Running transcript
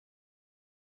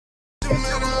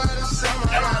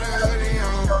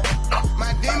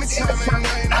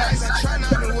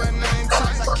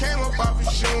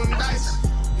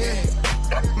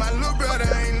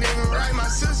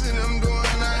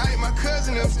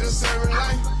still serving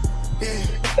life. Yeah,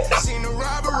 I seen the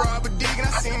robber digging.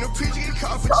 I seen the preacher get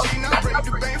caught for cheating. I break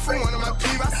the bank for one of my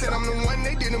people. I said I'm the one,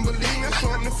 they didn't believe me. I show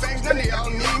them the facts, now they all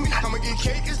need me. I'ma get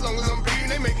cake as long as I'm breathing.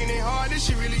 They making it hard, this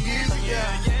shit really easy.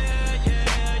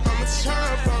 Yeah. I'ma turn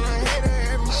up on a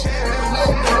hater every chance.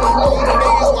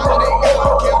 Niggas watch they go,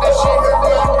 I kept that shit hurt my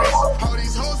wrist. All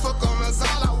these hoes fuck on us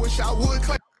all, I wish I would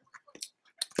claim.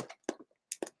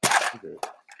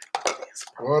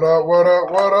 What up, what up,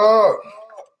 what up?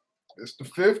 It's the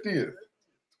 50th.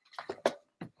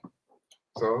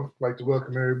 So, I'd like to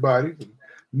welcome everybody to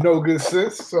No Good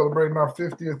Sense, celebrating our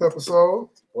 50th episode.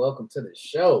 Welcome to the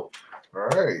show. All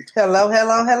right. Hello,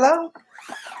 hello, hello.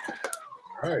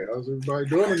 All right, how's everybody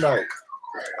doing tonight?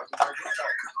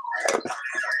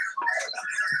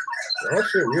 Oh,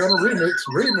 shit, we on a remix.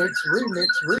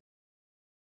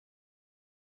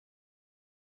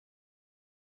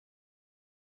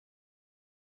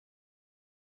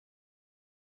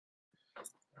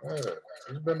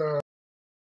 It's been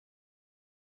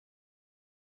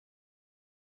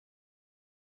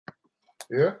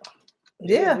yeah,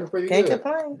 Yeah, pretty can't good.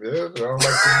 complain.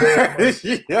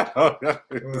 yeah. I don't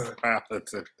like the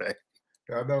today.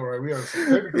 I know, right? We have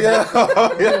some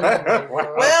Yeah.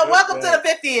 Well, welcome to the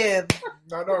 50th.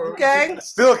 I know. Okay.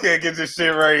 Still can't get this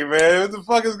shit right, man. What the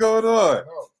fuck is going I on?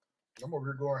 know. I'm over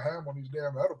here going ham on these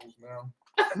damn edibles now.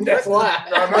 That's why.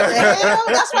 What the hell?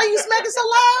 That's why you smacking so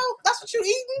loud? That's what you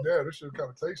eating? Yeah, this shit kind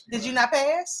of tasty. Did you not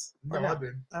pass? No, I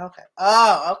didn't. Okay.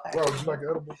 Oh, okay. Bro, just like an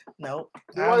edible. Nope.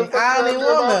 Why I the don't fuck you even do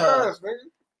about want none. fast,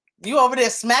 nigga? You over there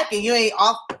smacking. You ain't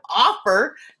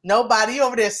offer nobody. You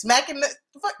over there smacking. The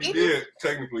fuck? He did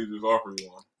technically just offer you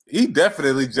one. He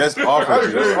definitely just I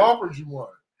offered just you. offered you one.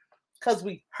 Because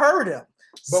we heard him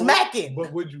But smacking.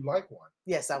 But would you like one?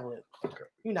 Yes, I would. Okay.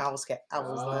 You know, I was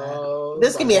Oh, lying.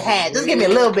 Just give me a hat. Just give me a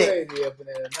little bit. Crazy up in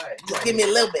there tonight. Just give me a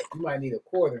little bit. You might need a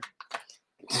quarter.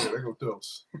 Yeah, they go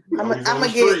those. I'm He's on gonna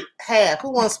the get street. half.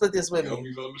 Who wants to split this with me?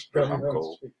 He's on the street. I'm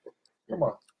cold. Come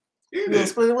on. He You want to did.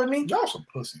 split it with me? Y'all some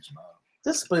pussies, man.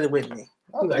 Just split it with me.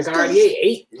 Like I already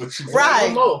ate 8. Right.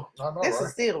 One more. I know, This right?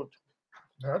 is still.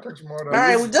 Yeah, I'll take some more of All that.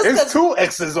 right, well, just There's because two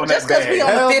X's on that we bag. on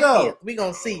Hell the 50th, no. we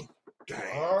gonna see.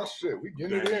 Oh, shit. We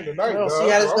getting it in tonight, We'll dog. see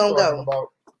how this I'm gonna talking go. About,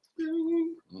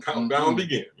 Countdown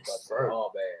begins. that's right.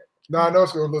 All bad. Now, I know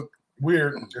it's going to look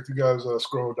weird if you guys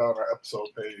scroll down our episode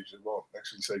page. It won't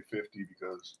actually say 50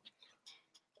 because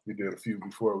we did a few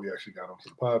before we actually got onto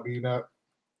the Podbean app.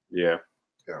 Yeah.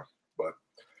 But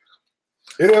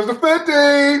it is the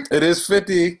 50! It is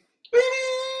 50.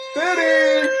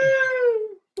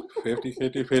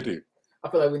 50! 50. I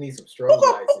feel like we need some strobe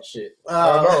lights and shit.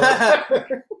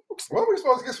 What, we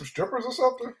supposed to get some strippers or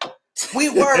something? We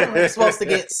were supposed to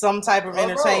get some type of I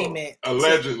know. entertainment.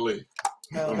 Allegedly.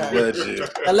 Okay. Legend.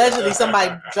 Allegedly,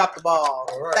 somebody dropped the ball.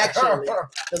 All right. Factually,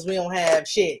 because we don't have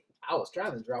shit. I was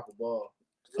trying to drop a ball.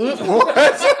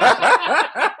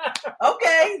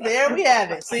 Okay, there we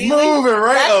have it. See, Moving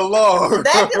right that- along.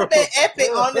 that could have been epic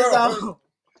on its own.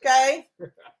 Okay.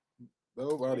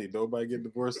 Nobody get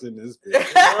divorced in this bitch.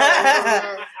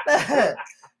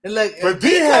 Look, But he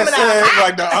D has coming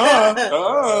out said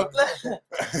hot.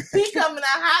 like He coming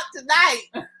out hot tonight.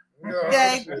 Yeah,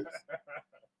 Okay. shit.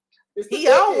 It's the He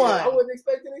on 50th. one. I wouldn't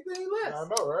expect anything I less.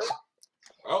 know, right?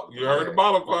 Oh, you heard the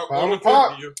bottle pop on the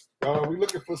Bottle pop. 50th. We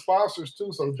looking for sponsors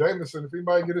too. So Jameson, if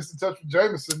anybody get us in touch with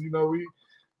Jameson,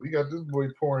 we got this boy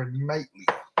pouring nightly.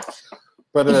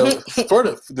 But for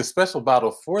the special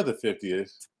bottle for the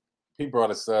 50th, he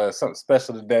brought us something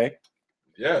special today.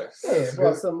 Yes. Yeah,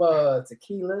 brought some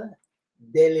tequila,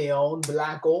 De Leon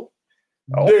Blanco.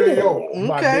 Damn,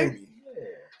 my Okay.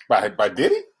 baby. By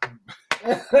Diddy? Who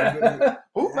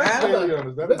makes I don't Leon?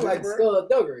 Is that Looks a like bird?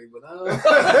 skullduggery, but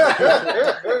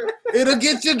It'll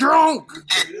get you drunk.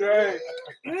 Right.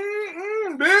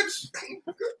 Bitch.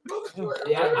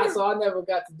 yeah, I never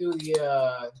got to do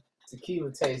the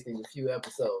tequila tasting a few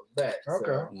episodes back. Okay.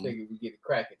 So I figured we get it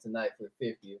cracking tonight for the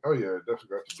 50th. Oh yeah, definitely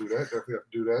got to do that. Definitely have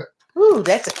to do that. Ooh,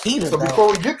 that's a key So though.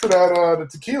 before we get to that, the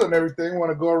tequila and everything,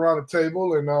 want to go around the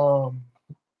table and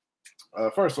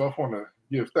first off, want to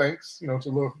give thanks,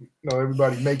 to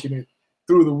everybody making it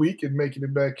through the week and making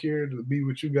it back here to be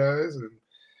with you guys, and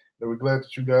we're glad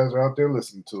that you guys are out there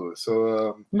listening to us.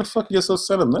 So What the fuck you so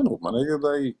sentimental, my nigga?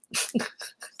 Like, It's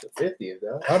the 50th,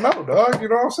 though. I know, dog. You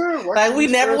know what I'm saying? Like we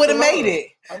never would have made it.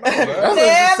 I know, That's man. what it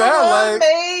Never sound would've like.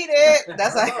 made it.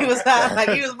 That's how he was sounding. Like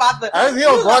he was about to. I he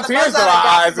was brought about to tears bust to out my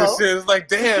a eyes and gospel. shit. It's like,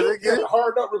 damn, nigga.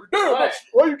 Hard up. Damn, Right.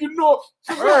 why you getting off?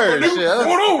 Word, shit. What's going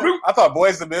on, dude? I thought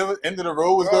Boys the End of the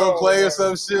Road was gonna Oh, play or man.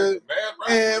 some shit.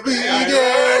 Man, Every right.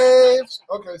 day.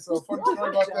 Okay, so funny story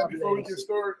about that before we get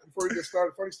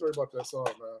started. Funny story about that song,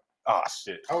 man. Oh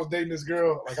shit. I was dating this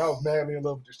girl. Like I was madly in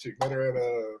love with this chick. Met her at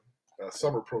a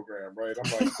summer program, right?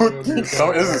 I'm like, 12 years So,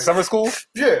 old, is it right? summer school?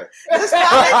 Yeah. This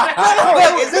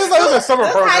college? Is This was a summer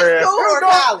this high program. school or No,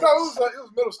 college? it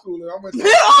was middle school. And I went to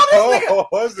Oh,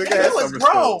 This nigga this nigga, had you was summer grown.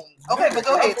 school. Okay, but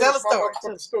go ahead. Tell the My story.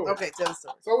 motherfucking story. Okay, tell the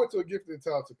story. So I went to a gifted and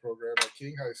talented program at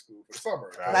King High School for the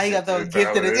summer. Now you got those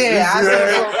gifted it. again. I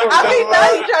Yeah. mean,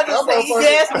 now you trying to That say he motherfucker-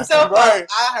 gassed himself Right. up.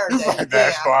 I heard that.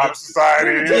 That's Yeah. Bob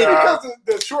Society. Yeah, because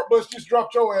the short bus just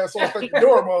dropped your ass off at the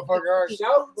door, motherfucker. All right.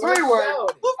 Shout, So anyway,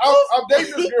 shout. I'm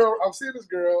dating this girl. I'm seeing this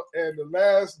girl, and the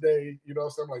last day, you know,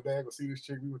 so I'm like, dang, go see this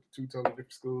chick. We went to 2 totally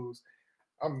different schools.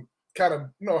 I'm kind of,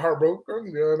 heartbroken.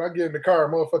 You know, and I get in the car,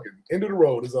 motherfucking End of the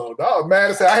Road is on. I was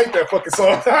mad as hell. I hate that fucking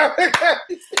song.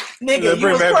 Nigga, you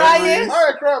Bring was back crying. memories. I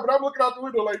ain't crying, but I'm looking out the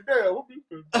window like, damn, what you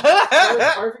doing?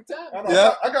 Perfect time. I know.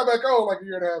 Yeah. I got back home like a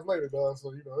year and a half later, dog.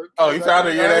 So you know. Oh, you found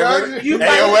her a year and a half later? You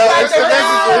AOL tracked her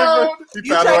down. You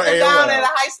You found her on tracked her down at a AOL.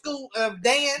 high school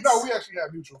dance. No, we actually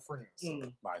have mutual friends.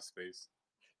 Mm. MySpace.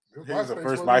 He was the MySpace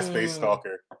first wasn't- MySpace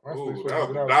stalker. MySpace Ooh, wasn't that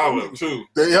was a out. dollar too.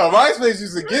 Yo, MySpace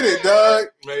used to get it, dog.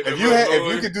 Made If it you look had, if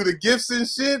good. you could do the gifts and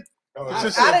shit, Oh, it's yeah.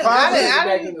 just I didn't- Back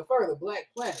didn't- even further, Black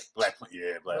Planet. Black,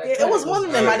 yeah, Black. Yeah, it was one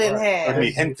of them I didn't have.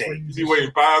 Right. Gente. You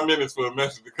waiting 5 minutes for a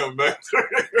message to come back.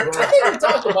 I think we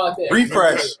talked about that.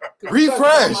 Refresh. 'Cause you talked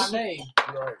Refresh. about my name.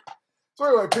 Right. So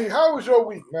anyway, Pete, how was your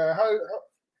week, man? How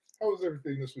was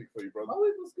everything this week for you, brother? My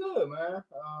week was good,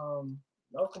 man.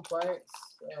 No complaints.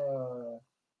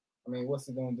 I mean, what's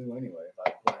it gonna do anyway?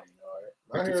 Like playing,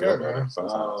 all right. I hear that, man.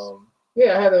 Sometimes.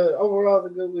 Yeah, I had overall a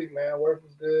good week, man. Work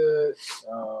was good.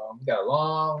 We got a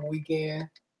long weekend,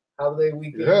 holiday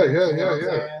weekend. Yeah. you know what I'm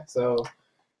saying? So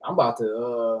I'm about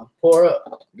to pour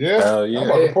up. Yeah. Hell I'm yeah.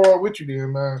 about to pour up with you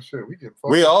then, man. Shit, we get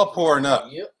fucked We up. all pouring up.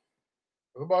 Yep.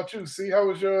 What about you? See, how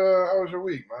was your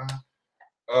week,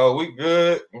 man? We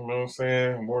good. You know what I'm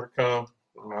saying? More to come.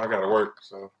 You know, I gotta work,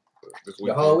 so this The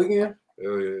weekend. whole weekend.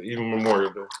 Hell yeah, even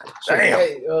Memorial Day. Damn.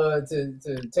 Hey,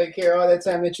 to take care of all that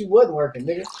time that you wasn't working,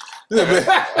 nigga. We been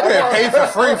paid for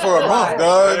free for a month,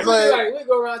 dog. It's like We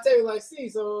go around table like, see,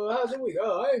 so how's your week?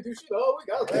 Oh, I ain't do shit all week.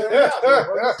 I was laying out there,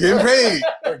 bro. getting paid.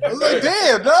 I was like,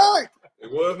 damn, dog.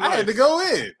 It was I nice. had to go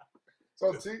in.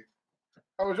 So T,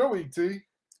 how was your week, T?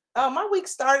 My week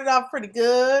started off pretty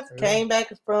good. Yeah. Came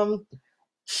back from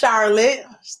Charlotte.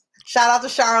 Shout out to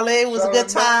Charlotte. It was a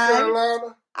good Shout out to North time.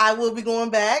 Carolina. I will be going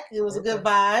back. It was a good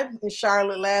vibe in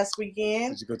Charlotte last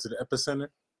weekend. Did you go to the epicenter?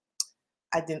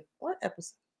 I didn't. What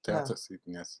episode? No.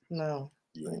 Yes. No.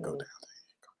 You didn't go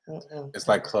down. Mm-mm. It's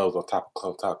like clubs on top of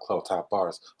club, top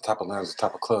bars, on top of lounges, on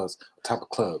top of clubs, on top of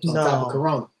clubs. On No. top of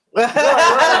Corona.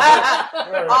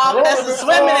 Oh, that's the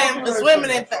swimming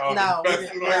in. Oh, No, we the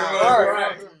didn't, festival, no.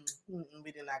 right. Mm-mm,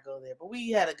 we did not go there, but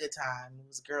we had a good time. It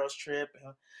was a girls' trip,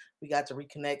 and we got to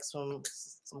reconnect some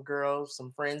girls,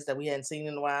 some friends that we hadn't seen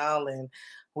in a while, and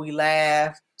we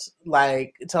laughed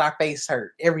like until our face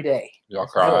hurt every day. Y'all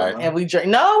cried. And we drank.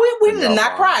 No, we did Y'all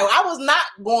not cried. cry. I was not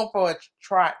going for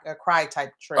a cry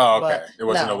type trip. Oh, okay. but It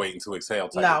wasn't no. a waiting to exhale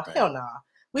type No, of thing. hell no.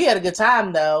 We had a good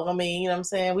time though. I mean, you know what I'm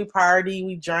saying? We partied,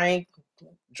 we drank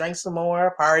some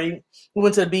more, partied. We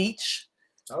went to the beach.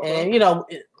 And, you know,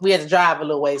 we had to drive a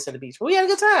little ways to the beach. But we had a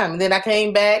good time. And then I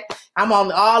came back. I'm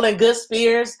all in good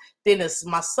spirits. Then it's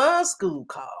my son's school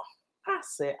call. I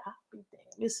said, I'll be damned.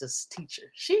 This is teacher.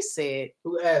 She said,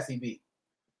 Who asked he beat?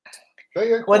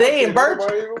 They in well, they in quarantine.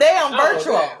 virtual. They on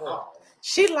virtual. Oh,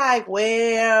 She like,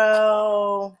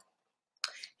 well,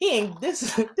 he ain't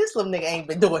this little nigga ain't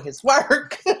been doing his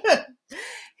work.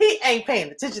 He ain't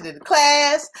paying attention to the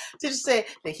class. Teacher said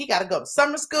that he got to go to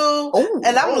summer school,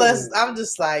 and I'm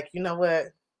just like, you know what?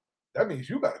 That means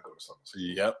you gotta go to summer school.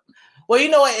 Yep. Well, you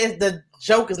know what? The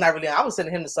joke is not really. I was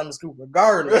sending him to summer school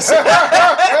regardless. Yeah.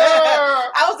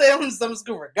 I was sending him to summer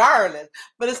school regardless,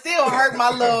 but it still hurt my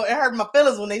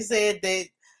feelings when they said that.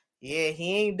 Yeah,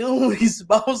 he ain't doing what he's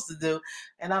supposed to do,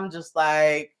 and I'm just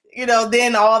like, you know.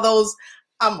 Then all those.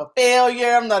 I'm a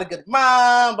failure. I'm not a good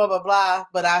mom. Blah blah blah.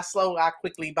 But I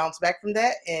quickly bounced back from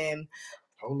that, and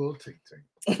Whole little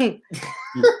ting.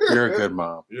 You're a good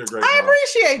mom. You're a great I mom.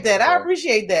 appreciate that. I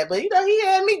appreciate that. But you know, he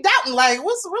had me doubting, like,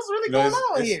 what's really You know, going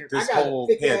on here? This I got whole a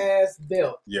thick head. ass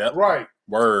belt Yep. Right.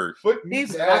 Word. Foot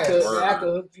He's- that I could Word.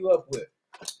 hook you up with.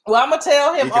 Well, I'm gonna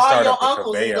tell him We can all start your up a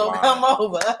uncles is conveyor gonna line. come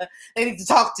over. They need to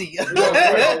talk to you. You know,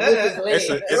 with his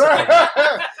leg.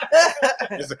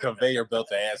 It's a conveyor belt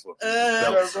to ass whooping.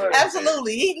 That's right.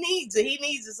 Absolutely, he needs it. He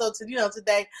needs it. So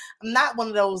today, I'm not one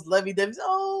of those lovey-dovey.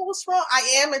 Oh, what's wrong? I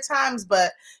am at times,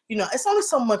 but you know, it's only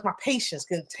so much my patience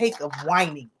can take of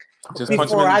whining Just punch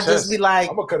him before in the I chest. just be like,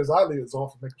 I'm gonna cut his eyelids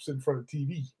off and make him sit in front of the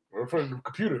TV. Or for the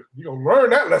computer. You gonna learn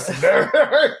that lesson there.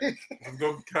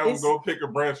 Go pick a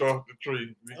branch off the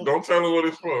tree. Don't tell her what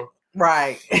it's for.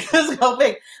 Right. Let's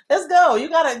go. You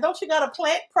got a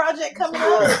plant project coming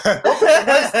up? I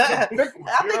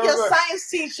think your science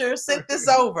teacher sent this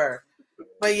over.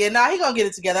 But yeah, he gonna get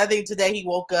it together. I think today he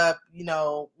woke up,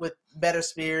 with better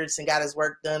spirits and got his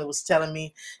work done. It was telling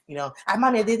me,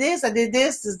 Mommy, I did this, but it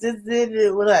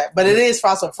is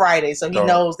also Friday, so he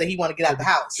knows that he want to get out the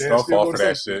house. Don't fall for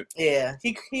that shit. Yeah,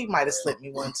 he might have slipped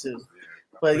me one too.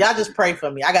 But y'all just pray for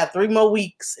me. I got 3 more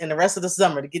weeks in the rest of the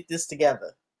summer to get this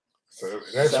together. So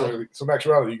in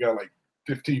actuality, you got like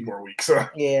 15 more weeks.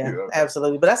 Yeah,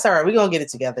 absolutely. But that's all right. We're gonna get it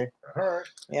together. All right.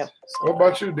 Yep. What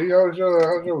about you, D? How's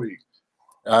your week?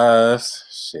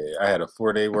 Shit. I had a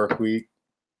 4-day work week.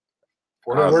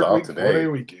 4-day work week, today. 4-day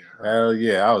weekend. Hell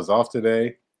yeah, I was off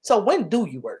today. So when do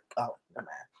you work? Oh, no, man.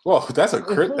 Well, that's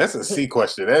a C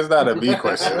question. That's not a B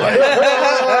question. Like,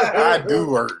 I do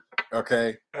work.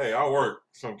 Okay. Hey, I work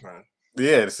sometimes.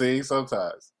 Yeah. See,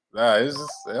 sometimes. Nah, I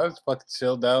was fucking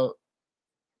chilled out,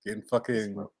 getting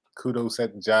fucking kudos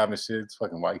at the job and shit. It's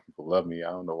fucking white people love me. I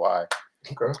don't know why.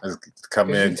 Okay. Just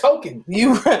come in. Token.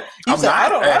 You said, I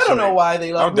don't know why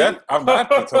they love me. I'm not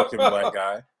the token black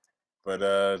guy.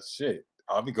 But shit.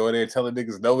 I'll be going there and telling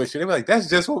niggas no issue. They be like, that's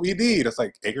just what we need. It's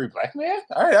like, angry black man?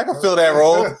 All right, I can fill that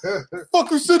role.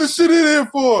 Fuck you send this shit in here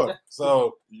for?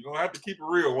 So you're gonna have to keep it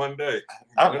real one day.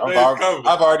 I've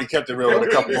already kept it real with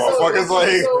a couple motherfuckers. So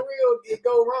real, it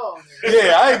go wrong.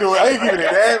 Yeah, I ain't keeping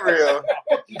it that real.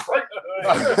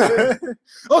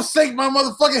 Don't shake my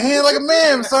motherfucking hand like a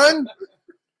man, son.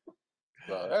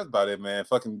 So that's about it, man.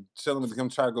 Fucking chilling with them.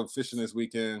 Try to go fishing this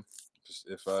weekend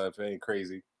if it ain't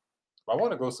crazy. I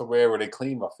want to go somewhere where they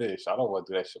clean my fish. I don't want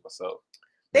to do that shit myself.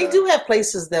 They do have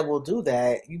places that will do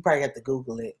that. You probably have to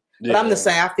Google it. But I'm just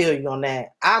saying, I feel you on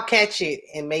that. I'll catch it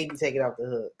and maybe take it off the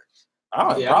hook.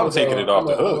 I'm taking it off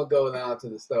the hook. I'm going to go down to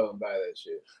the store and buy that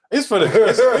shit. It's for the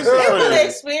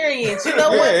experience. You know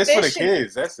what? Yeah, it's for the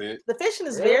kids. That's it. The fishing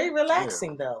is very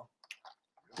relaxing, though.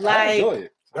 I enjoy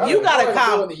it. You gotta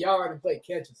go in the yard and play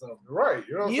catch or something. Right.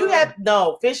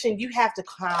 Fishing, you have to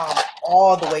calm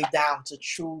all the way down to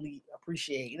truly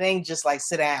appreciate. It ain't just like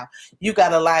sit down. You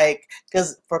gotta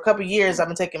because for a couple of years I've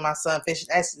been taking my son fishing.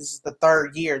 Actually, this is the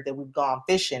 3rd year that we've gone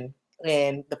fishing.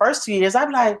 And the first 2 years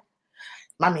I'm like,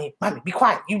 Mommy, be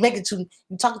quiet. You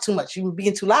talking too much. You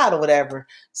being too loud or whatever.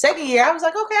 Second year I was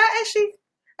like, okay, I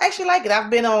actually like it.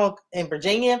 I've been in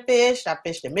Virginia and fished. I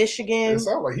fished in Michigan. It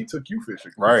sounds like he took you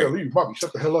fishing. Right. Tell you, Mommy,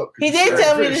 shut the hell up. He did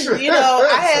tell me this,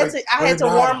 I had to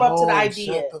warm up to the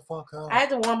idea. Shut the fuck up. I had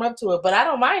to warm up to it, but I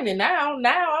don't mind it now.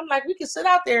 Now I'm like, we can sit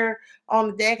out there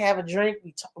on the deck, have a drink,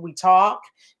 we talk,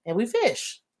 and we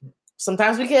fish.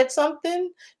 Sometimes we catch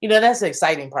something. That's the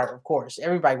exciting part, of course.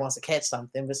 Everybody wants to catch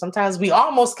something, but sometimes we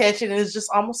almost catch it, and it's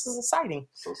just almost as exciting.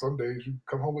 So some days you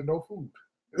come home with no food.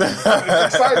 It's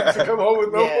exciting to come home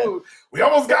with no food. We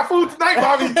almost got food tonight,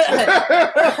 Bobby.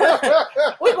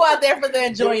 We go out there for the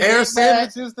enjoyment. Air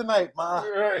sandwiches tonight, Ma.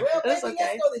 Right. Well, That's maybe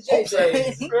okay. let's go to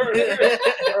JJ's.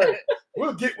 Right.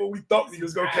 We'll get what we thought we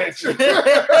was gonna catch. Oh,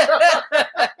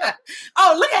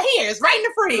 look at here! It's right in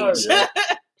the fridge. Yeah.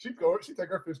 She take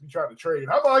her fish and try to trade.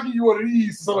 How about I give you one of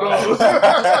these? So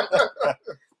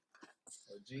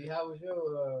G, how was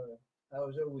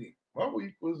your week? My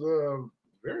week was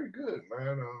very good,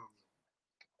 man.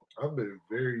 I've been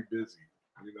very busy.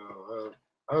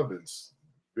 I've been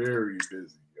very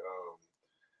busy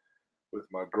with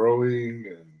my growing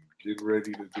and getting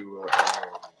ready to do a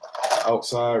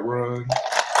outside run.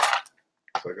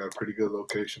 So I got a pretty good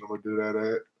location I'm gonna do that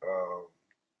at.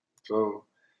 So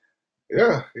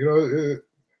yeah,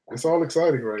 it's all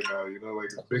exciting right now.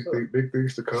 Big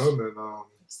things to come, and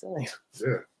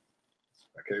yeah.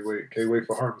 I can't wait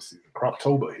for harvest season.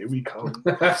 Croptober, here we come.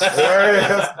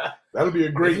 That'll be a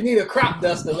great. If you need a crop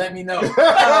duster, let me know. What?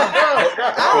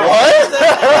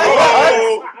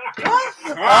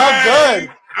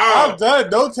 I'm done.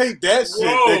 Don't take that shit,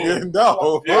 nigga.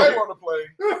 No. I want to play.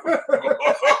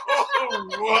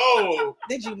 Whoa.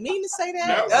 Did you mean to say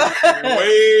that?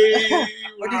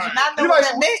 Or did you not know what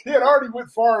that meant? He had already went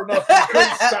far enough. He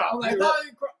couldn't stop. I'm like,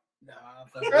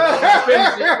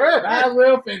 I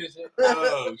will finish it.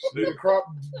 Oh, Need a shit. crop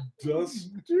duster.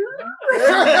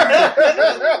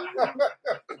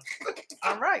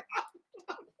 All right.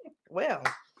 Well,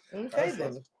 okay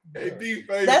then. Hey,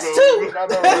 D-Face, That's though.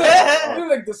 2. You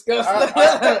look disgusting.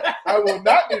 I will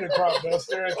not need a crop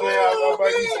duster until I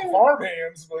might need some farm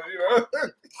hands, but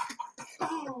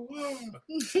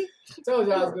Told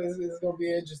y'all it's gonna be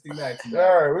an interesting night tonight.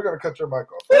 All right, we're gonna cut your mic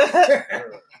off.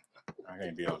 I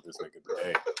can't deal with this nigga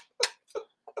today.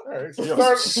 All right, so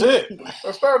Yo, shit.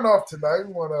 starting off tonight,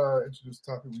 we want to introduce a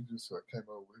topic we just came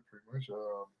up with pretty much.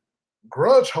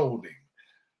 Grudge holding.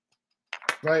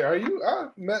 Like,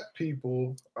 I've met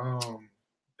people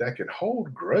that can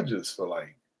hold grudges for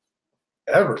like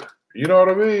ever. You know what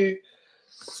I mean?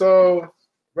 So,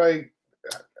 like,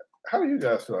 how do you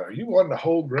guys feel? Are you wanting to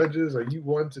hold grudges? Are you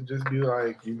wanting to just be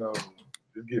like,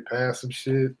 just get past some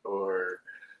shit? Or,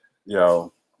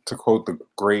 Yo, to quote the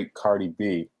great Cardi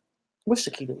B, What's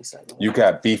Shakita we say? you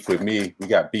got beef with me, we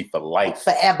got beef for life.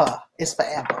 Forever. It's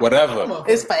forever. Whatever.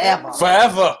 It's forever.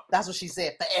 Forever. That's what she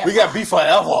said. Forever. We got beef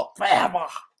forever. forever.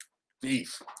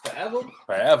 Beef. Forever?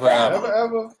 Forever.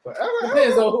 ever.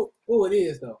 Depends on who it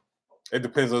is, though. It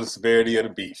depends on the severity of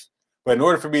the beef. But in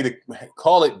order for me to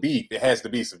call it beef, it has to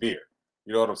be severe.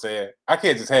 You know what I'm saying? I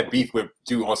can't just have beef with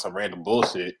you on some random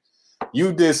bullshit.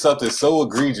 You did something so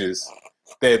egregious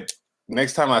that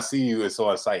next time I see you, it's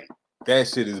on site. That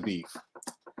shit is beef.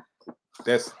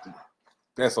 That's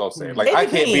all I'm saying. Like, It I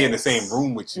can't be in the depends. same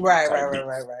room with you. Right.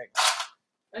 type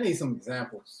I need some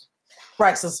examples.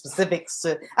 Right, some specifics.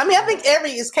 I think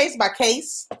it's case by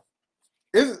case.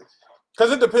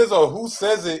 Because it depends on who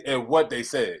says it and what they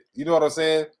said. You know what I'm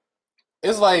saying?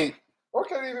 It's like, or it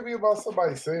can't even be about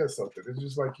somebody saying something. It's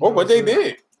just like, what they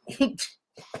did.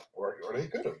 Or they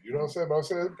could have. You know what I'm saying? But I'm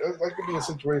saying it like could be a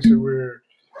situation where,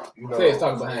 Say it's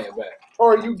talking behind your back.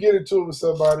 or you get into it with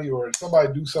somebody, or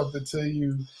somebody do something to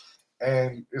you,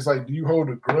 and it's like, do you hold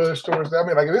a grudge towards that? I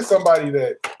mean, like, if it's somebody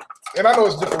that, and I know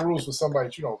it's different rules for somebody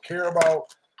that you don't care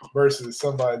about versus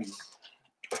somebody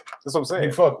That's what I'm saying.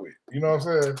 you fuck with. You know what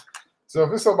I'm saying? So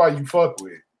if it's somebody you fuck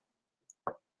with,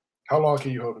 how long can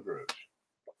you hold a grudge?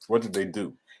 What did they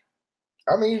do?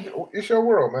 I mean, it's your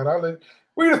world, man.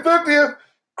 We the 50th.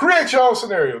 Create your own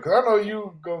scenario, because I know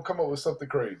you gonna come up with something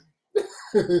crazy.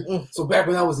 So back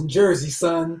when I was in Jersey,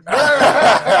 son.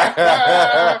 I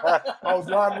was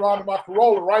riding around in my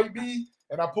Corolla, right, B?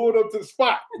 And I pulled up to the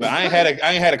spot. But I ain't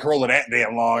had a Corolla that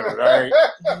damn long. All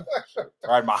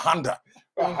right, my Honda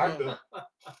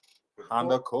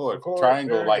Accord, Accord,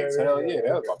 triangle there, lights. there, Hell there, yeah, there,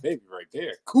 that was there. my baby right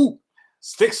there. Cool,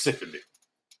 stick shifting it.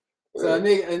 So a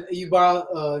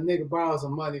nigga borrow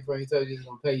some money from you, so he's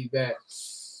gonna pay you back,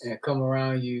 and come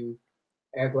around you,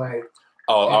 act like.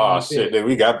 Oh shit! Then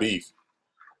we got beef.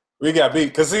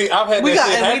 Cause see, I've had that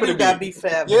shit happen to me. Got beef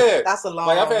forever. Yeah, That's a long.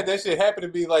 Like, I've had that shit happen to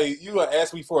me. Like, you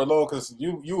ask me for a loan because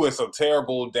you in some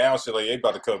terrible down shit. Like, they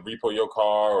about to come repo your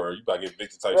car or you about to get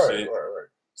evicted type shit. Right.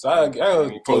 So I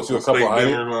quote you a couple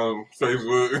hundred. on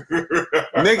Facebook.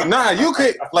 Nigga, nah, you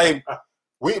could, like,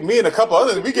 me and a couple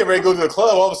others, we get ready to go to the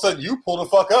club. All of a sudden, you pull the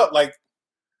fuck up. Like,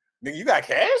 nigga, you got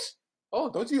cash? Oh,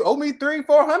 don't you owe me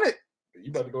 $300-400? You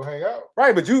about to go hang out.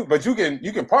 Right, but you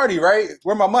can party, right?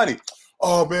 Where my money?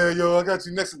 Oh man, yo, I got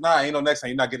you next. Nah, ain't no next time.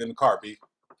 You're not getting in the car, B.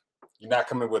 You're not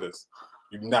coming with us.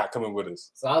 You're not coming with us.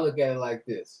 So I look at it like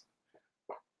this: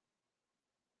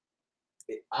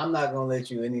 I'm not gonna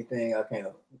let you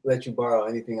borrow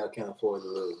anything I can't afford to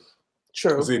lose.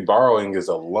 True. See, borrowing is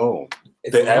a loan.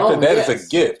 It's a After loan, that, yes. it's a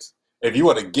gift. If you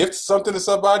want to gift something to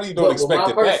somebody, you don't But expect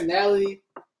with it my back. personality,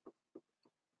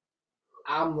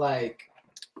 I'm like,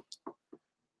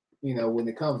 when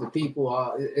it comes to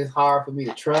people, it's hard for me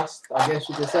to trust, I guess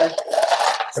you could say.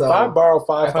 So, If I borrow if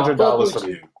I fuck $500 with from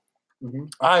you,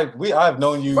 Mhm. I've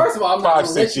known you First of all, I'm not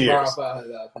 5-6 gonna let you borrow years.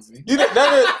 $500 from me. You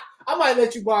never. I might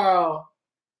let you borrow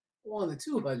 $100 to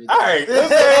 $200. All right, I'm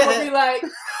gonna be like,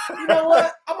 you know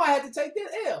what? I might have to take that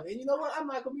L, and you know what? I'm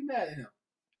not gonna be mad at him.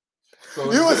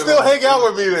 So You would still hang out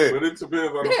with me then. But it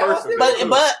depends on the Yeah, person.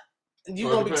 But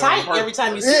you're So gonna be it depends on tight the every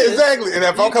time you see Yeah, us. exactly. And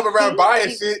if I'm coming around buying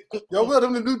shit, yo, what,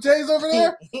 them the new J's over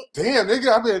there? Damn,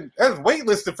 nigga, that's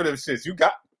waitlisted for them shits. You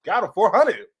got a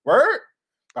 400. Word?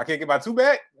 I can't get my 2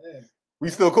 back? Yeah, We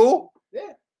still cool?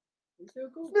 yeah. We still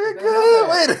cool. Nigga,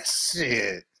 wait a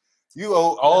shit. You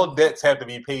owe all debts have to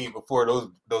be paid before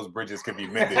those bridges can be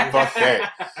mended. Fuck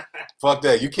that. Fuck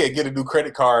that. You can't get a new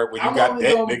credit card when you got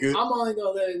debt, nigga. I'm only gonna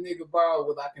let a nigga borrow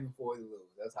what I can afford to lose.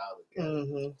 That's how I look at it.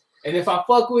 Mm-hmm. And if I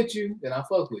fuck with you, then I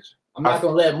fuck with you. I'm not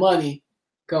gonna let money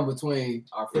come between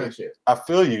our friendship. I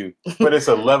feel you, but it's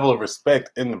a level of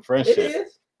respect in the It friendship.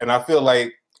 is. And I feel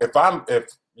like if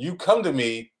you come to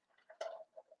me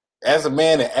as a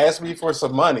man and ask me for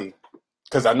some money,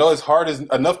 because I know it's hard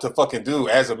enough to fucking do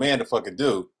as a man to fucking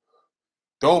do,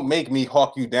 don't make me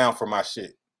hawk you down for my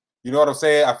shit. You know what I'm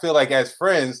saying? I feel like as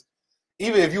friends,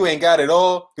 even if you ain't got it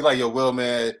all, be like, yo, Will,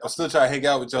 man, I'm still trying to hang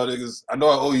out with y'all niggas. I know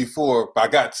I owe you 4, but I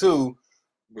got 2.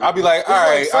 I'll be like, all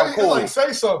right, I'm cool.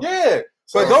 Say something. Yeah.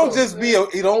 But Say don't something.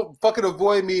 just you don't fucking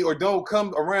avoid me or don't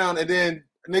come around and then,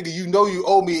 nigga, you know you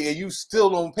owe me and you still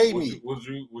don't pay me. Would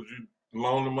you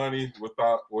loan the money with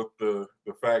the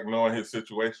fact knowing his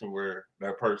situation where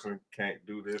that person can't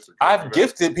do this. Or can't I've do that?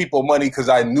 gifted people money because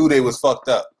I knew they was fucked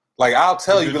up. Like I'll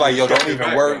tell you, be like, yo, don't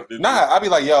even worry. Nah, I'll be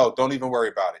like, yo, don't even worry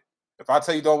about it. If I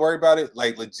tell you don't worry about it,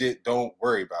 like legit, don't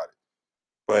worry about it.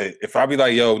 But if I be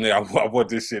like, yo, nigga, I want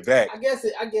this shit back. I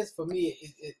guess for me,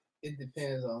 it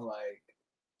depends on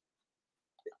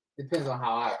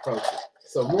how I approach it.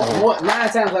 So 9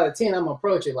 times out of 10, I'm gonna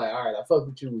approach it like, all right, I fuck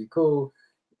with you, we cool.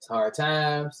 It's hard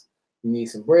times. You need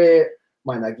some bread.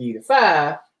 Might not give you the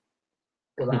 5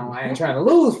 because I ain't trying to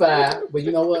lose 5. But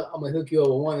you know what? I'm gonna hook you up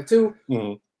with 1 or 2.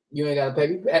 Mm-hmm. You ain't gotta pay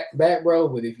me back, bro.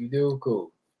 But if you do,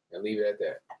 cool. And leave it at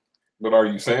that. But are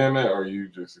you saying that, or are you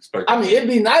just expecting? I mean, it'd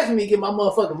be nice for me to get my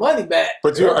motherfucking money back.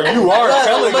 But you are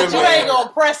telling but them, you ain't gonna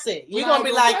press it. You're gonna be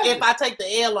gonna like, press if it. I take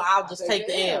the L, or I'll just take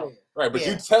the L. right? But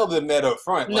Yeah. you tell them that up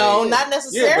front. No, like, not yeah,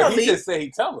 necessarily. but he just say he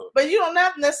tell them. But you don't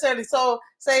not necessarily. So,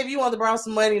 say if you want to borrow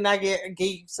some money and I give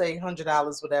you say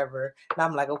 $100, whatever, and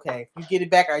I'm like, okay, you get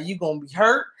it back, are you gonna be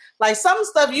hurt? Like some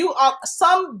stuff,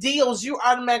 some deals, you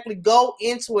automatically go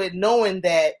into it knowing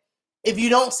that if you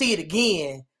don't see it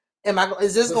again,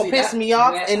 is this gonna piss me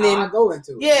off? And then I go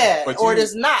into it. Yeah, But or you-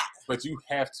 it's not. But you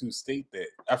have to state that.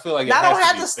 I feel like I don't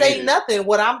have be to state stated. nothing.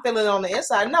 What I'm feeling on the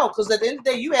inside, no, because at the end of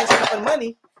the day, you asked me for the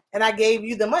money, and I gave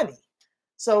you the money.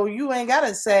 So you ain't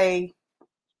gotta say.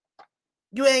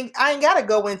 I ain't gotta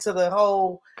go into the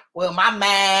whole. Well, my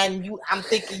man, I'm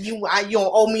thinking you don't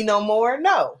owe me no more.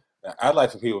 No, I'd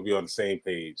like for people to be on the same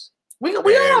page. we all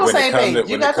on the same page. You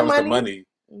When got it comes the to money.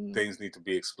 money, things need to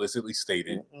be explicitly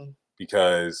stated Mm-mm.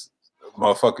 because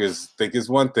motherfuckers think it's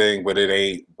one thing, but it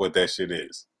ain't what that shit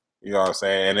is. You know what I'm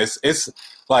saying? And it's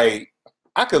like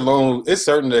I could loan. It's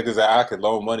certain niggas that I could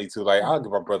loan money to. Like I'll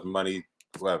give my brother money,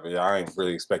 whatever. Yeah, I ain't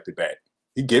really expect it back.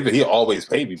 He give it. He always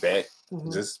pay me back.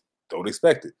 Mhm. Just don't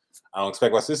expect it. I don't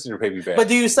expect my sister to pay me back. But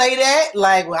do you say that?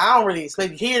 Like, well, I don't really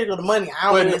expect you here to go the money. I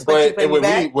don't really expect you to pay me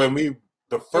back.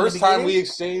 The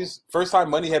first time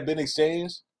money had been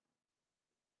exchanged,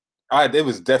 it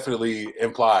was definitely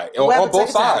implied on both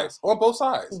sides. On both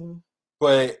sides. Mm-hmm.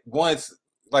 But once,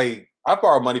 like, I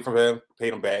borrowed money from him,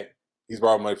 paid him back. He's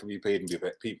borrowed money from me, paid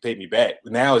me back.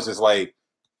 Now it's just like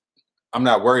I'm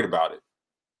not worried about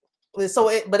it.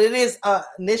 So, but it is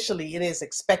initially it is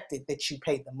expected that you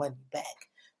pay the money back.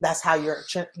 That's how your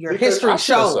history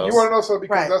shows. so. You want to know something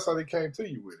because Right. that's how they came to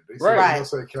you with it. They said, Right. you know,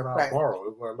 say, can I Right. borrow?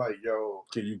 It was like, yo,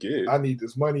 Can you give? I need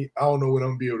this money. I don't know when I'm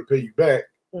going to be able to pay you back.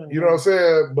 Mhm. You know what I'm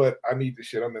saying? But I need this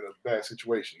shit. I'm in a bad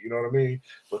situation. You know what I mean?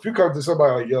 But if you come to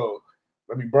somebody like, yo,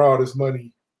 let me borrow this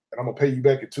money and I'm going to pay you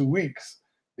back in 2 weeks,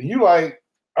 then you like,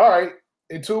 all right,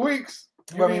 in 2 weeks,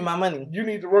 Run me my money. you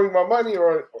need to run me my money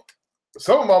or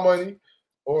some of my money.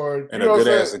 Or And a good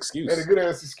ass excuse. And a good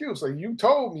ass excuse. Like you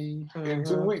told me in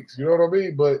 2 Mhm. weeks. You know what I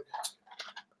mean? But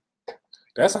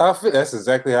That's how I feel. That's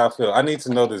exactly how I feel. I need to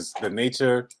know the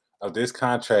nature of this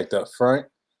contract up front,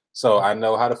 so I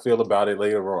know how to feel about it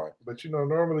later on. But you know,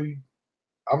 normally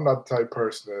I'm not the type of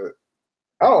person that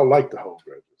I don't like to hold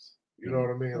grudges. You know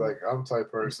what I mean? Like I'm the type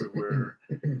of person where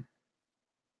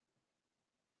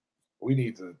we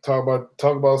need to talk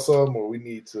about something, or we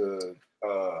need to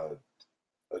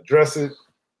address it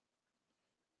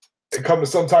and come to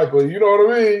some type of, you know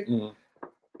what I mean? Mm-hmm.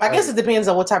 I guess it depends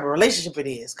on what type of relationship it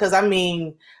is. Because, I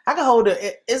mean,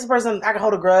 it's a person I can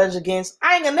hold a grudge against.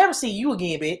 I ain't gonna never see you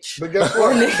again, bitch. But guess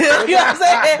what? You know what I'm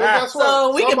saying? But guess what?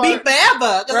 So we can be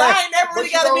forever. Because I ain't never But really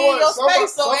you got to know be in what? your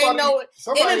space. So ain't no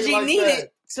somebody energy like needed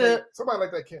to. somebody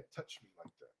like that can't touch me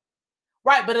like that.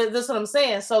 Right, but that's what I'm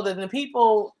saying. So that other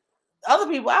people,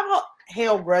 I've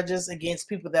held grudges against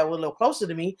people that were a little closer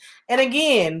to me. And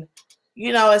again,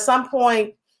 you know, at some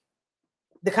point,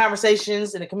 the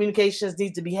conversations and the communications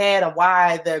need to be had on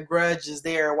why the grudge is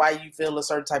there, why you feel a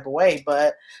certain type of way.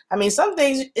 But I mean, some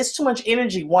things, it's too much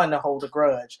energy, to hold a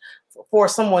grudge for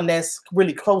someone that's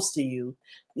really close to you.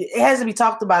 It has to be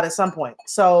talked about at some point.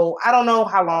 So I don't know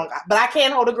how long, but I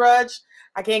can't hold a grudge.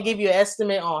 I can't give you an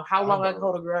estimate on how long I can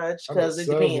hold a grudge because it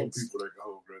depends. People that can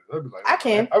hold grudges. I'd be like, I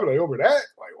can. I'd be like, over that?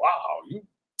 Like, wow, you.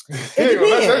 It Let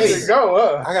that depends. shit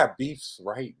go. I got beefs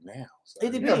right now. So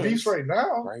It You got depends. beefs right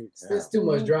now. right now. There's too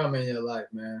much drama in your life,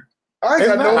 man. I ain't It's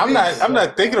got not- no I'm beefs. not. I'm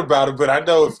not thinking about it, but I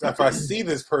know if I see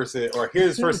this person or hear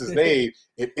this person's name,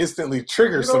 it instantly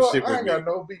triggers You know some what? shit I with ain't me. got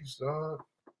no beefs, dog.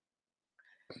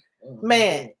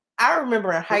 Man, I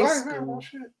remember in high I ain't got no school.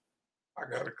 shit. I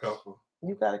got a couple.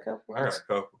 You got a couple? I got a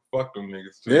couple. Fuck them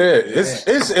niggas. Too. Yeah,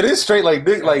 it is straight like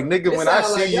nigga. When I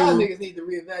see y'all you, niggas need to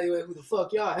reevaluate who the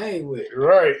fuck y'all hang with.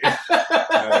 Right.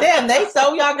 Damn, they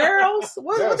sold y'all girls.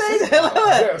 What they do?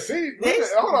 Yeah, see,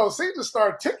 hold on. See, just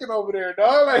start ticking over there,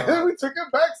 dog. Like, we took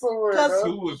it back somewhere, dog.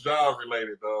 Who was job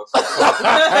related, dog? So,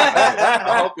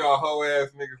 I hope y'all hoe ass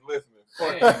niggas listening.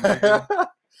 Fuck you, nigga.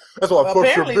 that's why I fuck your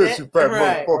Apparently bitch, you fat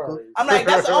right. motherfucker. I'm like,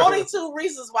 that's the only two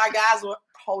reasons why guys will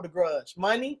hold a grudge: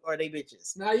 money or they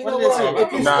bitches. Now you What know are the what?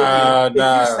 two? If you Nah.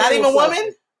 Not even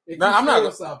women. Nah, I'm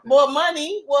not. Well,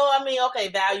 money. Well, I mean, okay,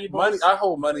 valuable. Money. I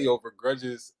hold money over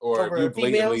grudges, or Over if you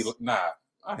blatantly females? nah.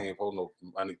 I ain't holding no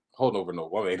money, holding over no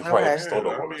woman. Ain't Okay. nobody stole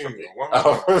no woman I from mean, me.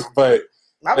 woman- But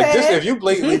My like, bad. if you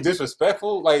blatantly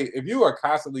disrespectful, like if you are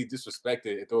constantly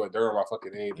disrespected and throwing dirt on my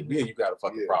fucking name, then me and you got a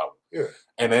fucking problem. Yeah.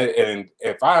 And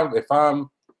if I'm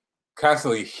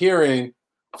constantly hearing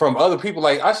from other people,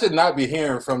 like I should not be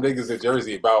hearing from niggas in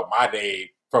Jersey about my name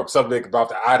from something about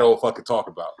that I don't fucking talk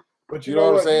about. But You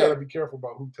know what I'm saying? You gotta be careful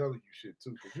about who telling you shit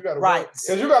too, because you gotta Right.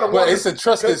 Because you gotta But wonder. it's a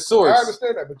trusted 'cause source. I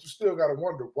understand that, but you still gotta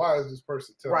wonder why is this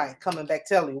person telling Right, coming back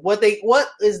telling you what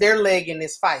is their leg in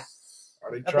this fight.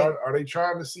 you? Are they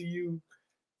trying to see you?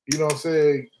 You know what I'm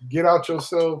saying? Get out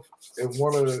yourself and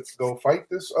want to go fight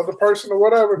this other person or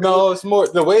whatever. No, it's more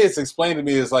the way it's explained to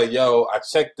me is like, yo, I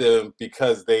checked them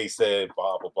because they said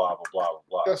blah blah blah blah blah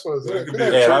blah. That's what it's But it could be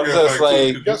like. a Yeah, I'm trigger just effect, too,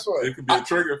 like- 'cause Guess what? It could be a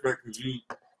trigger effect because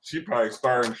she probably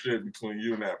starting shit between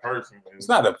you and that person. It's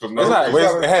not a. For It's no not.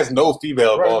 reason. It has no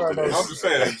female Right, involved right, in right. I'm this. just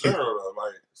saying in general, though,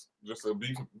 like just a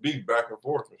beat back and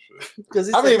forth and shit.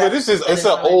 Because I mean, but this is it's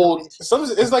an old.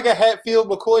 It's like a Hatfield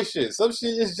McCoy shit. Some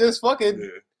shit is just fucking. Yeah.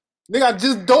 Nigga, I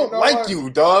just don't You know like what? you,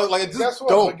 dog. Like, I Guess just what?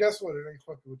 don't. But guess what? It ain't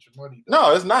fucking with your money. Dog.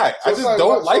 No, it's not. So I it's just don't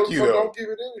what? like So- you, so though. Don't give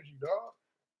it energy, dog.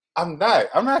 I'm not.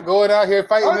 I'm not going out here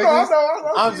fighting I know, niggas. I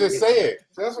know. I'm just saying.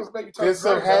 That's what's making There's you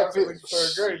some great, dog. Hatfield- That's what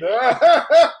makes you great, dog.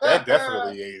 That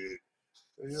definitely ain't it. You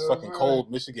It's know what fucking I'm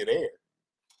cold Michigan air.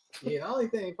 Yeah, the only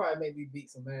thing probably made me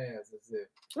beat some ass is if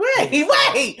Wait.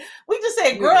 We just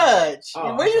said grudge.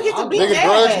 Oh, Where you get to I'm- beat Nigga, ass?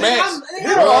 grudge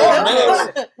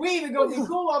match. I'm- we either gonna be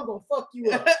cool, I'm gonna fuck you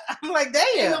up. I'm like, Ain't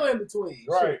damn. no in between.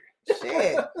 Right,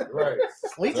 Shit. right.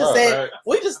 We just Yeah, said right.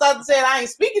 we just started saying I ain't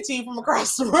speaking to you from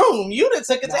across the room. You done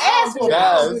took it Nah, to I ass don't do whooping. that.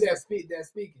 I don't Guys. do that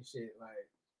speaking shit.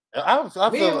 Like I me, feel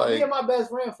and, me like and my best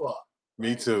friend fought.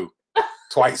 me too.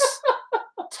 Twice.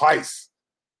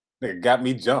 Nigga got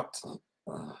me jumped.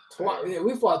 Yeah,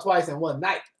 we fought twice in one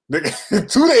night. Nigga,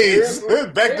 2 days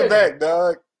Seriously? back to back,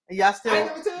 dog. Y'all I still ain't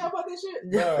never tell you about this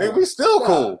shit. Nigga, we still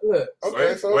cool. Nah, look,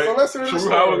 Okay, so let's hear the True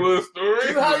story. Hollywood story.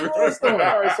 True Hollywood story.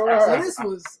 All right, so what so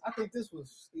happened? I think this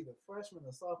was either freshman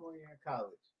or sophomore year in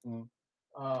college.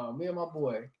 Mm. Me and my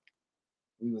boy,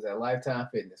 we was at Lifetime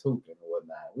Fitness hooping and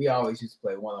whatnot. We always used to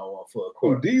play one-on-one for a Who,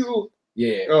 court. Diesel?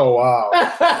 Yeah. Oh, wow.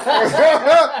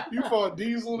 You fought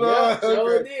Diesel, Yeah, dog?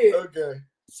 sure Okay. did. Okay.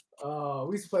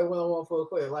 We used to play one-on-one for a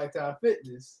court at Lifetime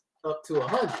Fitness up to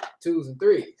 100, 2s and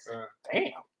 3s.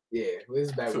 Damn. Yeah, this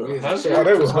is back To when we was in 100? shape. Oh,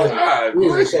 they was 100. God, We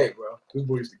was in boy. shape, bro. This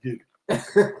boy used to get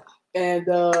it. And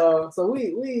so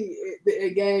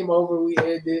the game over, we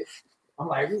ended. I'm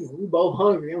like, we both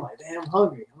hungry. I'm like, damn, I'm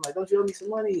hungry. I'm like, don't you owe me some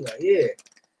money? He's like, yeah.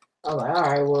 I'm like, all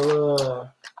right,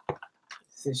 well,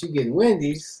 since you getting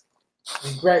Wendy's,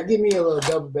 give me a little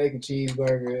double bacon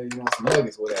cheeseburger, you know, some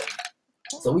nuggets, whatever.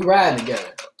 So we riding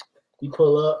together. He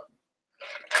pull up.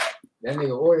 That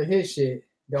nigga order his shit.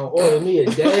 Don't order me a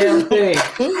damn thing.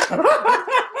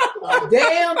 A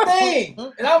damn thing.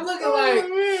 And I'm looking like,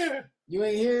 you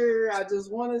ain't here. I just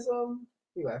wanted something.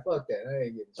 He like, fuck that. I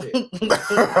ain't getting shit. I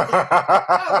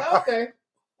was like, okay.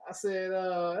 I said,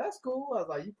 that's cool. I was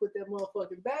like, you put that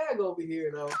motherfucking bag over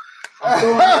here, though. I'm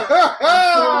throwing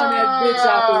that bitch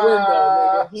out the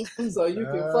window, nigga. So you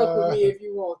can fuck with me if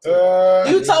you want to.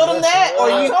 You told him that, or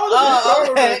you? Oh,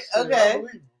 okay, okay.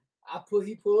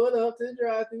 He pulled up to the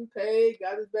drive-thru, paid,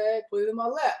 got his bag, put it in my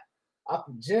lap. I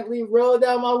gently rolled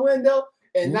down my window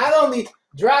and not only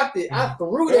dropped it, I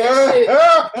threw that shit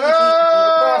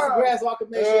across the grass so I could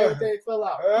make sure everything fell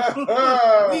out.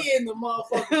 We in the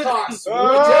motherfucking car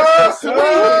swinging, just a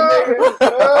swinging, nigga.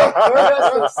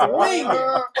 Just a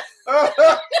swinging.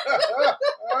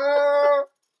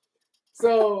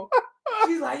 So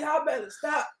she's like, y'all better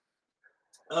stop.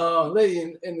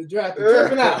 Lady in the draft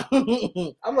tripping out.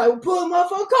 I'm like, well, pull the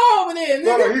motherfucking car over there,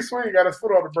 No, nigga. he swinging, got his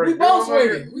foot on the brake. We both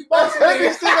swinging. We both He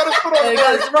swinging. still got his foot on the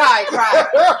Yeah, brake. that's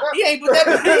right. He ain't put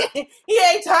that. He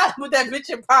ain't trying to put that bitch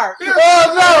in park. Oh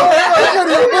no!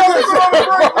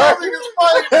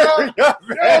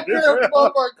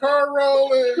 Motherfucking car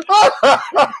rolling.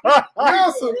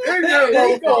 Y'all some ignorant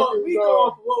We going motherfuckers, for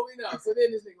dog. what we know. So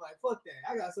then this nigga like, fuck that.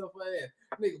 I got something for that.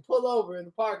 Nigga, pull over in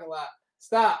the parking lot.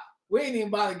 Stop. We ain't even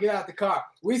about to get out the car.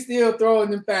 We still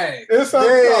throwing them things. Inside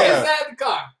the car. Inside the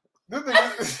car. This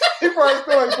nigga, he probably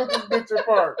still ain't put this bitch in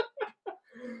park.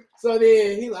 So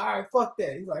then he like, all right, fuck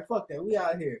that. He's like, fuck that. We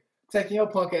out here taking your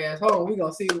punk ass home. We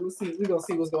gonna see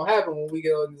what's gonna happen when we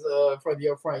get on this in front of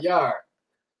your front yard.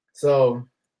 So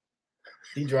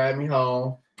he drive me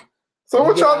home. So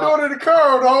what y'all doing in the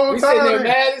car the whole we time? sitting there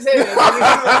mad as hell.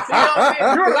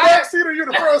 You You in the back seat or you in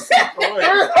the front seat?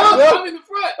 I'm in the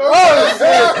front. Oh,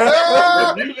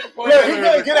 shit. Yeah, he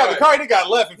couldn't get out the car. He got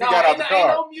left if he got out the Ain't car.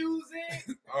 no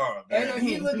music. Oh, And damn.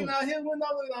 he looking out his window,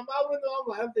 looking out my window. I'm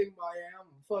like, I'm thinking about, yeah, I'm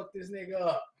gonna fuck this nigga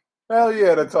up. Hell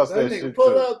yeah, that's toss So that that nigga shit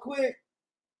pull too. up quick.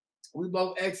 We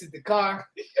both exit the car.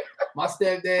 My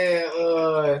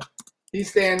stepdad, he's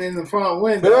standing in the front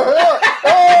window.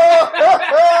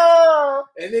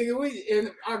 And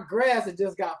nigga, our grass had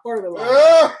just got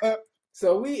fertilized.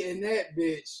 So we in that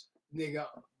bitch, nigga,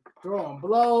 throwing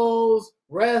blows,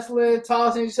 wrestling,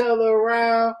 tossing each other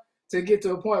around to get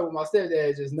to a point where my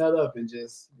stepdad just nut up and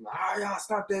just, y'all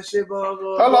stop that shit, blah,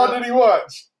 blah, How blah. long did he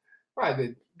watch? Probably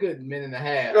a good minute and a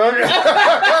half.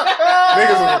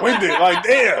 Niggas was winded. Like,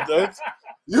 damn, dude.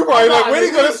 You probably like, when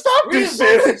he gonna stop We this was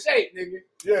both in shit? shape, nigga.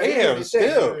 Yeah, Damn, yeah.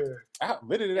 still. Out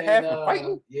minute and a half of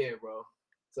fighting. Yeah, bro.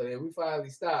 So then we finally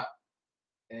stopped.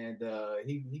 And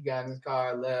he got in his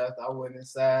car, left. I went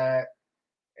inside.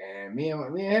 And me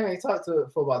and him ain't talked to it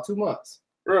for about 2 months.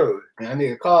 Really? And that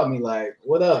nigga called me like,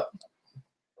 what up?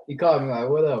 He called me like,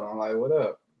 what up? I'm like, what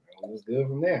up? And it was good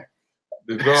from there.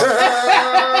 Did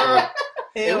y'all-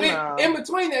 And we, in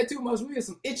between that 2 months, we were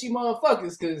some itchy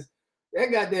motherfuckers because that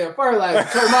goddamn fertilizer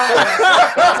tore my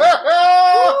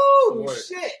ass. Ooh, What?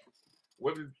 shit.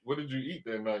 What did you eat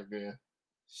that night then?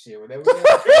 Shit, whatever we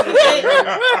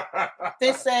had.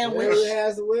 Fish sandwich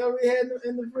Whatever we had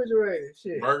in the refrigerator.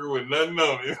 Shit. Burger with nothing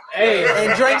on it. Hey,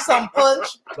 and drink some punch.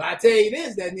 but I tell you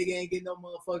this, that nigga ain't getting no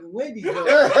motherfucking Wendy's. Though.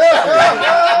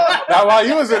 Not while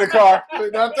you was in the car.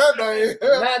 Not that night.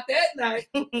 Not that night.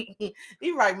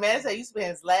 He right, man. Say you spent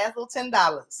his last little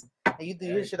 $10, and you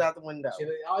threw his shit out the window. Shit,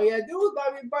 all you had to do was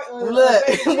buy me Look,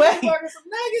 wait. some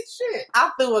nuggets. Shit. I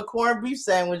threw a corned beef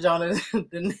sandwich on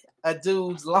a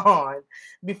dude's lawn.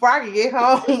 Before I could get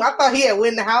home, I thought he had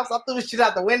win the house. I threw the shit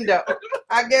out the window.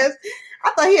 I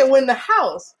thought he had win the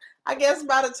house. I guess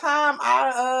by the time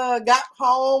I got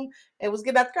home and was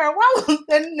getting out the car, why was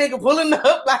that nigga pulling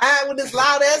up behind with his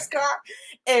loud ass car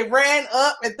and ran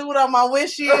up and threw it on my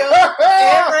windshield and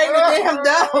rang the damn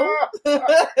door.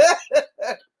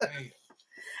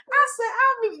 I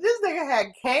said, this nigga had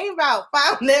came out,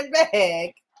 found that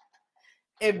bag,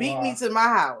 and beat me to my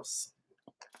house.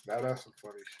 Now that's some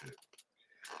funny shit.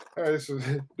 All right, so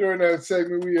during that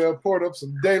segment, we poured up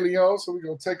some De Leon, so we're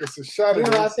gonna take us a shot You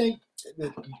of know what I this. think?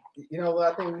 You know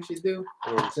what I think we should do?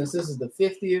 Since this is the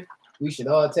 50th, we should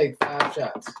all take 5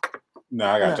 shots.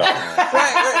 Nah, I got y'all.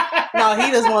 Right. No,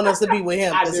 he just want us to be with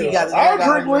him because he got his I'll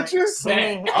got drink his with you.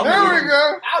 Mhm. There we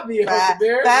go. I'll be a Five,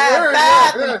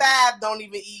 huckleberry. five don't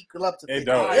even equal up to 50. It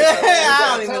don't. Yeah,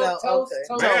 I don't even know. Toast, Okay.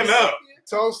 toast. Man up.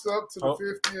 Toast up to Oh. the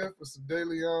 50th with some De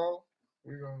Leon.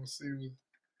 We're gonna see what.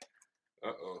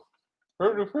 Uh-oh.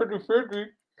 50.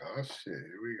 Oh shit!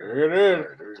 Here we go. There it is. All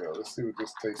right, there we go. Let's see what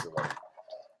this tastes like.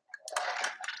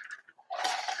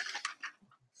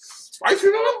 Spicy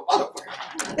though?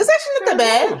 It's actually not that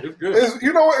bad. It's good.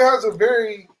 You know, it has a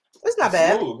very. It's not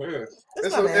bad. Smooth, yeah.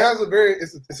 It's not It bad. has a very.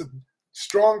 It's a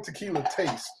strong tequila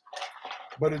taste,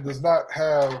 but it does not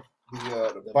have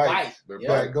the bite The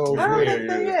Yeah. that goes I don't with think it.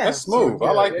 that- yeah. That's smooth.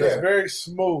 I like It's that. very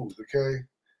smooth. Okay,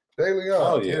 De Leon.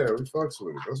 Oh, yeah. Yeah, we fucks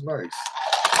with it. That's nice.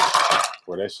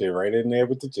 Pour that shit right in there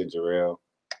with the ginger ale.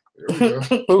 There we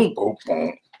go. Boom, boom,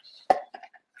 boom.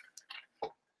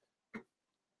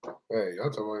 Hey, y'all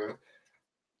talking about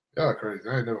y'all crazy.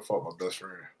 I ain't never fought my best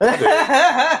friend.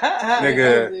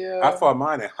 Nigga, I fought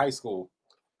mine in high school.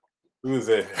 It was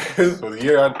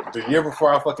the year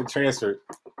before I fucking transferred.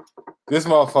 This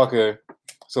motherfucker.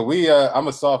 So I'm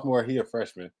a sophomore, he a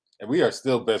freshman, and we are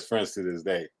still best friends to this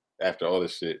day after all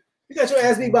this shit. You got your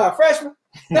ass beat by a freshman?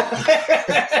 No,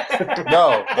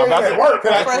 I'm about to work.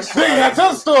 Can I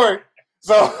tell the story?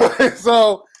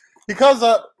 So he comes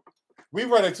up. We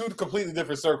run in 2 completely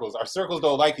different circles. Our circles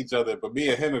don't like each other, but me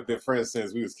and him have been friends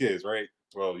since we was kids, right?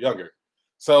 Well, younger.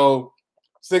 So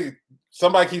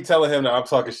somebody keep telling him that I'm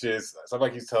talking shit.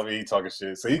 Somebody keeps telling me he talking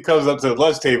shit. So he comes up to the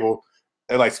lunch table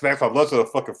and like smacks my lunch on the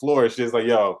fucking floor and shit. It's like,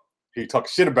 yo, he talking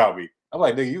shit about me. I'm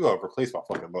like, nigga, you gonna replace my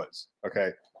fucking lunch, okay?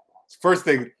 First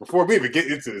thing, before we even get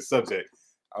into the subject,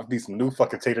 I'll need some new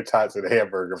fucking tater tots and a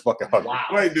hamburger. Fucking hungry. Wow.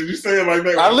 Wait, did you say it like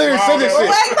that? I literally said that shit.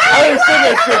 Wait, I didn't say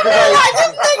that shit. 'cause Like,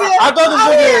 this nigga I thought this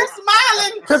out nigga- here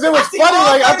smiling. because it was funny.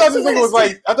 Like I thought this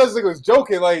nigga was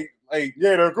joking. Like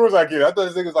yeah, of course I get it. I thought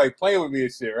this nigga was like playing with me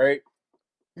and shit, right?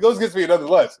 He goes and gets me another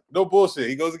lunch. No bullshit.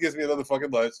 He goes and gets me another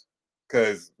fucking lunch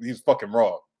because he's fucking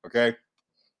wrong. Okay,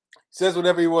 says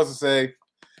whatever he wants to say.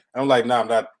 I'm like, nah, I'm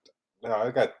not. No,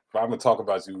 I'm gonna talk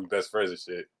about you, best friends and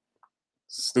shit.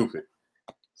 It's stupid.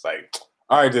 It's like,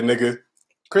 all right, then, nigga.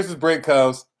 Christmas break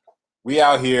comes. We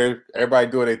out here. Everybody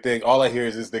doing their thing. All I hear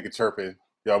is this nigga chirping.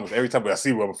 Yo, almost every time I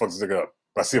see him, I'm gonna fuck this nigga up.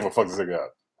 I see him, I'm gonna fuck this nigga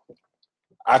up.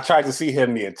 I tried to see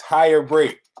him the entire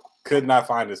break. Could not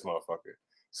find this motherfucker.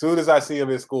 Soon as I see him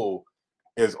in school,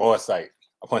 is on site.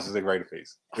 I punch this nigga right in the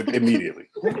face. Immediately.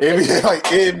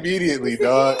 Immediately,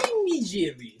 dog.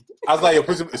 Immediately. I was like, yo,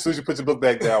 as soon as you put your book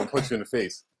back down, I'll punch you in the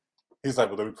face. He's like,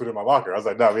 well, let me put it in my locker. I was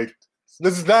like, nah, man,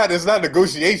 it's not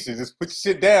negotiation. Just put your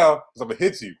shit down, because I'm going to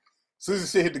hit you. As soon as the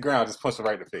shit hit the ground, just punch it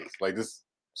right in the face. Like, this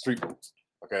street moves,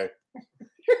 okay?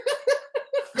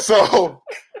 So,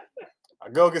 I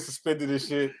go get suspended and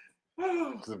shit.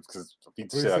 Because I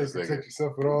beat the shit out of this nigga. Protect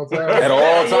yourself at all times. At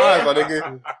all times, my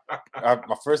nigga.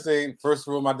 My first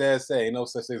rule my dad said, ain't no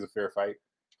such thing as a fair fight.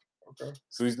 Okay.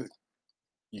 So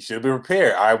you should have been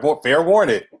prepared. I want fair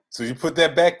warning. So you put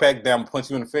that backpack down and punch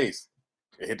you in the face.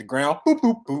 It hit the ground. Boop,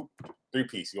 boop, boop.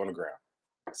 3-piece. You on the ground.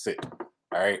 That's it.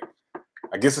 All right.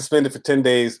 I get suspended for 10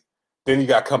 days. Then you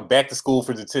got to come back to school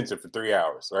for detention for 3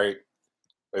 hours, right?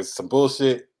 It's some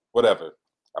bullshit. Whatever.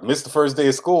 I missed the first day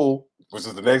of school, which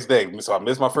is the next day. So I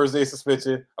missed my first day of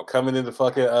suspension. I'm coming into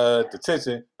fucking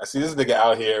detention. I see this nigga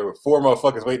out here with 4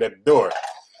 motherfuckers waiting at the door.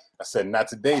 I said, not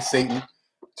today, Satan.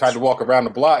 Tried to walk around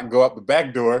the block and go up the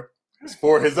back door. There's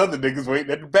 4 of his other niggas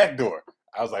waiting at the back door.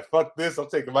 I was like, fuck this. I'm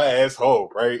taking my ass home,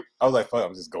 right? I was like, fuck,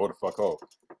 I'm just going to fuck home.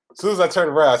 As soon as I turn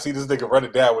around, I see this nigga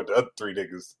running down with the other 3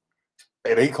 niggas.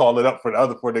 And they call it up for the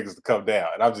other 4 niggas to come down.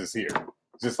 And I'm just here.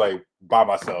 Just like by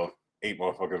myself. 8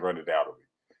 motherfuckers running down on me.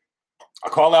 I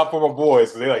call out for my boys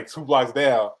because they're like 2 blocks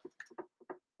down.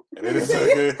 And then it's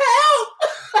nigga.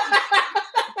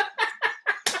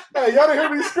 Hey, y'all didn't hear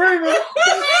me screaming.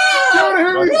 Y'all didn't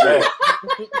hear me screaming.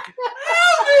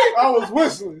 I was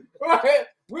whistling. Right.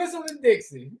 Whistling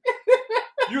Dixie.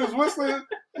 You was whistling.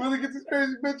 Really get this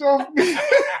crazy bitch off me.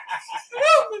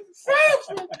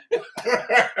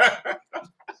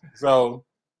 So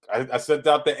I sent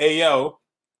out the AO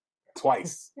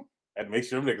twice. And make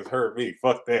sure them niggas heard me.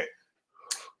 Fuck that.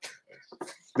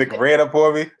 Nigga ran up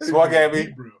on me, swung at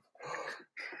me.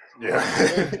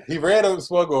 Yeah. He ran up and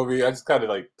swung on me. I just kind of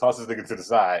like tossed this nigga to the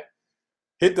side.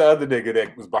 Hit the other nigga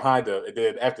that was behind him. And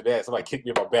then after that, somebody kicked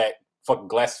me in my back. Fucking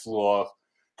glasses flew off.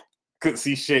 Couldn't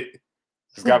see shit.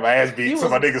 Just got my ass beat. So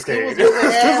my niggas came.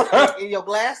 In your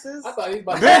glasses? I thought he was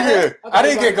about Nigga, I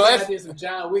didn't get glasses. I did some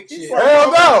John Wick shit.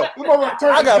 Hell no.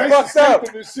 I got fucked up.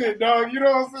 This shit, dog. You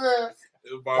know what I'm saying?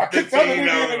 It was I about kicked the other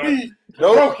nigga in the knee.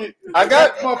 Nope. Broke it. I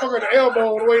got motherfucker in the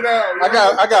elbow on the way down.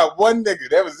 I got one nigga.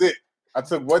 That was it. I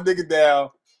took one nigga down.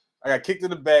 I got kicked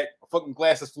in the back. My fucking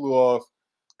glasses flew off.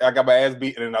 I got my ass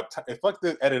beat at an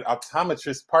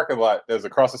optometrist parking lot that was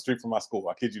across the street from my school.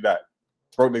 I kid you not.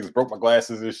 Niggas broke my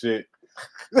glasses and shit.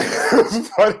 It was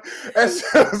funny. That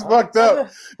shit was fucked up.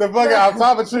 The fucking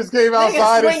optometrist came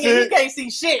outside and shit. You can't see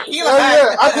shit.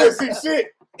 Yeah, I couldn't see shit.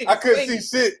 I couldn't see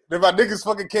shit. Then my niggas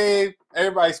fucking came.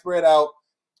 Everybody spread out.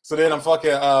 So then I'm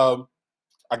fucking I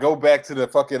go back to the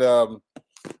fucking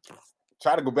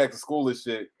try to go back to school and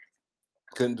shit.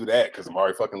 Couldn't do that because I'm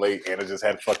already fucking late and I just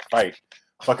had to fucking fight.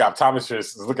 Fucking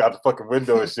optometrist look out the fucking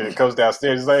window and shit. Comes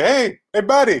downstairs. He's like, hey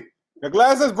buddy, your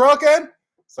glasses broken?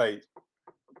 It's like,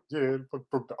 yeah,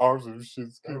 broke the arms and shit.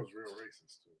 That was real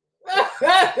racist.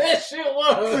 That shit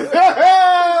was.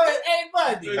 Hey,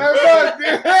 buddy.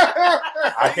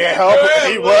 I can't help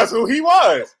it. He was who he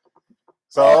was.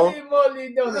 So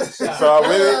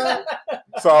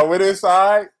I went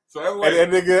inside. So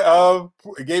and that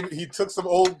nigga he took some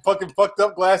old fucking fucked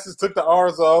up glasses, took the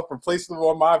R's off, replaced them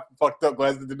on my fucked up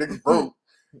glasses that the nigga broke.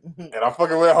 And I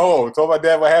fucking went home. Told my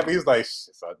dad what happened. He was like,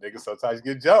 shit, so nigga sometimes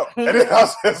you get jumped. And then I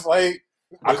was just like,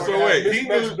 so wait, he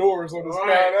knew doors on the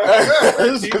side.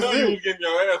 He knew you was getting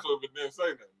your ass up, but didn't say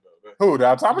nothing though. Who, the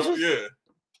optometrist? Yeah.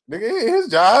 Nigga, his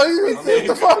job. What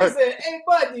the fuck? He said, hey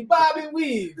buddy, bob and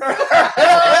weave.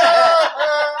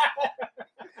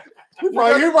 He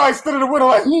probably stood in the window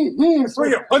like,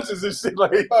 swinging punches and shit.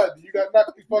 Like, buddy, you got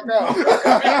knocked the fuck out.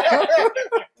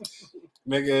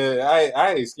 Nigga,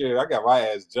 I ain't scared. I got my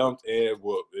ass jumped and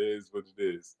whooped. It is what it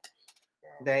is.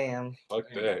 Damn. Fuck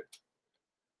that.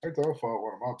 I thought I fought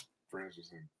one of my friends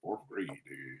was in 4th grade, dude.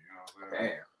 You know what I'm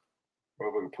saying? Damn.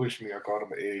 Motherfucker pushed me. I called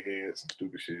him an egghead, some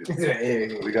stupid shit.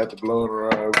 We got the blowing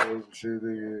around, and shit,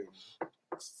 nigga.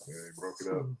 Yeah, he broke it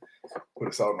up. Put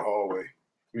us out in the hallway.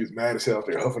 We was mad as hell out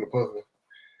there, huffing and puffing.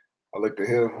 I looked at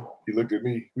him. He looked at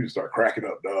me. We just started cracking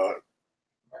up, dog.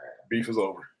 Beef is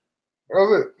over. That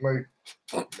was it. Like,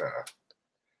 nah.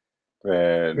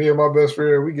 Man. Me and my best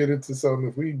friend, we get into something.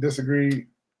 If we disagree,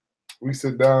 we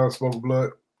sit down, smoke a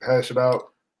blunt, hash it out.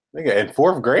 Nigga, in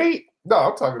 4th grade? No,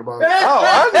 I'm talking about. Oh,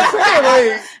 I was just saying,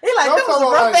 like, He like, I'm them was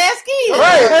talking rough about, ass kids.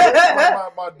 Right.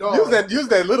 my dog. use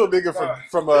that little nigga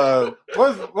from what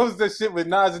was that shit with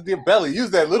Nas and Dear Belly?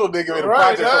 Use that little nigga in the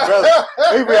Right. project for Belly.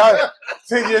 He be out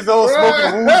 10 years old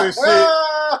smoking woods and shit.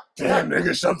 Damn,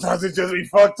 nigga, sometimes it just be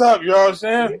fucked up, you know what I'm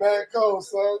saying? Bad cold,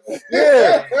 son.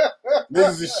 Yeah.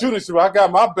 Niggas is shooting shit. I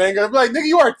got my banger. I'm like, nigga,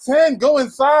 you are 10. Go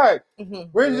inside.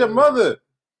 Where's your mother?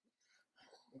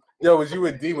 Yo, was you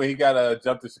with D when he got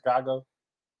jumped to Chicago?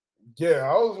 Yeah,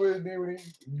 I was with D when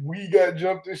we got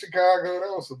jumped in Chicago. That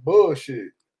was some bullshit.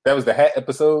 That was the hat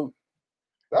episode?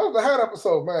 That was the hat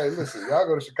episode, man. Listen, y'all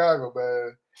go to Chicago,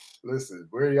 man. Listen,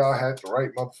 wear y'all hat the right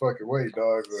motherfucking way,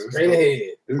 dog. Straight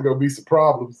ahead. There's gonna be some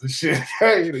problems and shit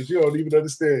hey, that you don't even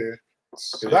understand.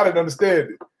 Cause I didn't understand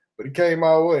it, but it came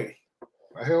my way.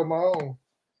 I held my own.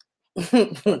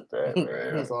 That, Man,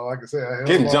 man. that's all I can say. I held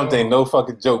Getting my jumped own. ain't no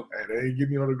fucking joke. Hey, they ain't get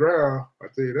me on the ground. I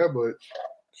tell you that much.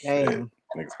 Damn.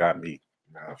 Niggas got me.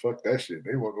 Nah, fuck that shit.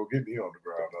 They won't go get me on the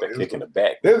ground. Dog. That kick in the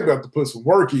back. They're gonna have to put some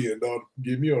work in, dog, to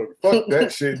get me on. Fuck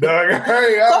that shit, dog.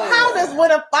 Hey, So how does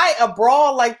when a fight, a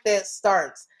brawl like that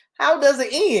starts? How does it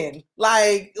end?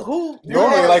 Like who?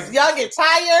 Normally, like- y'all get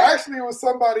tired. Actually, it was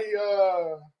somebody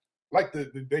like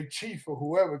the chief or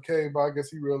whoever came by. I guess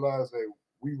he realized that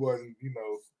we wasn't,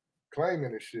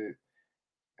 claiming and shit,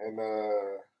 and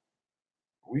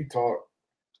we talked.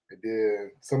 And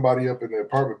then somebody up in the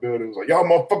apartment building was like, "Y'all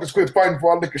motherfuckers quit fighting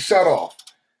before I lick a shot off."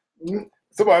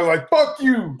 Somebody was like, "Fuck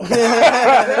you."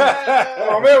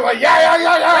 Oh man was like, yeah.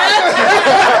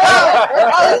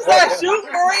 Oh, you start shooting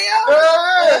for real?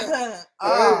 Yeah.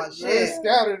 Oh They shit.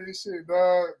 scattered this shit,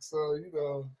 dog. So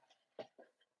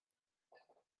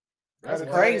That's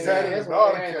crazy. That's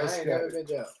Dog why I ain't cat never scattered. been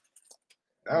jumped.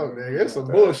 Oh man, it's some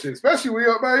bullshit. Especially when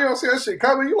man, you don't see that shit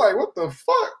coming. You like, what the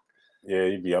fuck? Yeah,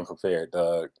 you be unprepared,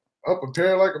 dog. I'm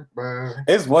prepared like a man.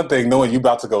 It's one thing knowing you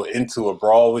about to go into a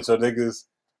brawl with your niggas.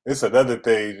 It's another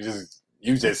thing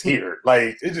you just hear.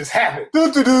 Like, It just happened.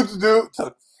 do.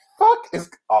 Fuck is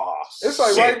It's like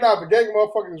shit. right now, the gang of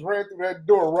motherfuckers ran through that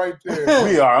door right there.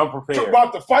 We are You're unprepared.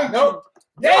 about to fight. Nope.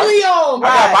 You. There we on, I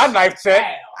got my knife check.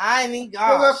 I ain't even.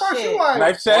 Because Oh, at first shit. you like,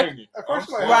 Knife check. at first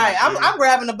you like, Right. I'm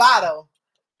grabbing the bottle.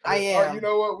 I am. You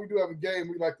know what? We do have a game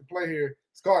we like to play here.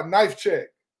 It's called Knife Check.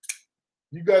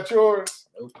 You got yours?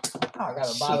 I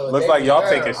got a bottle of Looks like y'all Yeah.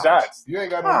 taking shots. You ain't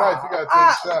got no knife. You got to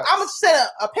take shots. I'm gonna set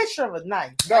a picture of a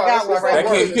knife. No, I got that's one not right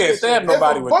gonna You here. can't stab If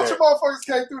nobody a with bunch that. of motherfuckers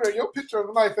came through there, your picture of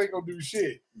the knife ain't gonna do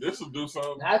shit. This will do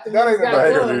something. After That niggas ain't got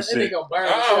gonna done, do then shit. they gonna burn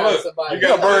the Ah, shit out of look, somebody. you He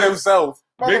gonna burn himself.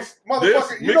 Mix Motherfucker,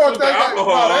 this- you mix know what with they the got?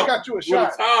 alcohol No, they got you a with a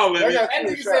shot. towel in They it. got That you a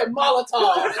nigga shot. said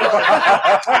Molotov.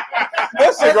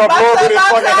 That shit gonna blow up in his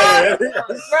fucking head.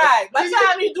 Right. By the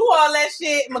time you do all that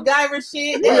shit, MacGyver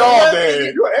shit, We all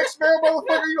dead. You an X-Men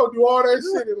motherfucker? You gonna do all that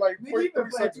shit in like Nigga, you been 30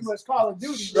 playing too seconds. much Call of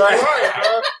Duty. Right.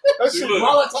 Right, that shit, Look.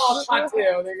 Molotov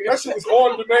cocktail, nigga. that shit is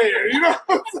on demand. You know what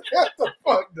I'm saying? What the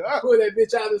fuck, dog? Pull that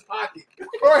bitch out of his pocket.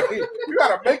 Right. You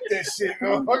gotta make that shit,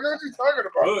 motherfucker. What you talking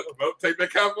about? Look, don't take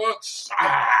that cap off.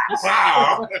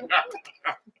 Wow.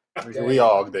 We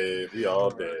all dead. We all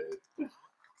dead.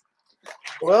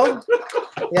 Well,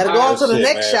 you gotta go on to the Shit,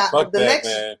 next man. shot, Fuck the that, next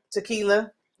man.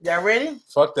 tequila. Y'all ready?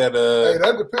 Fuck that. Hey,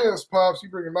 that depends, Pops. You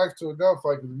bring a knife to a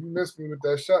gunfight. If you miss me with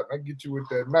that shot, I get you with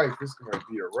that knife. It's gonna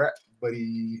be a wrap,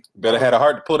 buddy. Better had a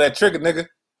heart to pull that trigger, nigga.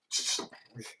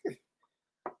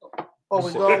 Or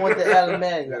we going with the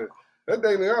Alameda? Yeah. That De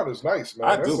Leon is nice, man.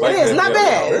 I That's do like It like is that, not yeah,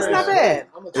 bad. yeah, It's yeah. not bad.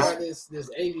 I'm gonna try this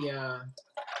Avion.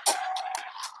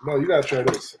 No, you gotta try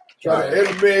this. Try Try the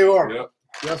LMAR. Yep.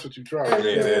 That's what you try. Yeah, it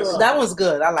is. That one's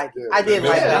good. I like it. Yeah, I did yeah,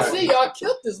 like Yeah, I that. yeah. see y'all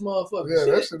killed this motherfucker. Yeah,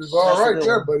 that Shit. shit is all That's a right good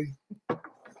there, one. buddy.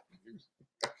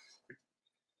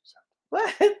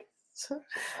 What?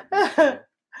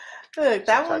 Look,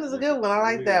 that one is a good one. I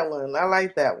like that one. I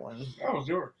like that one. That was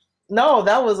yours. No,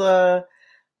 that was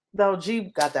no,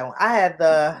 G got that one. I had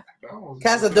the That was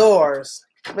Cazadores,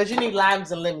 but you need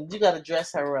limes and lemons. You got to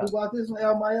dress her up. Who bought this one?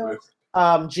 El Mayo?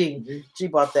 G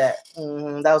bought that.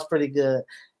 That was pretty good.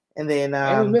 And then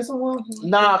Ain't we missing one?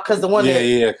 nah, because the one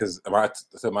that Because I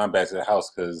took mine back to the house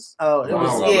because oh it Wow.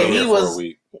 was I yeah was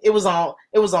he was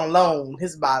it was on loan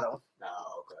his bottle.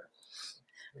 Oh, okay.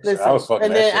 Listen, I was fucking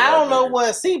and that then shit I up, don't know nigga.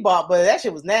 what C bought, but that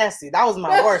shit was nasty. That was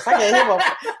my worst. I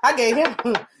gave him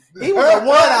he was a 1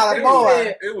 out of 4.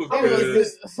 It was I'm gonna good. get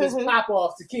this pop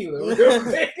off tequila.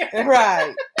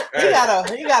 Right. He got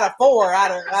a 4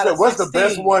 out of what's the 16.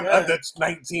 best one Yeah. under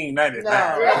 1999?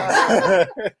 No.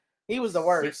 He was the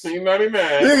worst. $16.99.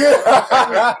 Nigga,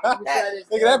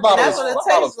 that bottle that's what it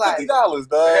tastes like. $50, dog.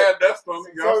 Yeah, that's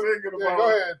something. Y'all So, thinking yeah, about. go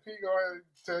ahead, P. Go ahead and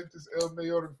take this El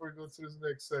Mayor before we go to this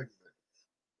next segment.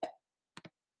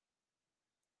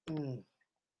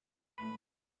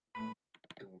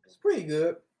 It's pretty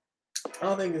good. I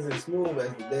don't think it's as smooth as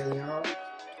the De Leon,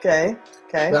 Okay.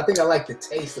 but I think I like the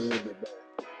taste a little bit better.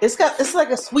 It's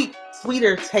like a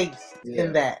sweeter taste Yeah.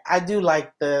 in that. I do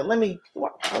like the. Let me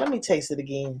taste it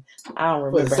again. I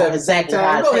don't For the remember 17th exactly time,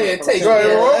 how I go ahead and taste Go it.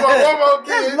 ahead, Yeah. one more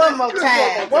Just kid. one more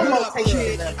time. One more Look, taste.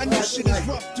 kid, I know shit is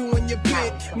rough doing your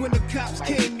bit. When the cops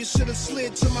came, you should have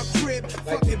slid to my crib.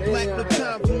 Fuck it, black, no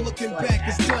time for looking back,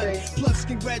 it's done. Plus,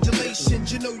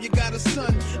 congratulations, you know you got a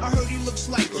son. I heard he looks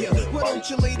like you. Why don't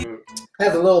you lady?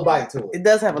 Has a little bite to it. It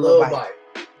does have a little bite,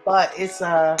 but it's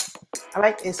I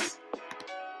like it's,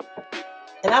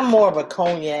 and I'm more of a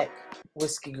cognac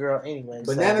whiskey girl anyway.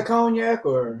 so- Banana cognac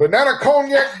or Banana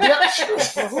cognac,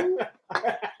 bitch.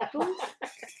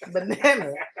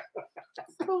 banana.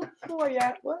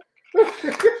 Cognac, what?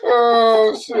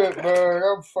 Oh shit, man!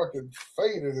 I'm fucking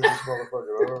faded in this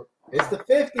motherfucker. Dog. it's the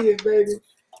 50th, baby.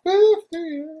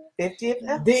 50th Then you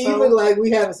episode. look like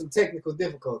we having some technical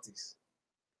difficulties.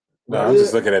 No, I'm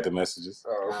just looking at the messages.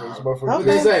 Oh, so this What motherfucker.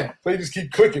 they say? So you just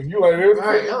keep clicking. You like, who the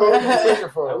fuck you clicking Are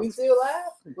for? we still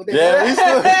live? What they Yeah, we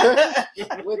still.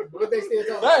 what they still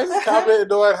talking Nice about?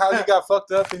 commenting on how you got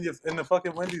fucked up in the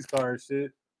fucking Wendy's car and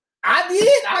shit. I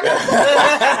did. I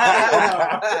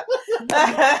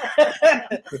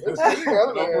No,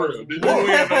 for real. Did you win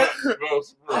that? No, for real.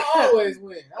 I always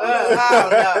win.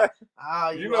 Oh,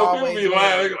 You know, people be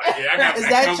lying. They like, yeah, I got Is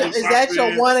that that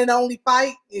your one and only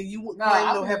fight? And you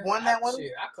claim to have won that one?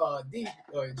 Shit, I called D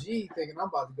or G thinking I'm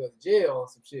about to go to jail or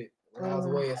some shit when I was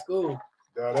away at school.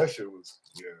 Nah, that shit was,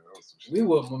 yeah, that was some shit. We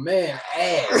whooped my man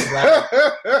ass.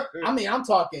 Like, I mean, I'm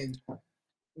talking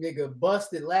nigga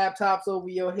busted laptops over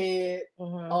your head,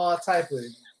 all type of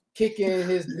kicking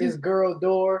his girl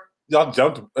door. Y'all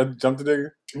jumped the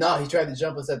nigga? No, he tried to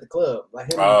jump us at the club,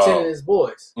 like him Oh. and 10 of his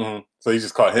boys. Mm-hmm. So you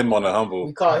just caught him on the humble.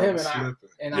 We caught him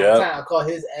and our time caught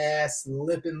his ass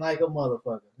slipping like a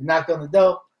motherfucker. We knocked on the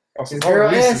door. His girl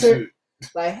answered,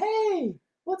 like, "Hey,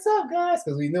 what's up, guys?"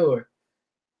 Because we knew her.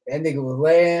 That nigga was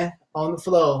laying on the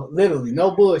floor, literally,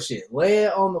 no bullshit, laying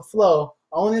on the floor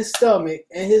on his stomach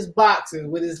in his boxers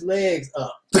with his legs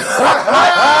up,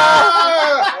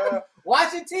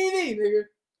 watching TV, nigga.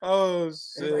 Oh, And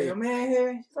he's like, "Your man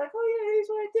here?" She's like, "Oh yeah, he's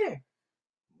right there."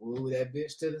 Moved that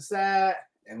bitch to the side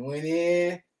and went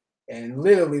in and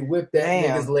literally whipped that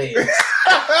nigga's legs.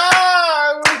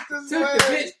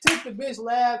 Took the bitch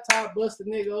laptop, bust the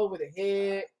nigga over the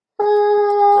head.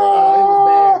 Oh, it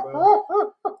was bad,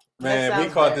 bro. Man, we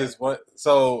caught this one.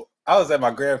 So I was at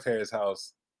my grandparents'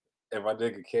 house, and my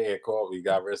nigga K had called me.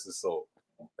 God rest his soul.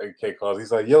 Nigga K calls.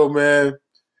 He's like, "Yo, man,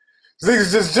 these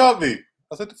niggas just jumped me." I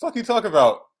was like, "The fuck you talking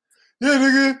about?" "Yeah,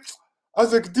 nigga." I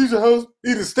was at Khadijah house,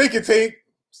 eating steak and take.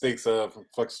 Steaks from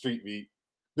fucking street meat.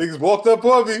 Niggas walked up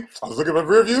on me. I was looking at my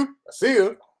rear view. I see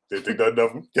him. Didn't think nothing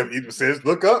of him. Kept eating says,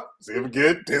 look up. See him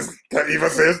again. Kept eating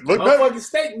says, look up. Motherfucking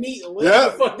steak meat or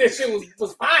whatever the fuck that shit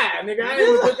was fire, nigga. I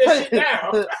didn't even put that shit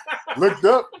down. Looked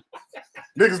up.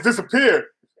 Niggas disappeared.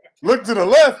 Looked to the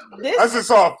left. I just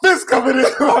saw a fist coming in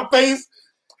my face.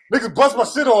 Niggas bust my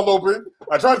shit all open.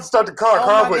 I tried to start the car.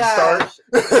 Car wouldn't start.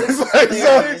 It's like,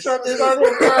 so he tried to start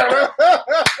the car.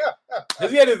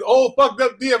 Because he had his old fucked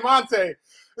up Diamante.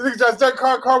 The nigga tried to start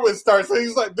the car wouldn't start. So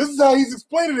he's like, this is how he's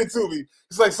explaining it to me.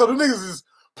 He's like, so the niggas is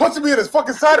punching me in his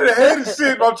fucking side of the head and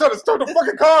shit. But I'm trying to start the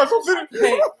fucking car. So I'm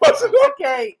sitting punching him.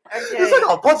 Okay. He's like,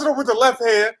 I'm punching him with the left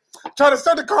hand, trying to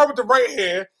start the car with the right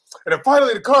hand. And then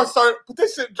finally the car started, put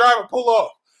this shit drive and pull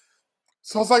off.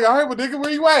 So I was like, all right, well, nigga,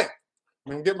 where you at?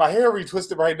 I'm getting my hair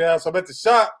retwisted right now, so I'm at the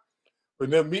shop.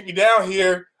 But then meet me down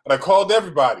here, and I called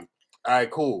everybody. All right,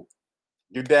 cool.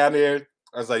 Get down there.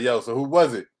 I was like, yo, so who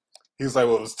was it? He was like,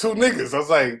 well, it was 2 niggas. I was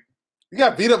like, you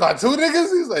got beat up by 2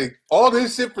 niggas? He's like, all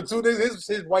this shit for 2 niggas?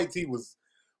 His white tee was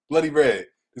bloody red.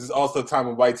 This is also a time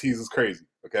when white tees was crazy,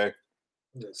 okay?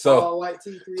 So tall white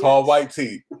tee, 3X. Tall white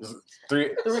tee.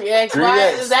 3X. 3X,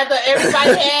 right? Is that the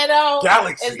everybody had on?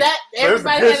 Galaxy. Is that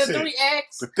everybody had a 3X?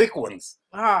 The thick ones.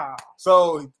 Ah.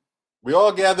 So we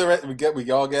all gather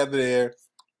we all gather there.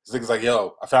 This nigga's like,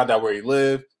 yo, I found out where he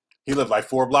lived. He lived like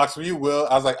 4 blocks from you, Will.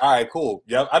 I was like, all right, cool.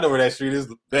 Yep, I know where that street is.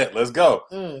 Bet, let's go.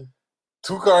 2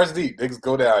 cars deep. Niggas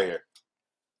go down here.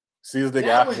 See this nigga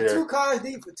out here. 2 cars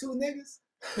deep for 2 niggas?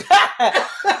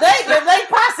 they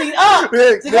posse up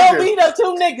to go beat up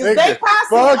two niggas. They posse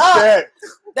fuck up. That.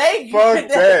 They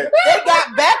that. They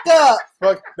got back up.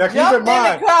 Fuck. Now keep Jumped in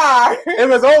mind, in the car. it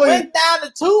was only Went down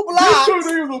the 2 blocks. These two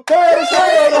niggas was bad as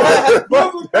hell.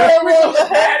 Fuck that.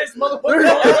 Baddest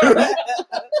motherfucker.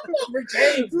 Rick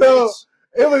James. So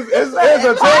it was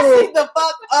a Posse total. the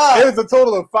fuck up. It was a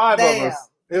total of 5 Damn. of us.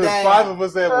 It was Damn. 5 of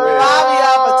us that went. 5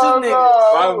 y'all for 2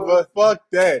 niggas. 5 of us. Fuck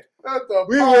that. That's the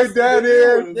We posse went down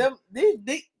there. niggas. Them,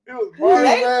 these, It was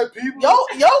bad people.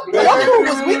 your crew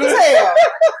was weak as hell.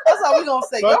 That's all we gonna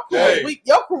say. Your Fuck crew was that. weak.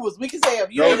 Your crew was weak as hell.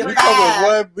 You Yo, ain't we a come with 5.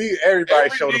 one. Everybody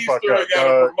Every showed the D fuck story up, got a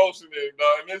dog. promotion in it,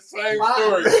 dog. And this same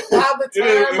story.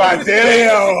 Time. My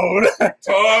damn.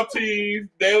 Tall T's,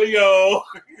 DeLeon,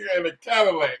 and a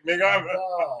Cadillac, nigga.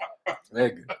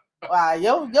 Nigga. Wow,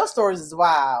 your stories is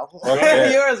wild. Fuck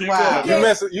that. Yours Keep wild.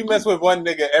 You mess with one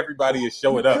nigga, everybody is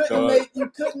showing up, dog. You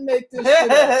couldn't make this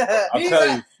shit up. I'll tell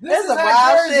you, This It's is a how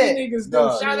wild Jersey shit. niggas do.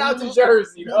 Dog. Shout out to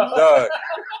Jersey, dog. dog.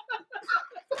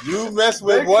 You mess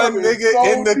with They one come in nigga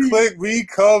so in the deep. clique, we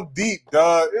come deep,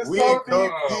 dog. It's We so come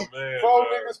deep. Oh, deep. man. 4 dog.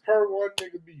 niggas per 1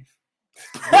 nigga beef.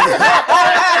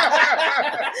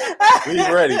 We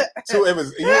ready. It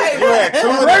was you Hey, had 2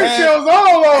 and a half. Ratio's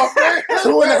all off, man.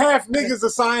 2.5 niggas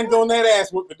assigned on that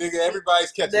ass whooping, nigga.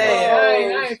 Everybody's catching Damn. up.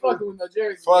 I ain't fucking with no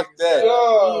Jersey. Fuck niggas. that.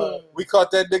 God. We caught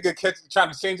that nigga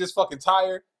trying to change his fucking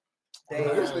tire.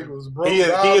 This nigga was broke. He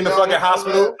in the fucking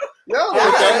hospital. Y'all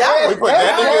We put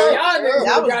that Y'all Y'all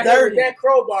niggas was got hit dirty. with that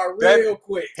crowbar real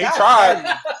quick. He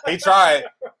tried. He tried.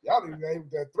 Y'all didn't aim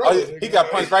that throat. Oh, yeah, he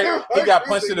got punched right. He got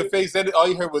punched in the face. And all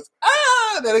you heard was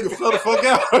ah. That nigga fell the fuck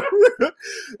out.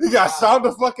 He got shot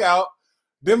the fuck out.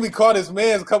 Then we caught his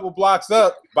man's a couple blocks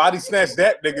up. Body snatched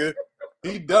that nigga.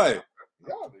 He done.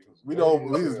 Y'all niggas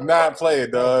We was not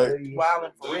playing, dog.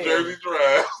 Wildin' for The real. Jersey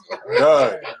Drive.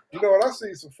 Dog. You know what? I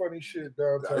seen some funny shit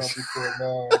downtown before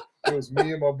now. It was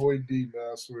me and my boy D,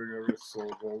 man. I swear to God. So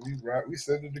we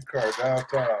sat in the car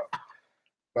downtown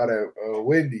by that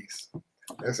Wendy's.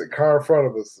 There's a car in front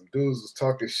of us. Some dudes was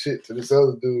talking shit to this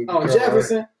other dude. in the Oh, car,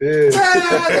 Jefferson? right? I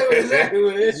Yeah. know exactly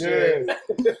what this shit.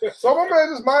 Yeah. So my man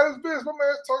just mind his business. My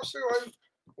man talk shit like,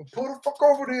 well, pull the fuck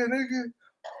over there, nigga.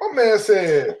 My man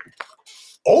said,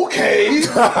 okay.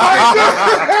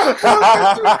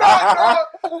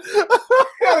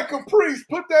 Had a Caprice,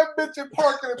 put that bitch in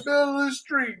park in the middle of the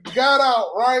street, got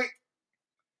out, right?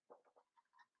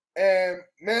 And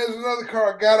man, there's another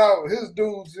car got out with his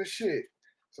dudes and shit.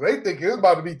 So they think it's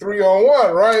about to be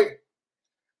 3-on-1, right?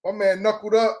 My man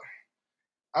knuckled up.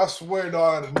 I swear,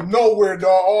 dog, nowhere, dog,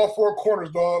 all 4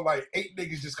 corners, dog, like 8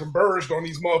 niggas just converged on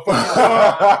these motherfuckers.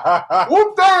 Dog.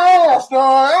 Whooped their ass,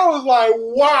 dog. I was like,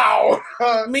 wow.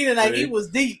 Meaning like he was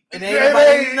deep and Yeah,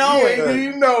 everybody didn't know it. Didn't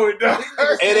even know it, dog.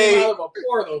 It ain't. Out of a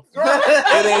portal.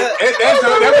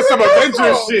 That was some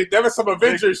Avengers shit. That was some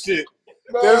Avengers shit.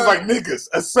 There was like niggas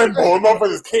assemble and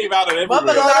motherfuckers came out of everywhere.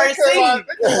 Motherfuckers Dog, already they came out seen.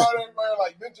 everywhere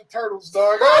like Ninja Turtles,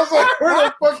 dog. I was like, where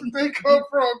the fuck did they come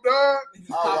from, dog?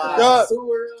 Oh, Dog,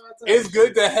 Sewer, it's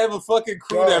good to have a fucking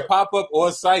crew Dog. that pop up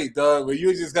on site, dog. Where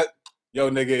you just got, yo,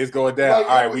 nigga, it's going down. Like,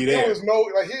 All right, it was, we It there. was no,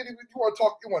 like, he didn't even, you want to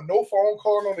talk, you want no phone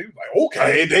call, no, he was like,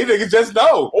 okay. Hey, they niggas just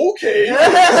know. Okay.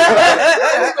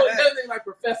 like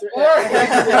Professor X.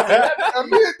 Right. And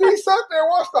me and D sat there and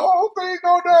watched the whole thing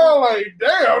go down, like,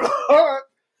 damn. dog.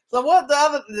 So what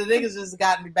the niggas just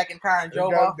got me back in the car and They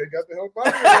drove got, off? they got the hell out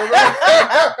of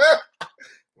there.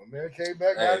 My man came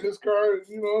back, got Hey. in this car, and,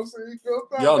 you know what I'm saying? He goes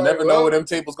down, Y'all like, never well, know when them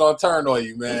tables gonna turn on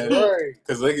you, man. Right.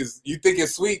 Because niggas, you think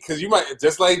it's sweet because you might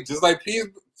just like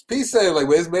P said, like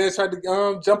where his man tried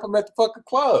to jump him at the fucking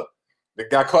club. The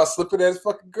guy caught slipping at his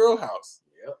fucking girl house.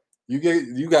 Yep.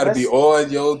 You got to be That's-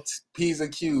 on your P's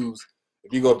and Q's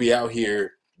if you gonna be out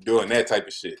here doing that type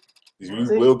of shit. You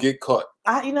See? will get caught.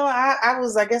 I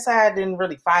guess I didn't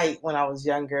really fight when I was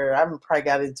younger. I probably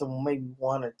got into maybe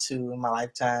 1 or 2 in my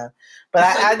lifetime. But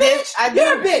I did.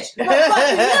 You're a bitch. You're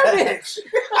a bitch.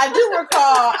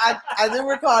 I do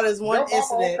recall this one Your mama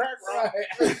on incident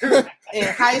crack, right? in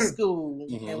high school,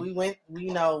 Mhm. and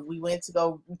we went to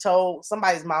go. We told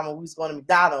somebody's mama we was going to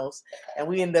McDonald's, and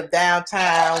we ended up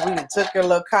downtown. We took her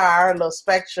little car, a little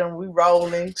Spectrum. We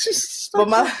rolling, but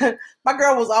my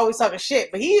girl was always talking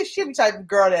shit. But she be type of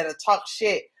girl that'll talk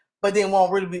shit, but then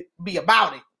won't really be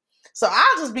about it. So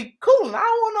I'll just be cool. And I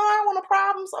don't want no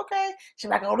problems. Okay. She's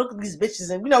like, oh, look at these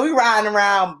bitches. And, we riding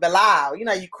around Belial.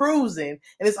 You cruising,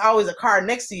 and it's always a car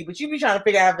next to you. But you be trying to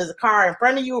figure out if there's a car in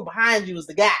front of you or behind you is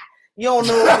the guy. You don't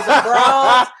know if it's a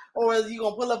bros or is you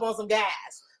going to pull up on some guys.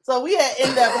 So we had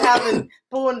ended up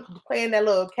playing that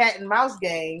little cat and mouse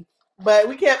game. But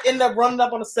we kept ended up running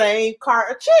up on the same car,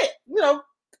 a chick,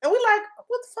 and we like,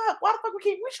 what the fuck? Why the fuck we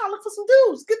trying to look for some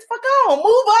dudes? Get the fuck on.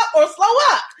 Move up or slow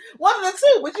up. One of the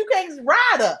two, but you can't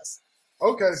ride us.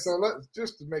 Okay, so let's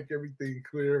just to make everything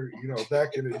clear,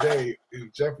 back in the day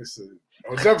in Jefferson,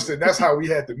 that's how we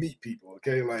had to meet people,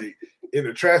 okay? Like in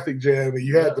a traffic jam, and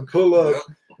you had to pull up,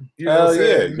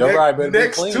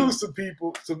 next to some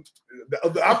people,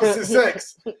 the opposite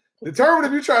sex. Determine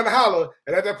if you're trying to holler,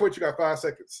 and at that point you got 5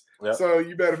 seconds. Yep. So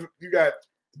you got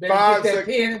 5 seconds.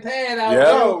 Pen and pad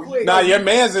out quick. Nah, your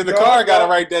man's in the car got to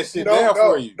write that shit down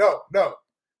for you. No.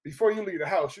 Before you leave the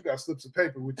house, you got to slip some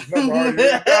paper with your number already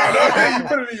written down. You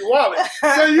put it in your wallet.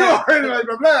 So you already like,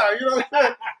 blah, blah, you know what I'm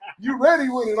saying? You ready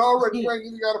with it already. You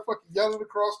ain't got to fucking yell it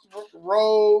across the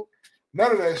road.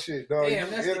 None of that shit, dog.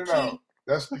 Damn, that's in the and key. out.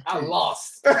 That's the key. I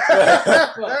lost.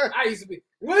 I used to be,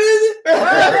 what is it?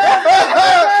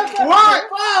 What?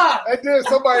 Fuck. And then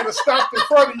somebody to stop in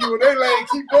front of you and they like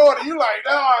keep going and you like,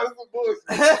 nah, this is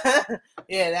bullshit.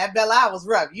 Yeah, that Belle Isle was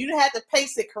rough. You had to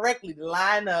pace it correctly to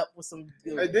line up with some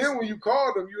dudes. And then when you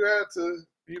called them, you had to,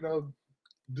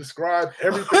 describe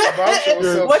everything about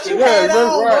yourself. What you had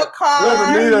on, what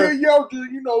car. You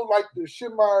like the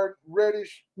shimmer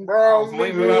reddish brown.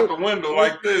 Leaning out the window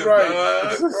like this. Right.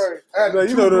 And the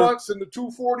 2 months in the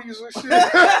 240s and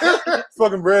shit.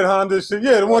 Fucking red Honda shit.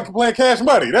 Yeah, the one playing Cash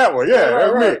Money. That one. Yeah,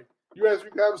 that's me. You asked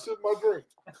me to have a sip of my drink.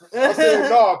 I said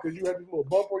no, because you had this little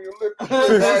bump on your lip.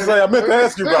 She's like, I meant to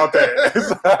ask you about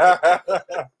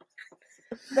that.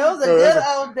 Those are good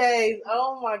old days.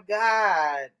 Oh my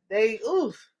God. We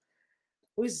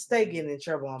used to stay getting in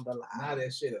trouble on Belle Isle. Now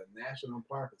that shit a national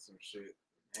park or some shit.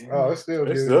 Oh, it's still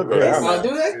good. Still good. Oh,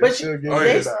 do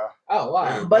they? Oh,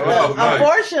 wow. But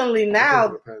unfortunately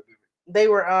now they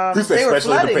were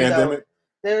flooding though.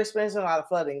 They were experiencing a lot of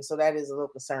flooding, so that is a little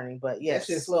concerning. But yes,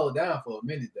 that shit slowed down for a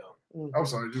minute though. Mm-hmm. I'm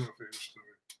sorry, you were finished.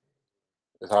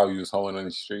 That's how you was holding on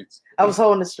the streets. I was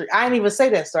holding the street. I didn't even say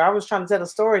that story. I was trying to tell the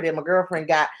story that my girlfriend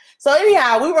got. So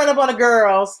anyhow, we run up on the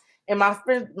girls, and my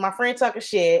friend took a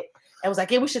shit and was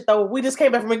like, "Yeah, we just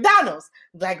came back from McDonald's.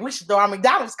 Like, we should throw our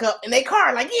McDonald's cup in their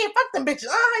car. Like, yeah, fuck them bitches.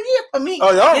 Yeah, for me.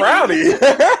 Oh, y'all rowdy. We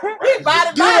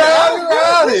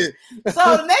rowdy.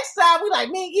 So the next time we like,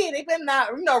 man, yeah, they better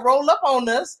not, roll up on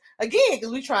us again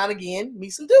because we trying again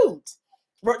meet some dudes.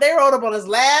 They rolled up on us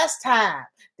last time.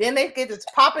 Then they get to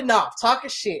popping off, talking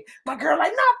shit. My girl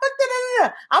like, no, fuck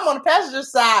that. I'm on the passenger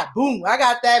side. Boom. I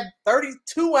got that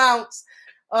 32-ounce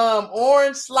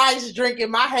orange slice drink in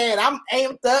my hand. I'm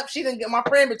amped up. She didn't get my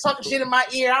friend been talking shit in my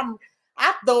ear.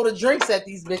 I throw the drinks at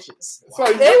these bitches. So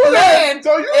you're the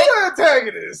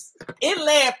antagonist. It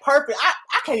landed perfect. I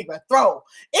can't even throw.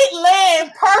 It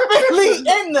landed perfectly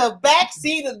in the back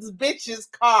seat of the bitch's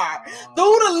car.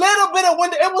 Through the little bit of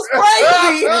window. It was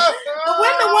crazy. The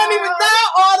window wasn't even down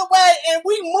all the way, and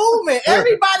we moving.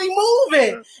 Everybody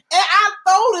moving. And I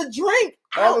throw the drink.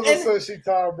 All of a sudden, she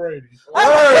Tom Brady. I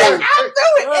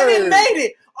threw it, and it made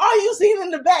it. All you seen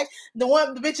in the back, the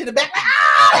bitch in the back,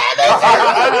 like, that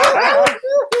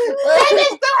bitch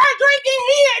threw her drink in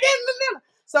here.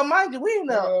 So mind you, we in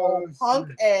a punk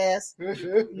ass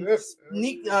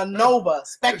Nova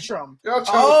Spectrum.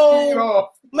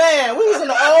 Man, we was in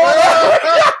the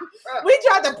old. We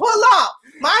tried to pull off.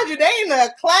 Mind you, they in a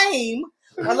Acclaim.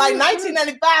 Like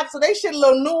 1995, so they shit a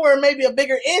little newer, maybe a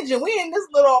bigger engine. We in this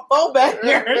little boat back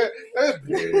here.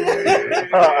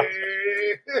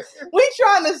 We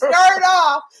trying to skirt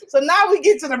off. So now we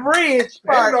get to the bridge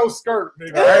part. Ain't no skirt,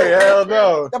 nigga. Hey, hell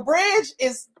no. The bridge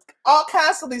is all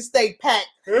constantly stay packed.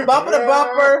 Bumper to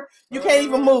bumper. You can't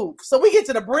even move. So we get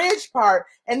to the bridge part,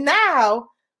 and now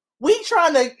we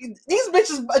trying to, these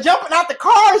bitches jumping out the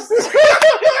cars. They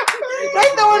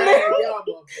throwing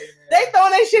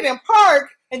that shit in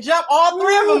park and jump. All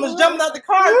 3 of them is jumping out the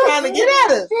car trying to get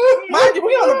at us. Mind you,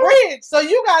 we on the bridge. So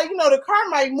you got, the car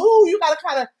might move. You got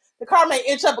to the car may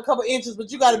inch up a couple inches,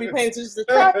 but you got to be paying attention to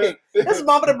traffic. This is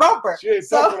bumper to bumper. She ain't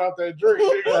talking about that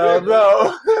drink.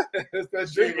 No. It's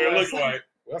that drink it looks like.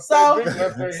 So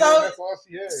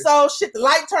shit, the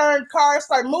light turned, cars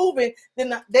start moving,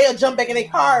 then they'll jump back in their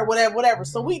car, whatever.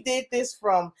 So we did this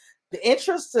from the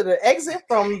entrance to the exit,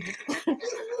 from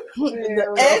the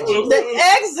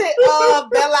exit of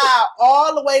Belle Isle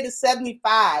all the way to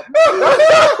 75.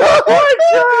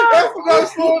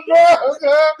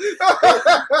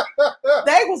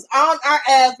 They was on our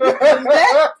ass.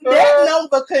 That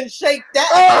Nova couldn't shake that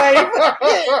way.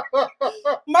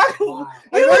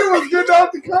 They was getting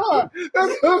out the car.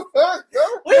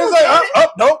 We was like,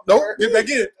 nope, get back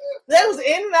in. They was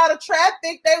in and out of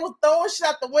traffic. They was throwing shit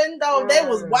out the window. They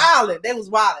was wilding.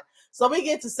 So we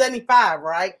get to 75,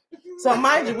 right? So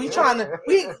mind you, we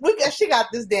got she got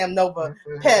this damn Nova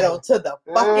pedal to the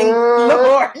fucking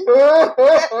floor.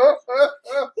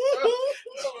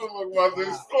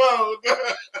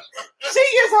 She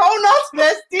is holding on to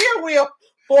that steering wheel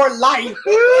for life.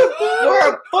 With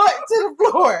her foot to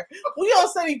the floor. We on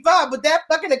 75, but that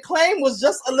fucking Acclaim was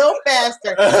just a little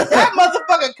faster. That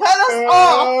motherfucker cut us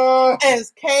off and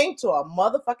came to a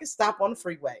motherfucking stop on the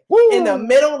freeway. In the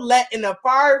middle in the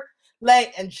far lane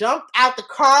and jumped out the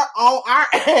car on our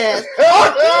ass.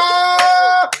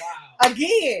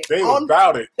 Again. They was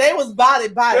about it. They was about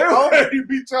it. You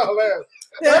beat y'all ass.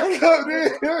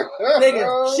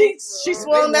 Nigga, she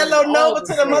swung that little Nova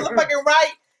to the motherfucking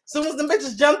right. Soon as the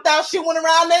bitches jumped out, she went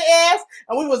around their ass,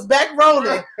 and we was back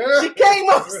rolling. She came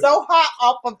up so hot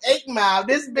off of 8 Mile.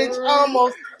 This bitch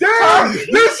almost. Damn!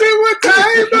 This shit went to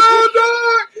 8 Mile,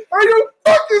 dog! Are you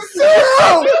fucking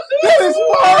serious? That is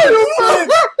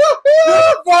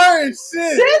fire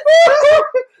shit.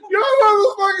 Y'all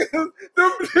motherfuckers,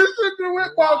 this shit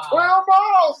went about 12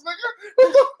 miles, nigga.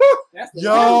 That's the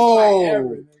Yo. fight ever,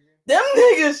 nigga. Them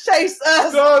niggas chased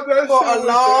us Dog, that for shit a was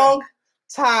long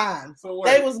time. So what?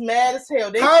 They was mad as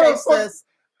hell. They How the chased fuck- us.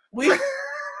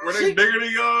 Were they bigger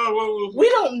than y'all? What was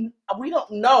We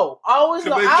don't know. Always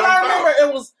know. They All I jumped remember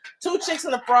it was 2 chicks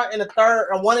in the front and a third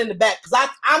and one in the back. Cause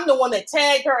I'm the one that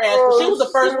tagged her ass. But she was the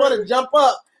first one to jump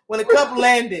up when the couple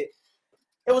landed.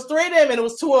 It was 3 of them and it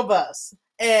was 2 of us.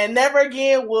 And never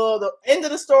again will the end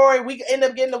of the story. We end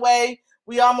up getting away.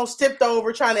 We almost tipped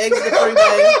over trying to exit the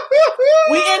freeway.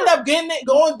 We end up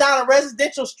going down a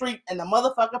residential street, and the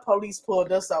motherfucking police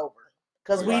pulled us over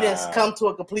because we didn't come to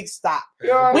a complete stop.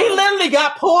 Yeah. We literally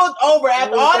got pulled over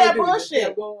after all that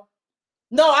bullshit.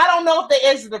 No, I don't know if they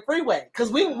exited the freeway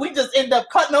because we just ended up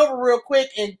cutting over real quick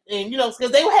and you know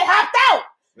because they had hopped out.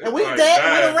 And we went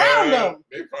around them.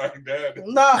 They probably died.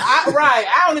 No,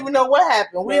 I don't even know what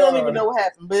happened. We don't even know what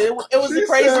happened, but it was a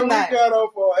crazy night. We got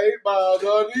off on 8 Mile,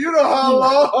 dog. You know how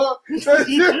long that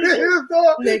shit is,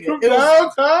 dog? Nigga, From it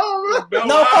was- downtown?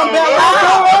 No, from Belle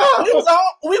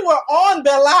Isle. We were on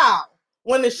Belle Isle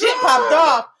when the shit popped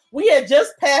off. We had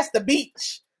just passed the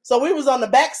beach, so we was on the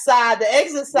back side, the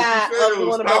exit side You said of it was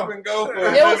one of stop them. and go. For a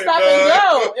It was minute, stop dog. and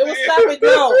go. It was stop and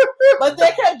go. But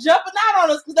they kept jumping out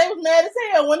on us because they was mad as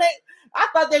hell when I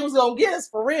thought they was gonna get us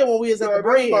for real when we was at the That's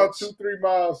bridge. about 2-3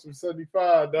 miles from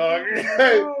 75, dog.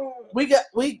 Hey.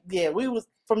 We was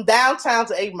from downtown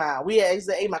to 8 Mile. We had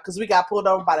exit 8 Mile because we got pulled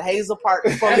over by the Hazel Park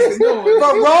for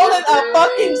rolling a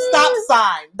fucking stop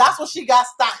sign. That's what she got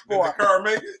stopped Did for. the car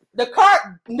make it? The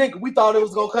car, nigga, we thought it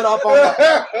was gonna cut off on us.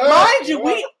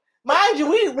 Mind you,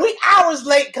 we hours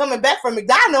late coming back from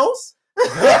McDonald's.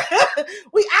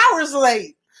 We hours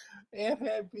late. And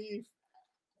had beef.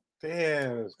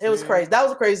 Damn. It was crazy. That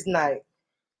was a crazy night.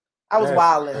 I was That's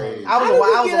wilding. crazy. I was a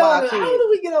wild kid. How did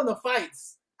we get on the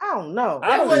fights? I don't know. I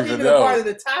That don't wasn't even even a know. part of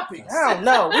the topics. I don't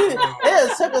know. It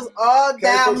just took us all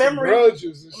down memory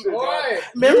Grudges and shit, dog. Right.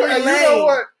 memory You lane. know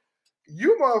what?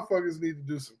 You motherfuckers need to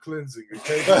do some cleansing,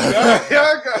 okay?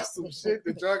 y'all got some shit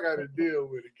that y'all got to deal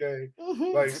with, okay?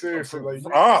 Mhm. Like seriously, like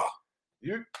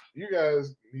you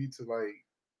guys need to like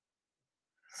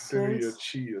send me a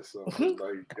chi or something.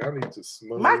 Like y'all need to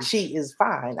smoke. My chi is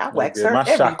fine. I wax Yeah, her my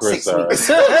every chakras 6 are- weeks.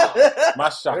 My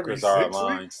chakras are 6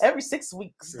 aligned. weeks? Every 6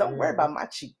 weeks. Don't worry about my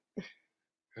chi.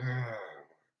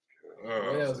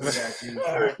 What else we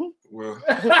got, you? Well,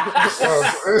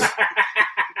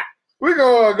 We're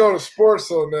gonna go to sports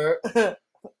on that.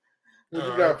 What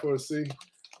you All got for us, C?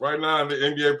 right now in the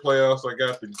NBA playoffs, I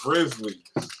got the Grizzlies,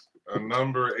 a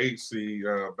number 8 seed,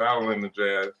 battling the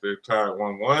Jazz. They're tied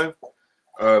 1-1.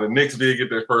 The Knicks did get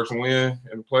their first win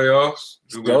in the playoffs.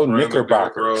 Go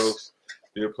Knickerbockers.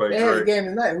 Did play They had a great. game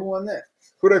tonight. Who won that?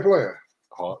 Who they playing?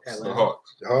 Hawks. The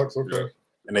Hawks. The Hawks. Okay. Yeah.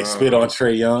 And they spit on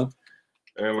Trae Young.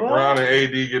 And LeBron and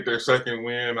AD get their second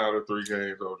win out of 3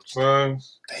 games over the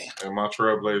Suns. Damn. And my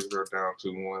Trailblazers are down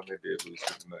 2-1. They did lose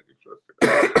to the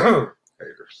Nuggets.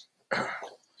 Haters.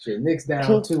 Shit, Knicks down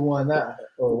 2-1 now.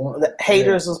 Or one. The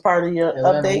haters was part of your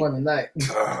Atlanta update. won tonight.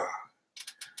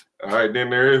 All right, then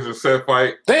there is a set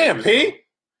fight. Damn, P.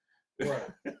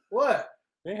 What?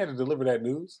 They had to deliver that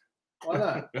news. Why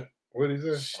not? What is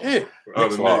that? Shit. Oh,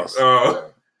 Knicks the lost.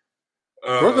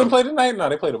 Knicks. Brooklyn play tonight? No,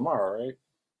 they play tomorrow, right?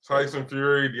 Tyson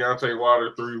Fury, Deontay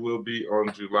Wilder 3 will be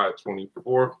on July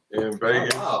 24th in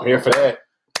Vegas. Oh, I'm here for that.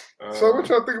 So what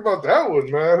y'all think about that one,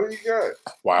 man? Who you got?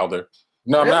 Wilder.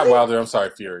 No, I'm not Really? Wilder. I'm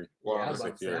sorry, Fury. Yeah, I Wilder. was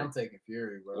about to say, Fury. I'm taking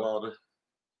Fury, bro. Wilder.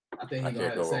 I think I he's gonna can't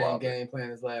have the go with same Wilder. game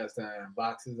plan as last time.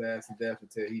 Box his ass to death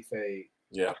until he fade.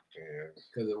 Yeah.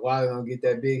 Because if Wilder don't get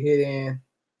that big hit in,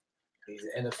 He's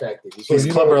ineffective. So He's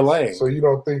you Clubber don't- Lang. So you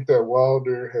don't think that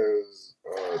Wilder has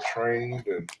trained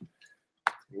and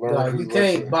learned? Like, his you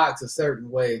can't lesson? box a certain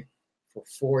way for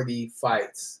 40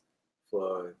 fights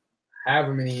for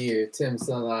however many years, 10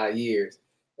 some odd years,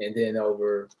 and then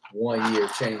over 1 year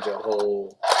change your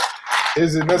whole.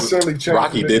 Is it necessarily changing?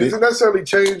 Rocky did Is it. it necessarily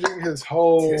changing his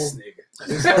whole? This nigga.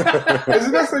 Is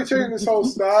it necessarily changing his whole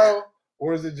style,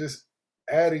 or is it just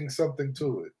adding something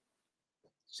to it?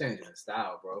 Changing the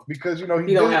style, bro. Because you know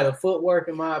He don't have the footwork,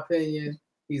 in my opinion.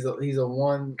 He's a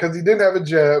one. because he didn't have a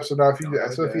jab. So now if he Don't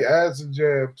have a if he jab. adds a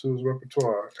jab to his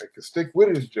repertoire and can stick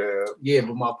with his jab, Yeah,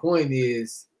 but my point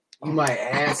is, you might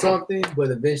add something, but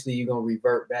eventually you're gonna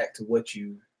revert back to what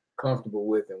you comfortable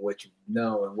with and what you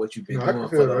know and what you've been No, I can doing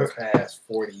feel for those that. past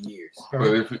 40 years. But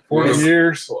if 40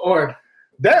 years. Or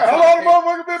Damn, how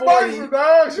long the motherfucker been 40, boxing,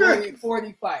 dog? 40, Shit.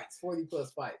 40 fights, 40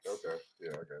 plus fights. Okay,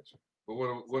 yeah, I got you. But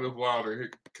what if Wilder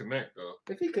hit connect though?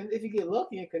 If you get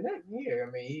lucky and connect, yeah,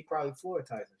 I mean, he probably floored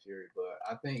Tyson Fury, but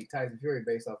I think Tyson Fury,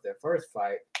 based off that first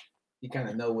fight, you kind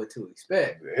of know what to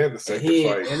expect. And the And second he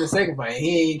fight. in the second fight,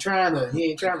 he ain't trying to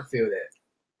feel that.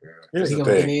 Yeah. Here's He the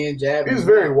gonna get thing. in, jab. He's and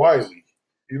very out. wily.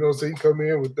 You know, so he come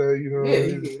in with that, you know.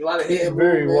 Yeah, he a lot of he's head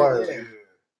very movement, wily. yeah.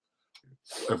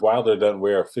 If Wilder doesn't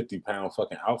wear a 50-pound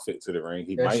fucking outfit to the ring,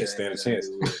 he That might shit stand a ain't got nothing chance.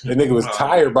 to do with it. That nigga was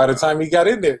tired by the time he got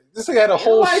in there. This nigga had a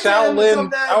whole Nobody tell him to come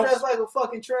Shaolin down outfit. dressed like a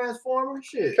fucking transformer.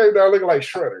 Shit. Came down looking like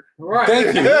Shredder. Right. Thank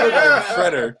you. He looked like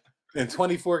Shredder in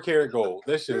 24 karat gold.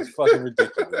 That shit is fucking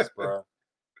ridiculous, bro.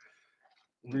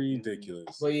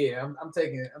 Ridiculous. But yeah, I'm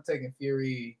taking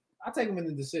Fury. I'll take him in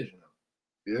the decision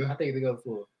though. Yeah. I think they go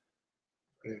for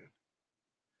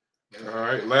All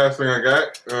right, last thing I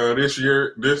got this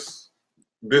year, this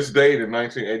date in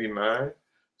 1989,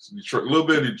 Detroit, a little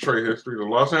bit of Detroit history. The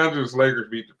Los Angeles Lakers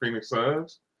beat the Phoenix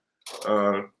Suns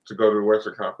to go to the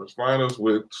Western Conference Finals,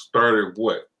 which started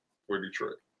what for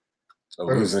Detroit? A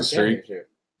losing streak. championship.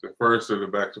 The first of the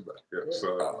back-to-back. Yeah,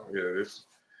 so yeah,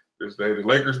 this day the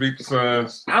Lakers beat the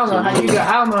Suns. I don't know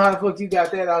how the fuck you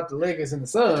got that out the Lakers and the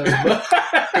Suns, but,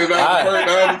 Because that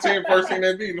was the other first team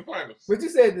they beat in the finals. but you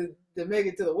said to make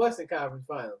it to the Western Conference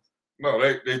Finals, No,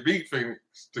 they beat Phoenix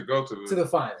to go to to the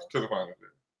finals. the finals.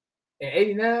 In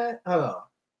 '89, hold on,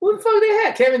 who the fuck they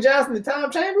had? Kevin Johnson and Tom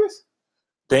Chambers?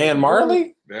 Dan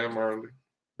Marley? Dan Marley.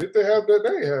 Did they have that?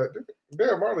 They had.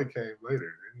 Dan Marley came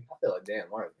later. Didn't I feel like Dan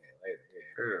Martin later.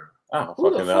 Yeah. he? I don't Who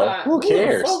the fucking know. fuck- Who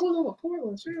cares? the fuck was on the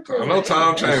Portland Trailblazers? I know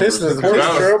Tom Chambers. Pistons Yeah.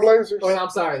 That Portland was- Trailblazers. Oh, I'm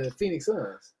sorry, the Phoenix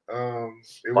Suns.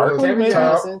 It Barkley, was maybe?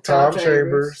 Johnson, Tom Tom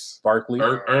Chambers. Barkley.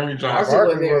 Ernie Johnson. Barkley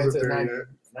wasn't there wasn't until there 90,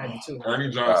 yet. 92.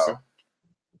 Ernie Johnson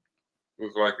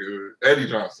was like Eddie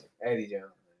Johnson. Eddie Johnson.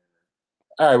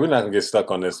 All right, we're not gonna get stuck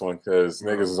on this one because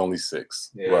niggas was only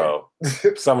 6. Yeah. Well,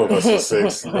 some of us were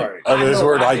 6. Right. Others I know,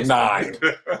 were I like just- 9.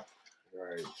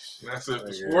 Right. That's it for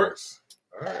Yeah. sports.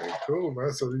 All right, cool,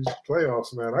 man. So these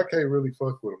playoffs, man, I can't really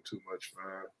fuck with them too much,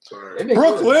 man. Sorry. They've been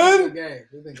Brooklyn! Good.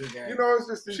 It's been good game. You know, it's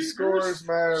just these Cheaters. scores,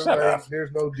 man. Shut like, up.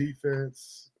 there's no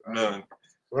defense. None.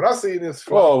 When I see this,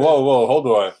 Whoa, hold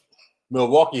on.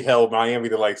 Milwaukee held Miami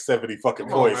to like 70 fucking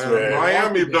Come on, points, man. man.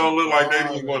 Miami don't look like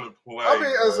they didn't want to play. I mean,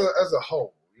 as bro. a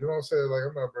whole, you know what I'm saying? Like,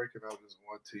 I'm not breaking out just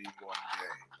one team, one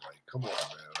game. Like, come on,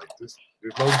 man. Like this,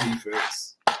 there's no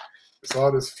defense. It's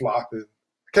all this flopping.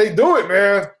 Can't do it,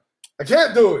 man. I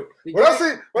can't do it. When I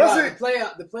see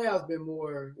the playoffs been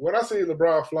more. when I see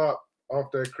LeBron flop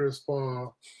off that Chris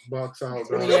Paul box out,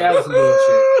 dog, Yeah, that was some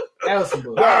bullshit. That was some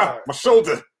bullshit. Nah, My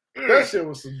shoulder. that shit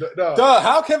was some dog. Duh,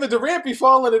 how Kevin Durant be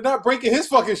falling and not breaking his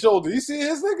fucking shoulder? You see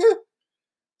his nigga?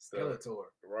 Skeletor.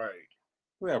 Right.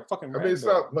 Yeah, fucking I mean, it's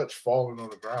random. not much falling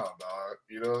on the ground, dog.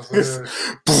 You know what I'm saying?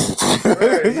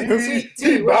 Hey,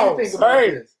 T, what do you think about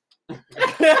Hey.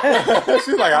 this?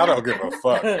 She's like, I don't give a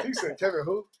fuck. He said, Kevin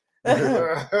who?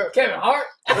 Kevin Hart.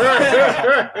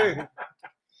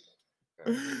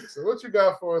 So what you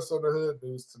got for us on the hood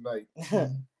news tonight?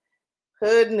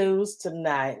 Hood news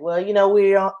tonight. Well, you know,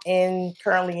 we're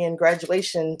currently in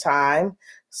graduation time.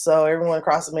 So everyone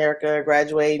across America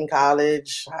graduating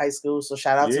college, high school. So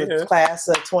shout out to the Yeah. class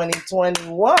of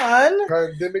 2021.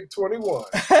 Pandemic 21.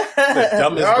 The dumbest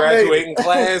Y'all made graduating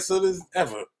class of this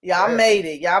ever. Y'all Yeah. made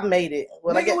it. Y'all made it.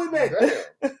 Well, I Nigga, guess we made it.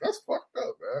 Damn, that's fucked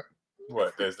up, man.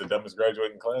 What? That's the dumbest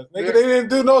graduating class? Nigga, Yeah. they didn't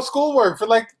do no schoolwork for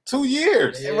like 2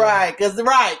 years. Yeah. right, because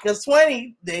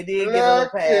 20 they did get a little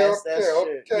pass. That's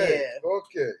true. okay.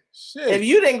 Yeah. Shit. If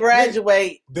you didn't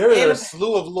graduate, There are in- a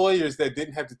slew of lawyers that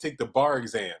didn't have to take the bar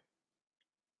exam.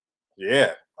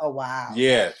 Yeah. oh wow.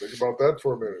 Yeah. Think about that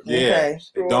for a minute. Yeah.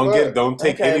 Okay. Don't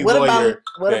take Okay. any what lawyer about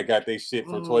what, that got their shit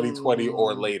for 2020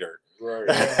 or Mm. later. Right.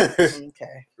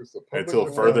 Okay. It's a public Until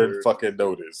further reminder. fucking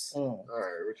notice. All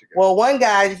right, what you got? Well, one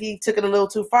guy, he took it a little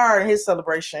too far in his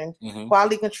celebration. Mhm.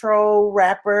 Quality Control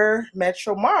rapper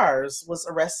Metro Mars was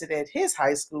arrested at his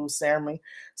high school ceremony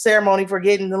for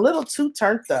getting a little too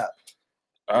turned up.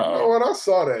 You know what? I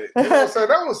saw that. You know what I'm saying?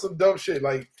 That was some dumb shit.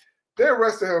 Like, they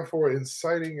arrested him for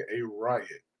inciting a riot.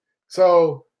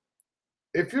 So,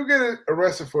 if you get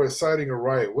arrested for inciting a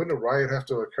riot, wouldn't a riot have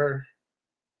to occur?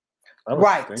 I don't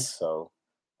Right. think so.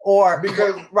 Or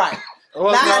Because- right.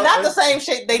 Well, Not the same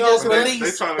shit they just They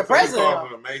released trying the to cause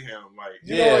president. a mayhem. Like,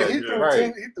 You Yeah, know, what? He yeah, threw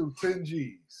right. he threw 10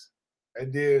 G's.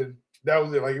 And then that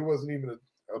was it. Like, it wasn't even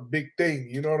a big thing.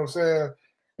 You know what I'm saying?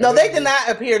 No, And they then- did not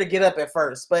appear to get up at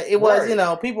first, but it was,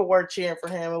 Right. People were cheering for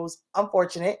him. It was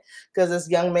unfortunate because this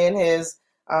young man has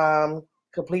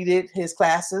completed his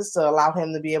classes to allow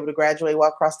him to be able to graduate,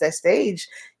 walk across that stage,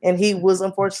 and he was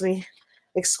unfortunately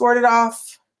escorted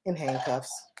off in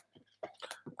handcuffs.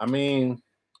 I mean,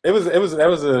 that was Who is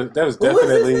this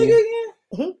definitely. nigga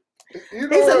again? You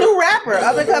know He's a what? new rapper, He's a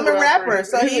up and new coming rapper.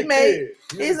 So He's he a made.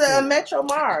 kid. He's a a kid. Metro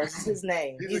Mars. Is his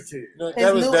name. He's a kid. That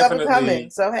His was new up and definitely. coming.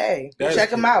 So hey, That is check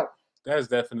him cool. out. That's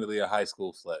definitely a high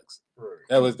school flex.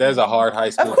 Right. That's a hard high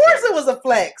school. Of course, flex. it was a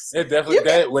flex. It definitely You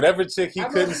that whatever chick he How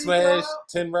much couldn't did he smash throw out?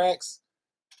 10 racks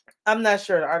I'm not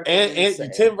sure the article. and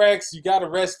didn't say. 10 racks you got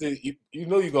arrested. You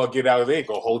know you're gonna get out. They ain't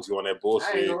gonna hold you on that I ain't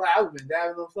bullshit. gonna lie, I would have been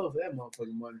diving on the floor for that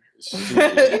motherfucking money. Shit. Give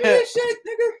me that shit,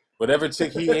 nigga. Whatever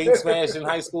chick he ain't smashed in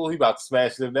high school, he about to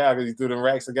smash them now because he threw them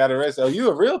racks and got arrested. Oh, you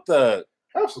a real thug.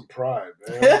 Have some pride,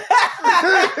 man.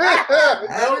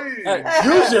 Hey,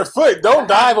 use your foot. Don't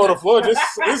dive on the floor. Just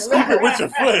scoop it with your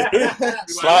foot.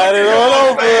 Slide it on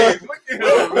over.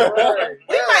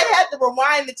 We might have to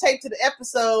rewind the tape to the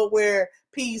episode where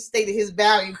P stated his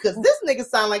value because this nigga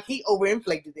sound like he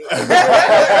overinflated it.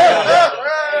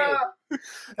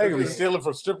 They could be stealing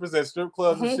from strippers at strip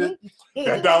clubs and shit.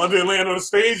 That dollar didn't land on the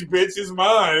stage, bitch. It's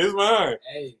mine. It's mine.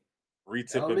 Hey,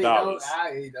 Retipping dollars.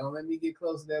 don't let me get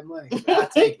close to that money. I'll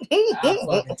take it. I'll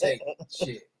fucking take it.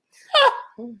 Shit.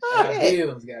 Hey,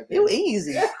 Bills, goddamn. you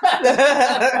easy.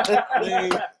 Hey,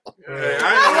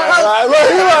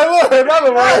 Look,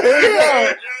 another one. Here you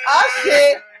go. Oh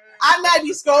shit. I might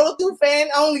be scrolling through fan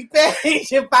only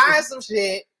page and find some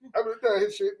shit. I mean, that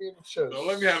hit shit me in the chest. Don't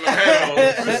let me have no hat on.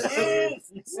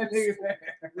 That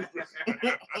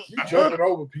nigga- You jumping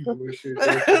over people and shit.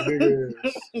 Like the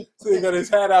nigga. So he got his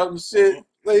hat out and shit.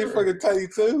 Let me fucking tell you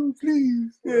too,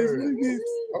 please. Yes, nigga.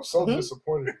 I'm so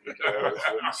disappointed in you guys.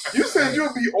 You said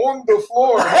you'd be on the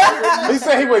floor. He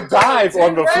said he would dive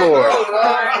on the floor.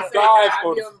 I said, Dive I'll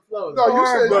on be on the floor. No, you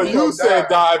said No, you you gonna said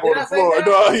die. dive on Did I the say floor. that?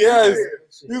 No, yes.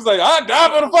 He was like, I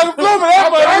dive on the fucking floor for that I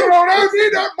money. don't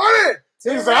need that money. He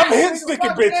was like, I'm hit sticking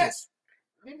Fuck that. bitches.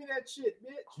 Give me that shit,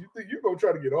 bitch. You think you gonna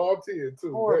try to get all 10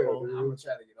 too? Horrible. Damn, I'm gonna dude.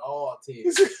 try to get all 10.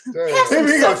 Damn.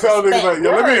 He gonna tell niggas like,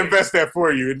 yo, let me Right. invest that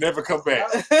for you and never come back.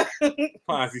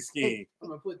 Ponzi scheme. I'm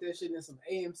gonna put that shit in some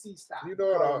AMC stock. You know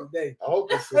what, Call it a day. I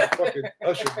hope it's some fucking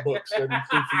Usher books that you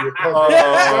do for your Oh.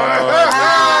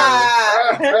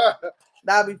 company.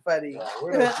 That'd be funny.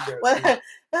 What else you got?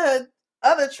 Well,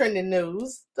 other trending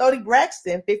news: Tony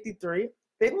Braxton, 53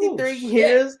 Ooh, shit.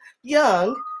 years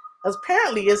young,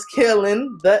 apparently is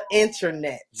killing the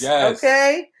internet. Yes.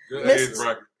 Okay, Good Miss- age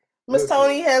bracket. Miss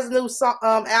Tony has a new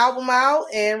album out,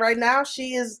 and right now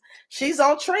she's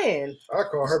on trend. I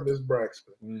call her Miss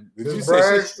Braxton. Did you Miss say she,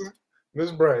 Braxton.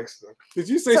 Miss Braxton. did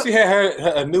you say she had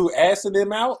her a new ass in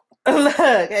them out? Look,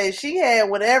 hey, she had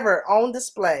whatever on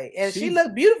display, and she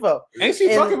looked beautiful. Ain't she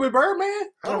And- fucking with Birdman?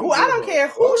 I don't care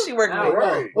who she working with.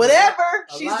 Right. Whatever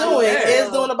A she's lot doing of-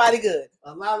 is doing nobody good.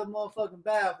 A lot of motherfucking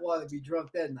bath water be drunk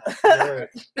that night. Right.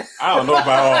 I don't know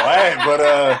about all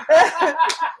that,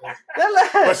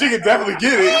 but she can definitely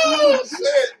get it. Oh,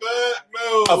 shit, man.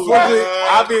 No. Unfortunately,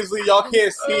 obviously, y'all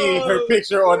can't see her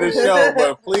picture on the show,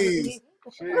 but please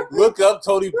She- look up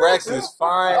Tony Braxton's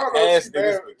fine I don't know if ass she in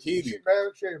his mad-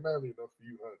 bikini. She ain't manly enough for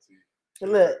you,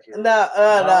 Hunty. Look, no.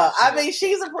 I mean,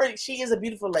 she is a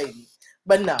beautiful lady,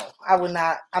 but no, I would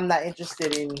not. I'm not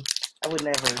interested in. I would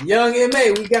never. Young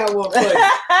M.A., we got one for you.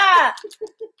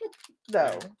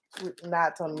 No,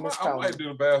 not Tony. Miss I Tony. might do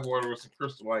the bath water with some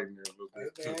crystal light in there a little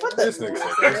bit too. What the- This nigga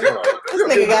said that's right. This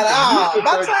nigga got it.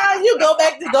 By the time you go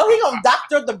back to go, he gonna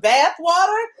doctor the bath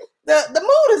water. The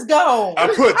mood is gone. I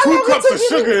put How 2 long it cups took of you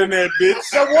sugar in that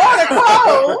bitch. The water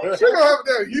cold. She gonna have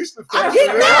that Houston I face.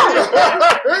 get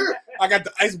that. I got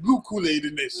the ice blue Kool-Aid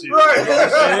in that shit. Right. You know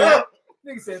what I'm saying?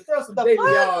 Nigga said, throw some The baby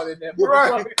fuck? yard in there.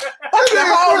 Right. motherfucker. Fuck the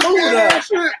whole mood up.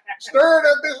 Shit, stir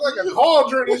that bitch like a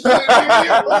cauldron and shit.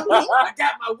 I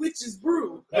got my witch's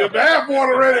brew. Your bath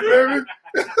water ready, baby.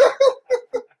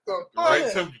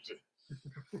 Right temperature.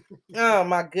 Oh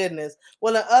my goodness.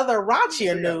 Well, in other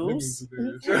raunchier They got news,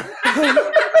 lemons in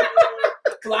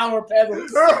Flower petals.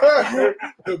 there.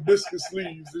 Hibiscus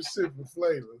leaves. This shit for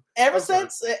flavor. ever Okay.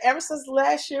 since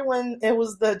last year when it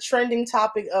was the trending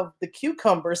topic of the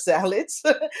cucumber salads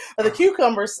or the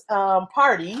cucumbers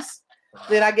parties,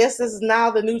 then I guess this is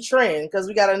now the new trend because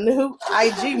we got a new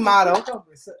IG model.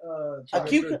 A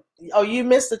cucumber. Oh, you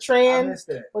missed the I trend missed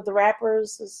that. with the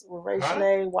rappers with Ray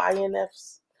Shanae,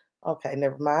 YNFs. Okay,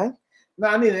 never mind. No,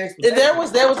 I need an explanation.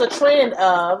 There was a trend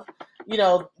of,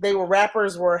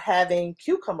 rappers were having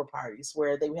cucumber parties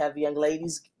where they would have young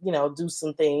ladies, do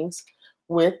some things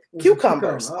with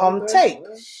cucumbers on the tape.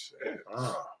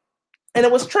 And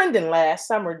it was trending last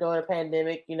summer during the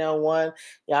pandemic. One,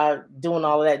 y'all doing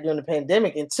all of that during the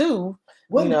pandemic, and two,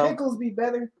 Wouldn't pickles be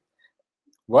better?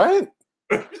 What?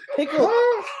 pickle.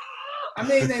 I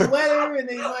mean, they wetter and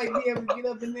they might be able to get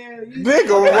up in there.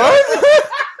 Nigga, what?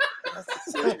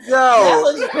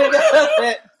 Yo,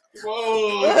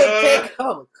 Whoa,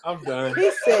 Pickle. I'm done. He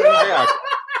said, Look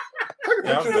at the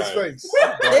picture of his face.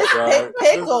 "It's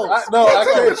pickles. I Look at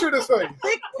the can't. picture of his face.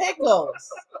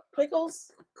 Pickles.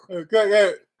 Pickles.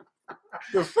 Okay,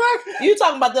 the fuck? You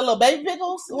talking about the little baby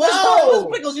pickles? No.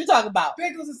 What pickles you talking about?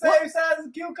 Pickles the same size as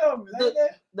cucumbers. Ain't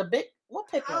that? The big what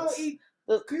I pickles? don't eat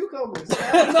The- cucumbers.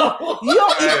 No, you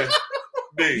don't eat.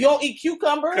 Hey, D, You don't eat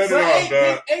cucumbers, Cut it off,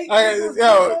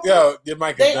 dog. Yo, your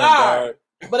mic is They done, are. dog.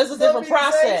 but it's a different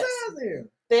process.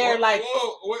 They're like,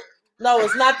 Whoa, no,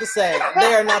 it's not the same.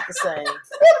 They are not the same. What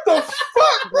the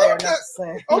fuck? They are not the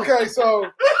same. Okay, so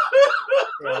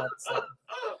They are not the same.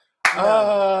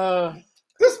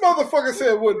 this motherfucker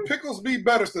said, "Would pickles be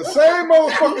better?" It's the same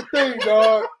motherfucking thing,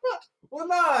 dog. Well,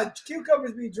 nah,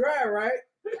 cucumbers be dry, right?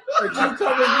 Or cucumbers be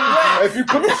wet. If you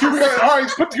put the cucumber, all right,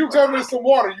 put the cucumber in some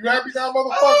water. You happy now,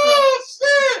 motherfucker? Oh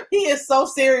shit! He is so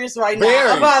serious right now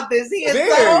Very. about this. He is Very.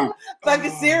 so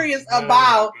fucking serious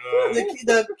about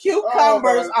the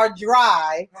cucumbers are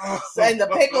dry and the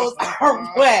pickles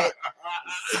are wet.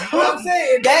 What I'm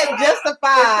saying, That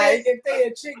justifies. if they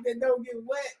a chick that don't get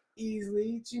wet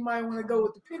easily, she might want to go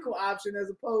with the pickle option as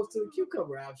opposed to the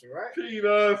cucumber option, right?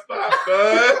 Peter, stop,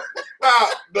 bud.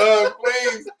 Stop, bud.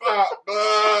 Please stop,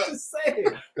 bud. Just saying.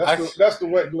 That's the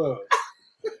wet glove.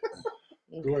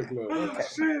 The wet glove. Oh,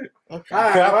 shit. All Can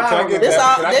I get This that?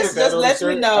 all- Can I this get that just on the lets me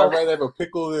shirt? know- I'd rather have a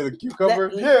pickle than a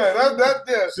cucumber. Yeah,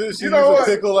 yeah. Should she You know use what?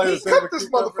 a pickle like the same Cut as this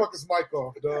cucumber? motherfucker's mic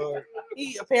off, dog.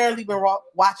 He apparently been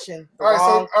watching the All right, so-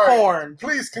 wrong all right. porn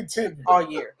Please continue. all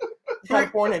year. What kind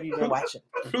of porn have you been watching?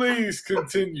 Please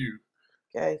continue.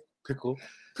 Okay. Pickle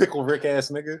Rick ass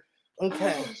nigga.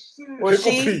 Okay. Well,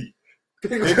 Pickle she Pete.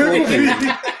 Pickle P.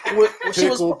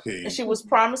 Pickle P. she was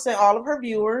promising all of her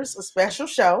viewers a special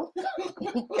show.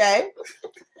 Okay.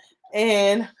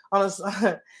 And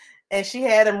and she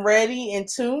had them ready and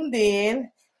tuned in.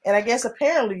 And I guess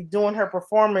apparently doing her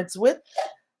performance with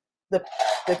the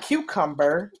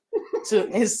cucumber to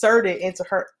insert it into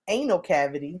her anal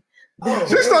cavity.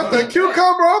 She stuck that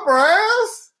cucumber up her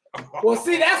ass. Well,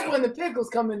 see, that's when the pickles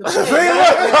come into See, play.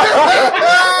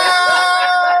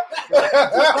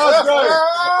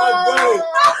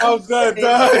 I'm done,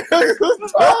 dog.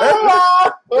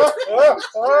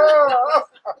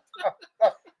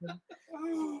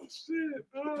 Oh, shit,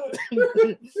 bud.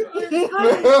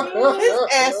 His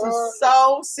ass is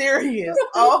so serious.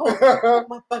 Oh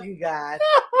my fucking God.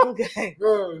 Okay.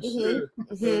 Oh, shit.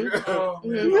 Mhm. Oh,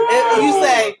 And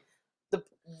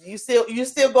you say you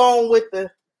still going with the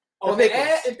On the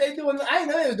ass, if they doing, I didn't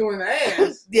know they was doing the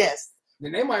ass. yes.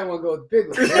 Then they might want to go with the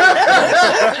pickles.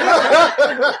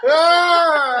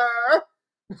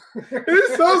 He's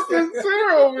so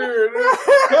sincere over here.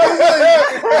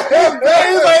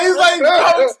 He's like,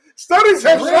 studies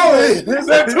have shown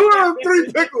that 2 out of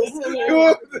 3 pickles. We'll go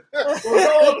up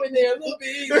in there a little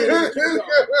bit easier.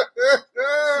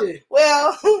 Shit.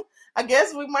 Well, I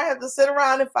guess we might have to sit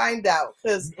around and find out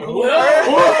because Who go?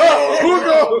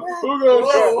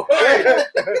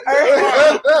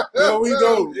 no, we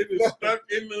don't. It is stuck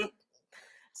in the.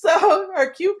 so her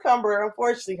cucumber,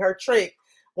 unfortunately, her trick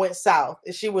went south,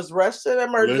 and she was rushed to the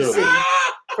emergency Literally.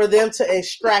 for them to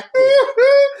extract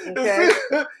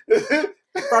it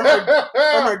from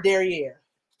her derriere.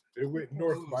 It went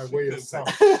north by way of south.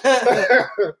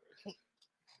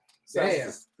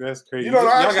 Damn. That's crazy. You know, I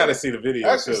Y'all actually- got to see the video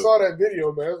I actually too. saw that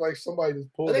video, man. It's like somebody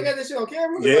just pulled But they got this shit on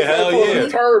camera? Yeah, hell pulled yeah. a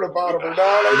turd about him, or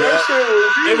dog. Like, that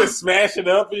shit It was was smashing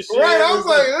up and shit. right. I It was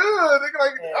like, ugh, nigga,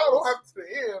 like, Yeah. I don't have to the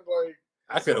end. Like,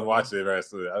 I couldn't watch it right,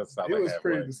 so I stopped it like was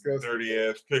halfway. pretty disgusting. Dirty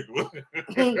ass pickle.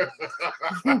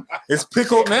 It's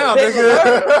pickled now, Pickle,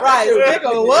 nigga. right?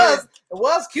 Pickle it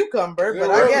was cucumber, but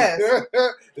I guess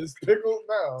It's pickled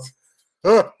now.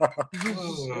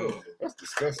 That's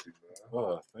disgusting, man.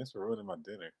 Oh, thanks for ruining my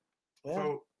dinner. Yeah.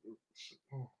 So,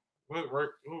 what race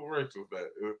was that?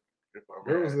 If I'm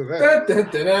Where was right. it Dun,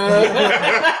 at? dun,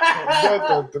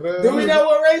 dun, dun. Do we know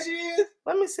what race she is?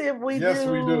 Let me see if we Yes,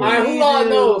 do. we do. All right, who all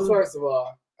knows, first of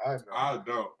all? I know. I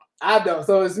don't. I don't.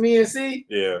 So it's me and C?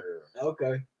 Yeah.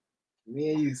 Okay.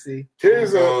 Me and you, C.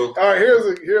 Here's a here's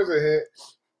a hint.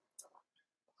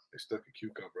 They stuck a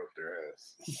cucumber up their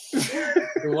ass.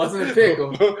 It wasn't a pickle.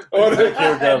 on the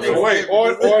Cucumber. Wait.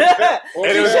 on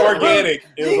And it was organic.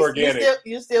 It was organic.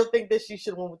 You still think that she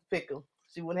should have went with pickle?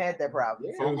 She wouldn't have had that problem.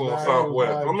 Yeah. So I'm It was going not-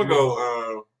 Southwest. it was I'm not gonna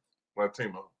go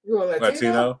Latino. You go Latino?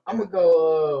 Latino? I'm gonna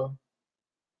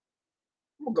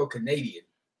go Canadian.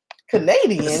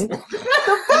 Canadian?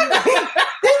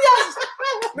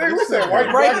 Nigga, what's that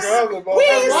white Breaks. black other We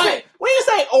ain't motherfucker? say, we ain't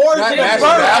say origin Not of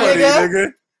nationality, birth, nigga.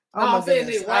 nigga. Oh my I'm saying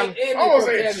goodness. they white and I was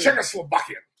they saying from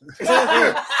Czechoslovakian.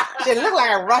 She look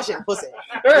like a Russian pussy. Is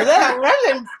that a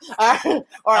Russian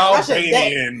or a Russian dick?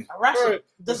 Albanian. A Russian, Was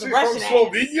just a she Russian from ass.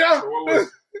 Slovenia? So what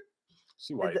was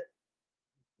She white.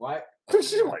 White.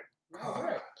 She white. All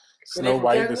right. Snow from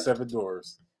White and the Canada? Seven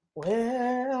Dwarfs.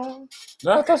 Well,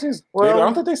 No, I thought she's. Well- I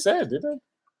don't think they said, did they?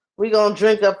 we gonna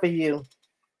drink up for you.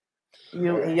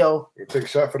 You and your We'll take a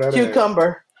shot for that ass.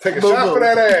 cucumber. Take a Boo-boo. shot for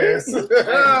that ass.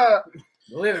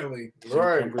 Literally.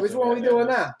 Right. Which one we doing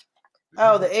now?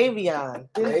 Oh, the Avion.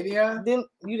 Avion?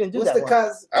 You didn't do What's that the one.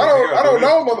 cause? I don't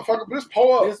know, motherfucker. But just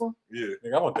pull up. This one? Yeah.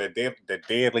 Nigga, I want that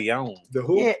De Leon. The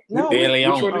who? Yeah, no. De Which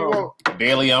Leon. one do you want?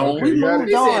 De Leon. Okay. We You got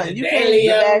moved it. on. He You said can't the be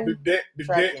back The dick. The dick.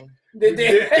 tracking. The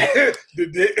The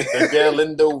dick. The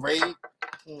Galindo Ray. Mm.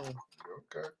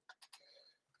 Okay.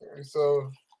 All right, so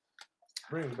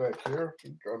bring it back here.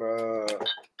 We're gonna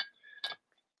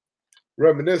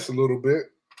reminisce a little bit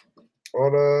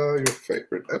on your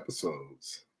favorite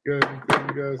episodes. You guys,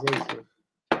 anything you guys like to?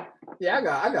 Yeah, I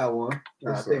got one.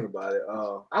 Now I What's think up? about it.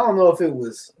 I don't know if it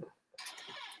was.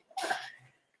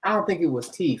 I don't think it was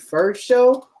T first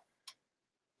show,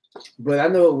 but I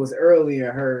know it was early in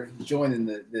her joining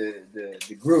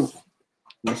the group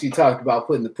when she talked about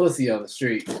putting the pussy on the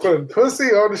street. Putting pussy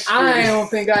on the street. I don't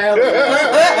think I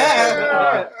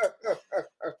ever.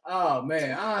 Oh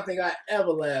man, I don't think I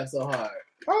ever laughed so hard.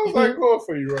 How's that going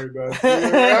for you right now?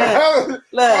 How's the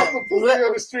pussy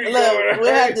on the street Look, going?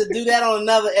 we'll have to do that on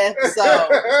another episode.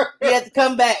 You have to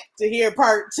come back to hear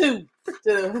part 2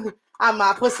 to how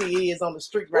my pussy is on the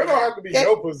street It right don't now. have to be Okay?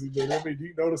 your pussy, but I mean, do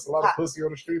you notice a lot of pussy on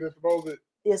the street at the moment?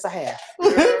 Yes, I have.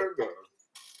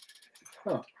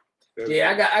 Huh.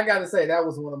 Yeah, I got to say that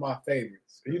was one of my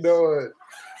favorites. You know what?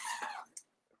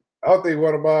 I don't think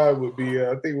one of mine would be.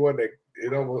 I think one that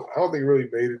it almost. I don't think it really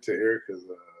made it to air because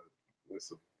with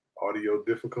some audio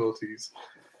difficulties.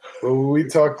 But when we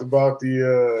talked about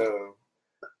the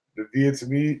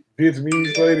Vietnamese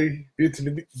lady,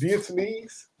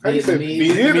 Vietnamese. How you say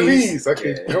Vietnamese. Vietnamese? I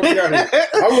can't Yeah. help me out here.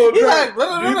 I'm a little He's drunk. like,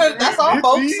 blah, blah, blah, that's all,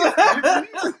 folks.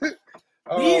 Vietnamese?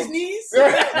 These knees.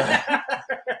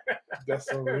 That's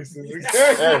so racist.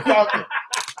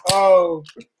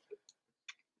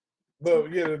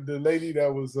 But yeah, the lady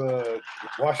that was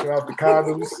washing out the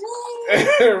condoms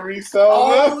and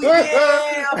reselling them.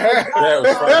 That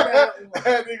was funny.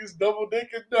 That niggas double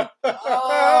dicking.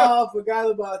 Oh, I forgot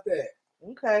about that.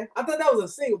 Okay. I thought that was in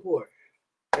Singapore.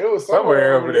 It was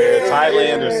Somewhere over there,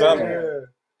 Thailand or something. Yeah.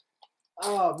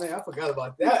 Oh man, I forgot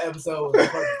about that episode. Was a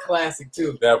fucking classic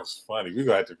too. That was funny. We're going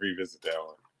to have to revisit that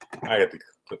one. I got the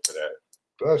clip for that.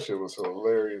 That shit was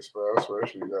hilarious, bro. I swear, that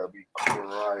shit got me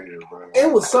crying, bro.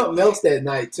 It was something else that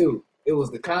night too. It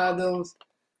was the condoms,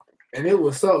 and it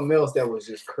was something else that was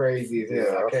just crazy as hell.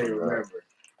 Yeah, I I can't forgot. remember.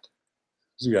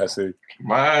 What you guys say?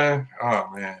 Mine, oh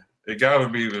man, it gotta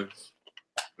be the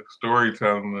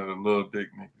storytelling of the little dick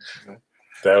niggas.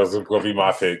 That was going to be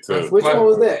my pick, too. Which one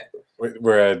was that?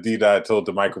 Where D-Dot told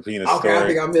the micro penis Okay, I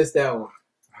story. think I missed that one.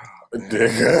 Sad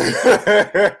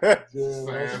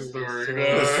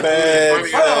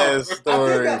Sad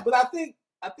story. story.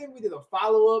 I think we did a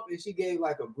follow up, and she gave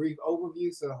like a brief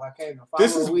overview. So I came the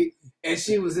following week, and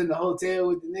she was in the hotel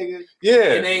with the nigga, and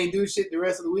Yeah, they ain't do shit the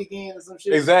rest of the weekend or some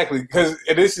shit. exactly. Because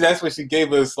that's what she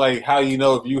gave us, like how you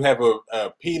know if you have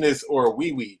a penis or a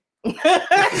wee wee. Hell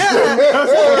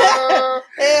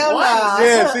What? no.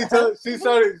 Yeah, she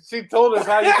told us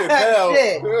how you can tell,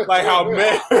 Shit. like how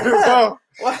men. So,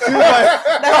 What? she was like,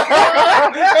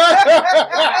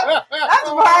 That's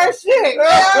hard shit.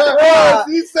 Hell yeah, no.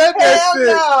 she said that Hell shit.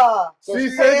 no. So She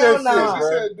she said Hell that no. shit, She bro.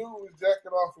 said dude was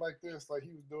jacking off like this, like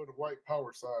he was doing the white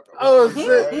power sign. Oh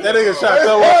shit! That nigga shot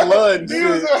so much blood and He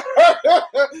was, shit.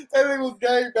 that nigga was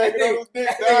gang banging on his dick.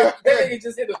 That dog. nigga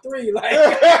just hit a 3,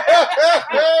 like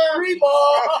 3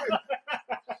 ball.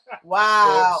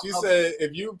 Wow. She said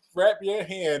if you wrap your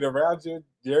hand around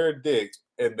your dick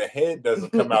and the head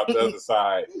doesn't come out the other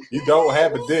side, you don't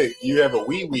have a dick. You have a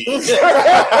wee wee.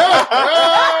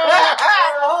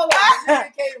 Hold on,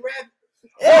 you can't rap.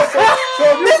 So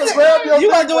if you can grab your You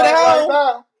wanna dick do it at right home?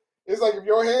 now, it's like if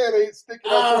your hand ain't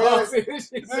sticking up your head,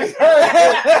 Shit.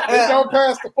 it don't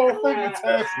pass the 4-finger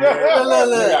test. You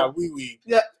got wee wee.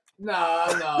 No.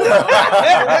 I'm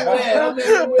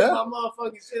never with my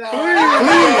motherfucking shit out.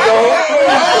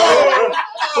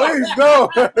 Please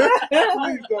don't.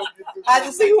 Please don't get this. I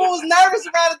just see who was nervous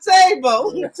around the table.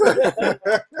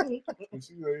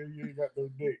 She like, you ain't got no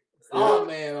dick. Oh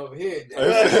man, over here.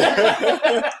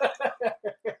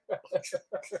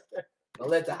 Don't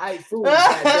let the hype fool you.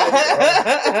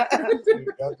 You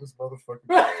got this motherfucker.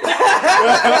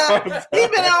 He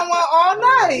been on one all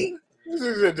night.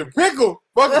 The pickle.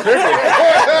 Fuck the pickle.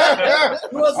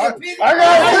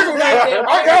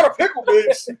 I got a pickle,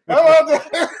 bitch. How about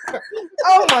that?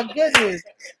 Oh my goodness.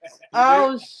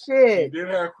 Oh He shit. did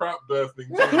have crop dusting.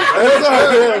 Too. Fuck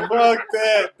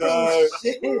that, dog.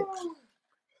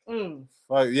 Mm.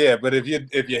 Like, yeah, but if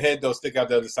your head don't stick out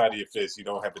the other side of your fist, you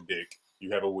don't have a dick.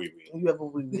 You have a wee wee. You have a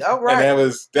wee wee. All And right.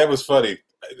 that was funny.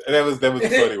 That was the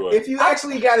funny one. If you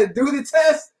actually got to do the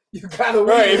test, you got to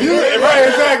Right,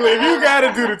 exactly. If you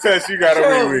gotta do the test, you gotta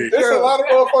wee wee. There's a lot of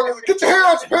motherfuckers. Get your hair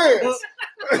out your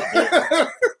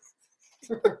pants.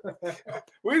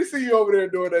 We didn't see you over there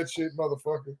doing that shit,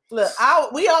 motherfucker. Look,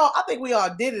 I think we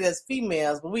all did it as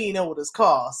females, but we didn't know what it's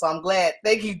called. So I'm glad.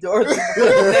 Thank you, Dorothy, for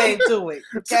putting the name to it.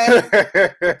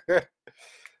 Okay.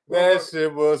 That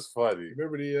shit was funny.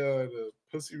 Remember the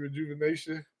pussy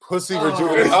rejuvenation? Pussy Oh.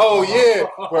 rejuvenation. Oh yeah,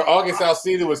 where August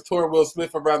Alsina was touring Will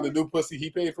Smith around the new pussy he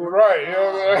paid for. Right,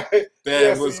 yeah, right.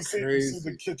 That So was you see crazy.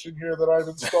 the kitchen here that I've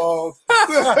installed.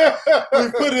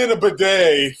 We put in a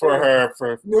bidet for her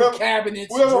for New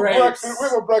cabinets, We have a drapes.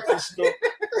 breakfast nook.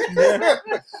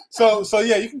 so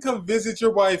yeah, you can come visit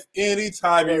your wife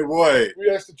anytime you want. We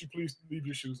ask that you please leave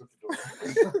your shoes at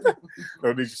the door.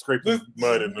 Don't need to scrape the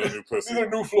mud in the new pussy. These are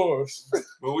new floors.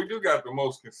 But we do got the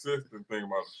most consistent thing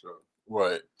about the show.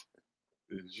 What?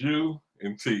 It's you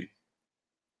and T.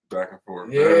 Back and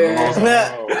forth. Yeah. That is the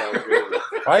most- Oh, my goodness.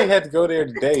 Why you had to go there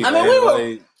today? I mean, man? we were-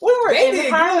 Like, We were They in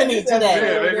did harmony good this episode,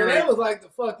 today. Yeah, they man. did. That was like the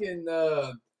fucking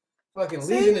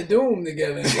See? Legion of Doom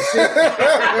together.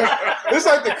 It's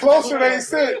like the closer they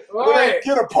sit, when they Right.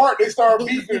 get apart, they start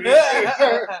beefing.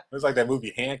 I it's like that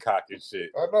movie Hancock and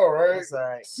shit. know, right? That's all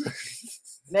right.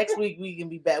 Next week we can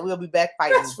be back. We'll be back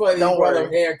fighting. That's funny. Don't you brought worry.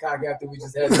 up Hancock after we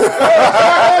just had.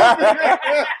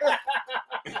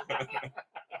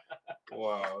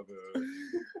 Wow, dude.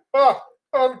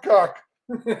 Uncock.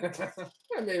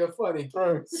 That made it funny.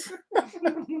 Right.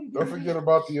 Don't forget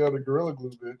about the other Gorilla Glue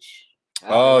bitch.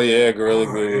 Oh yeah, Gorilla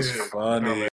Glue was yeah.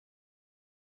 funny.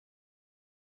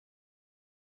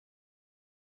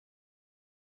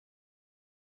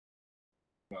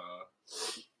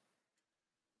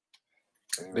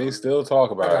 They still talk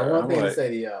I about got it. one I'm thing to like, say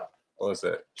to y'all. what's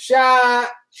that? Shot.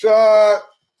 Shot.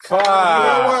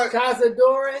 Five.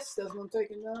 Cazadores. That's what I'm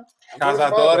taking now.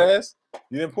 Cazadores?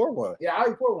 You didn't pour one. Yeah, I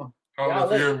already poured one. How Y'all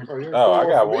about you? Oh, I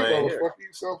got one Fuck here.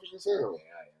 you, selfish as hell.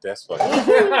 That's funny.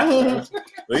 At least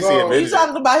he No. You admitted it.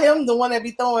 talking about him, the one that be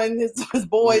throwing his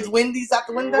boys Wendy's out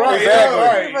the window? Right.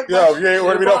 Exactly. right. Yo, you ain't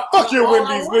want to be no fuck your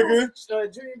Wendy's,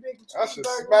 nigga. Junior Bacon I should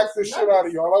cheeseburger smack the and shit out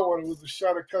of y'all. I wanted was a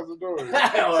shot of Cazadores.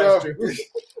 Oh, that's true.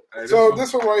 Hey, So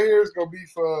this one right here is gonna be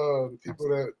for the people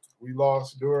that we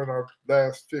lost during our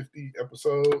last 50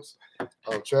 episodes.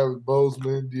 Chadwick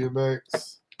Boseman,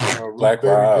 DMX, Ruth Black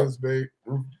Bader Rob. Ginsburg,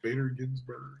 Ruth Bader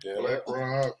Ginsburg, Yeah. Black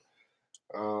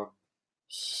Rob,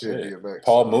 shit, Shit. DMX,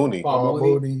 Paul Mooney. Paul Paul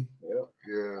Mooney. Mooney. Yep.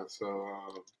 Yeah, so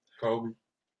Kobe.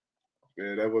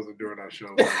 yeah, that wasn't during our show.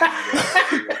 Go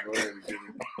ahead and give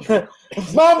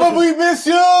it. Mama, we miss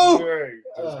you. Right,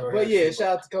 just go ahead But and yeah, give it.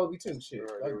 shout out to Kobe too. Shit. All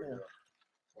right, here we go.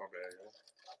 My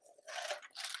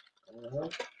bad.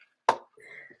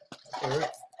 All right.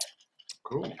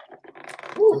 Cool.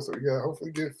 So we got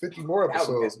hopefully get 50 more That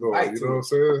would episodes get going. right You to know what I'm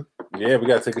saying? Yeah, we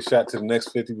gotta take a shot to the next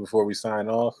 50 before we sign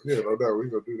off. Yeah, no doubt. We're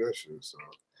gonna do that shit. So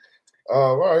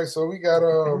all right, so we got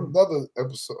another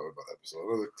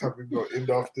another topic. We're gonna end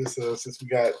off this since we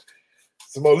got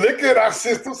some more liquor in our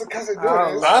systems because of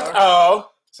doing this. Uh-oh.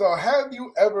 So have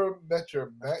you ever met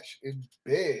your match in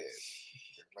bed?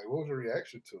 Like what was your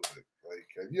reaction to it? Like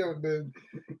have you ever been,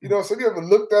 so you ever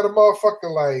looked at a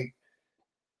motherfucker like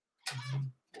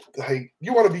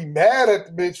you want to be mad at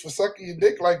the bitch for sucking your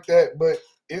dick like that, but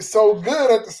it's so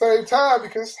good at the same time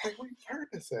because it's like, we've heard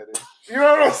this at it. You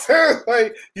know what I'm saying?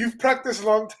 Like, you've practiced a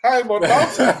long time on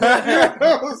bouncing. You know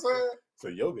what I'm saying? It's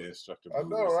a yoga instructor. I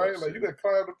movie know, or right? some Like you shit. done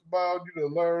climbed up the mountain, you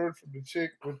done learned from the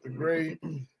chick with the great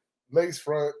lace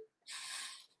front.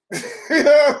 You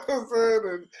know what I'm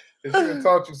saying? And she done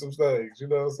taught you some things, you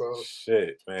know. So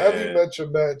Shit, have you man. met your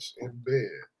match in bed?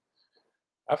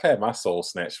 I've had my soul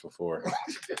snatched before.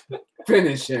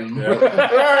 Finish him.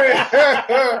 Right.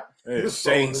 Hey, The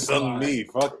Shane soul sung is me.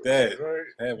 Fuck that.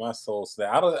 Right. Had my soul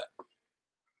snatched.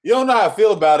 You don't know how I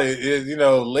feel about it. Is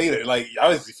later. Like I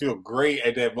obviously feel great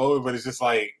at that moment, but it's just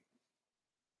like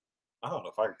I don't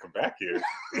know if I can come back here.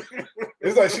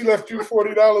 It's like she left you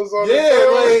 $40 on Yeah,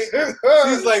 the table.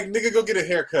 She's like, nigga, go get a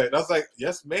haircut. And I was like,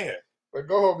 yes, ma'am. Like,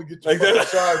 go home and get your Like fucking that.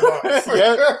 shine box.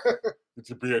 Yeah. Get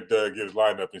your beard done, get it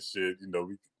lined up and shit. You know,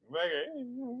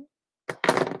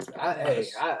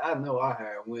 I know I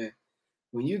heard when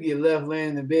you get left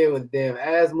laying in bed with a damn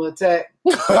asthma attack,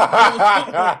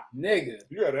 nigga.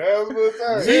 You got an asthma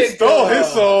attack? She stole his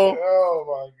soul. Oh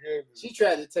my goodness. She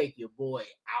tried to take your boy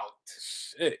out.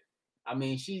 Shit. I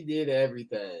mean, she did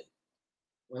everything.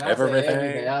 When I Everything? say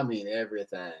everything, I mean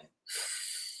everything.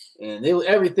 And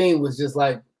everything was just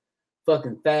like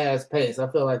fucking fast paced. I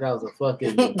feel like I was a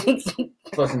fucking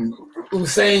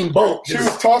Usain Bolt. She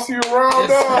was tossing you around,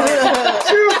 dog.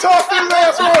 She was tossing his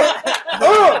ass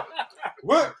around.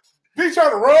 What? He trying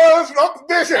to run off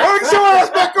the dish. Hurry your ass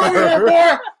back over here,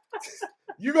 boy.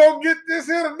 You gonna get this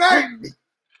here tonight.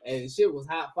 And shit was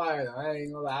hot fire. Though. I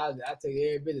ain't gonna lie. I take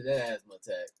every bit of that asthma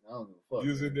attack. I don't give a fuck.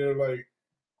 You was in there like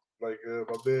my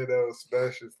bed that was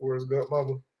smashing Forrest Gump,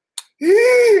 mama.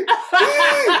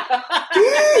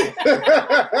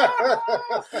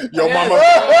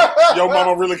 Your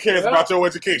mama really cares about your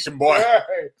education, boy.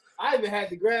 I even had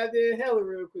to grab the inhaler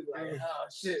real quick. Like, oh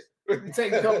shit. Let me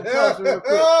take a couple puffs real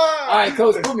quick. All right,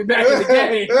 coach, put me back in the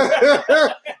game.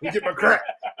 You get my crack.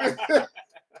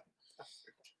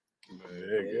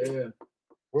 Yeah.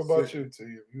 What about you, T?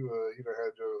 If you done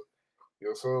had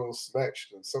your soul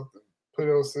snatched and something put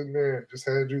else in there and just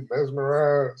had you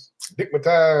mesmerized,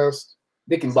 dickmatized.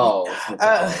 Dick and balls.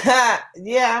 Yeah,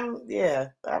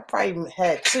 I probably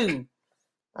had two.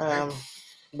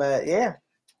 But yeah,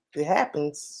 it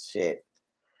happens. Shit.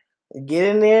 You get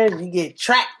in there, you get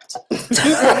trapped. What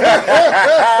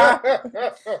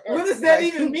does that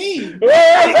even mean?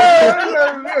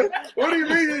 What do you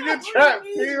mean you get trapped?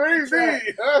 T? What do you mean?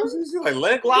 She's like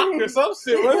leg locked or some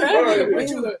shit. What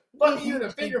happened? Put you in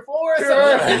a figure four or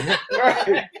something.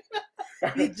 Right.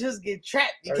 You just get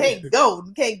trapped. You can't go.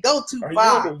 You can't go too Are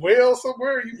far. you in the well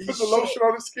somewhere? You put the lotion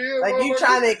on the skin? Like you motherfucker?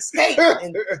 trying to escape,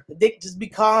 and the dick just be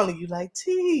calling you like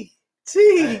T.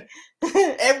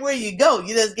 Everywhere you go,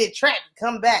 you just get trapped.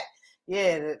 Come back.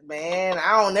 Yeah, man.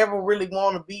 I don't ever really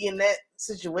want to be in that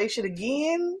situation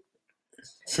again.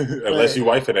 Unless you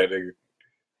wifing that nigga.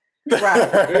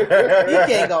 Right. He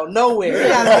can't go nowhere. He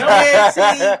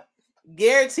got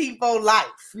guarantee for life.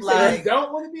 You Like,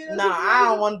 don't want to be in that? no, I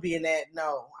don't want to be in that.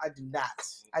 No, I do not.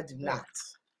 I do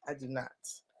not.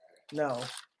 No,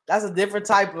 that's a different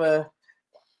type of.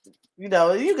 You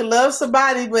know, you can love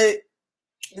somebody, but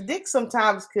the dick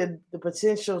sometimes could the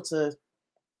potential to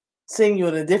send you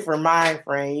in a different mind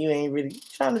frame. You ain't really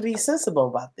trying to be sensible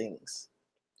about things.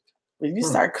 But you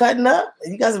start cutting up,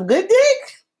 and you got some good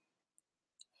dick.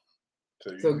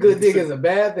 So good dick is a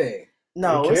bad thing.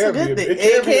 No, It it's a can good be a- thing. it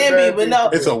can It be a can bad be, but thing. no,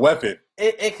 It's a weapon.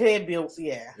 it can be.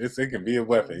 Yeah, It can be a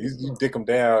weapon. You dick them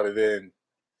down and then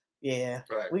yeah.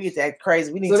 Right. We get to act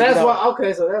crazy. We need So to that's know. why.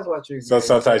 Okay, so that's why you. so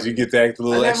sometimes you get to act a I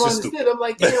little never extra understood. stupid. I'm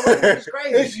like, damn, it's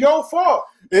crazy. It's your fault.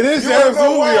 It is You wanna know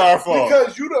absolutely why? our fault.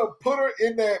 Because you done put her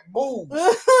in that move.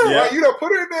 Yeah. Right? You done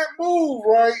put her in that move,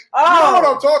 right? You know Oh. what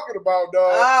I'm talking about,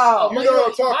 dog. Oh, You know what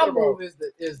I'm talking my about. move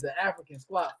is the African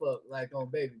squat fuck, like on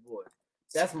Baby Boy.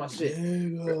 That's my shit.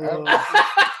 You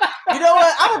know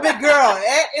what? I'm a big girl.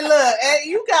 And look,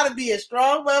 you gotta be a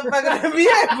strong motherfucker to be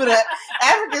able to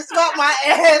African swap my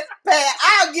ass pad.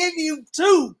 I'll give you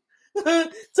two. 1,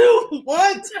 2.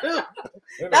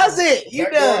 That's it. You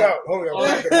Back going done. out. Hold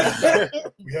on.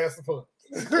 We had some fun.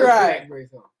 Right.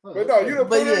 But no, you done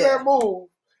But put her in yeah. that move.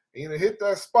 And you done hit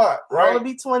that spot, I right? want to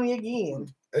be 20 again.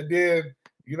 And then,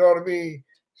 you know what I mean?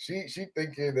 She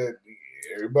thinking that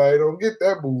everybody don't get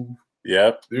that move.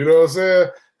 Yep. You know what I'm saying?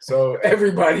 So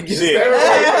Everybody gets Shit.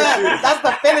 that. That's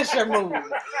the finisher move.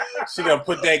 She done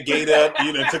put that gate up.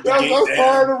 You done took the that's gate part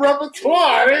down. of the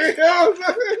repertoire. You know what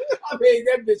I'm saying? I made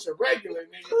that bitch a regular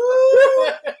nigga.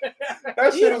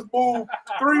 That shit is move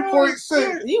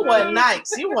 3.6. You wasn't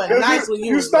nice. You wasn't nice when you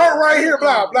You was start right here,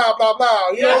 blah, blah, blah, blah.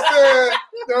 You know what I'm saying?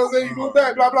 You know what I'm saying? You go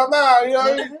back, blah, blah, blah. You know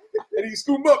what I mean? And you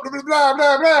scoop up, blah, blah,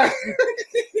 blah, blah.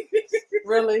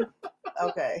 Really?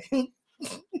 Okay.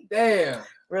 Damn.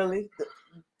 Really?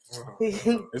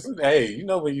 Hey, you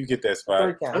know when you get that spot.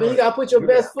 3 count. I mean, you gotta put your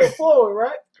best foot forward,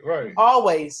 right? Right.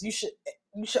 Always, you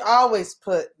should always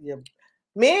put your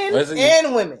men Listen,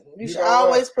 and women. You should know what?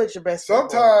 always put your best.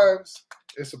 foot forward. Sometimes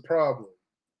it's a problem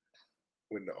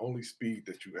when the only speed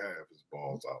that you have is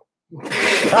balls out.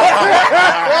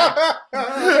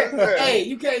 Hey,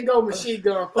 you can't go machine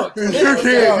gun fuck. You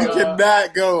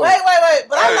cannot go. Wait.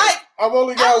 But I I've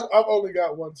only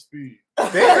got one speed.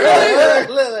 like.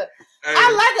 Look. Hey,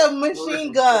 I like a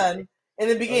machine gun in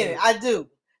the beginning. I do.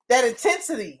 That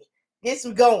intensity gets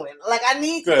me going. Like I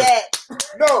need Good. that.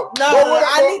 No,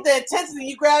 I need the intensity.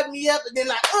 You grab me up and then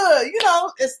like,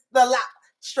 it's the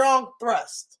strong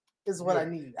thrust is what I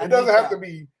need. It doesn't have to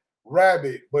be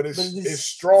rabid, but it's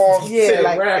strong. Yeah,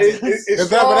 like It's Because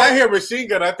strong. when I hear machine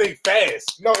gun, I think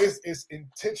fast. No, it's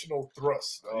intentional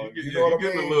thrust. You know what I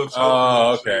get a mean? little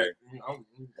Oh, choke and okay.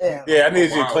 shit. Yeah, I need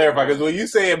you to Wow. clarify because when you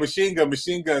say a machine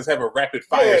guns have a rapid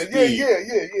fire Yeah, speed.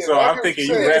 yeah. So I I'm get thinking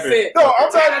what you you're rapid. saying. No,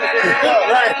 I'm talking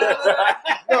Right.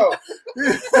 no.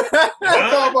 I'm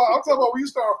talking about when you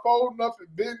start folding up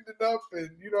and bending up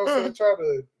and trying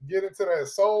to get into that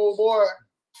soul, boy.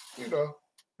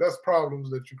 That's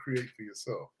problems that you create for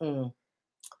yourself. Mm.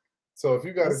 So if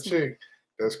you got a chick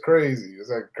that's crazy, it's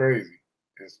like crazy.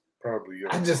 It's probably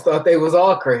your I just thought they was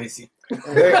all crazy.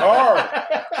 They are.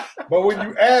 But when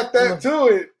you add that to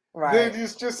it, Right. then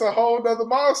it's just a whole nother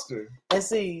monster. And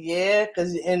see,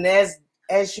 because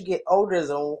as you get older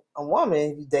as a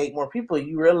woman, you date more people,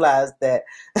 you realize that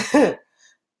them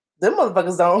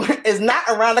motherfuckers is not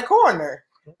around the corner.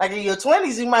 Like in your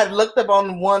 20s, you might have looked up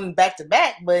on one back to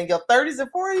back, but in your 30s and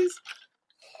 40s,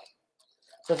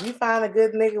 so if you find a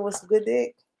good nigga with some good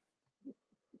dick,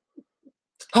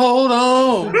 Hold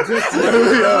on.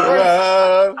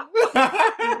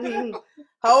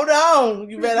 hold on.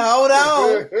 You better hold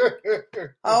on.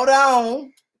 Hold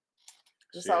on.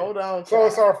 Just Shit. hold on. So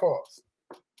it's our fault.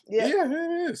 Yeah, Yeah.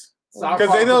 it is. So our 'Cause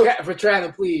fault they know- for trying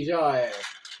to please y'all ass.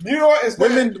 You know what? It's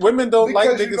Women don't like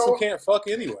because you niggas know- who can't fuck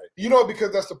anyway.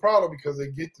 because that's the problem, because they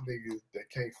get the niggas that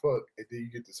can't fuck, and then you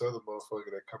get this other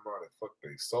motherfucker that come out and fuck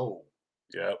their soul.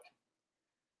 Yep.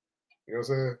 You know what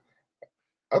I'm saying?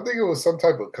 I think it was some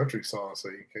type of country song, so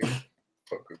you can't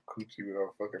fuck a coochie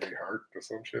without fucking a heart or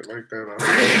some shit like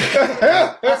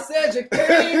that. I said you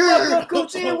can't fuck a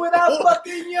coochie without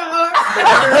fucking your heart.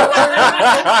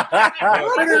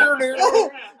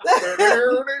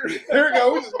 There we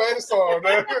go. We just made a song,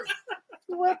 man.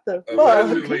 What the fuck?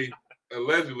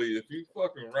 Allegedly, if you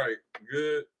fucking right,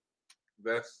 good,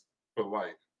 that's for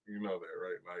life. You know that,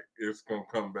 right? Like it's gonna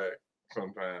come back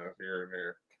sometimes here and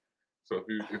there. So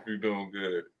if you're doing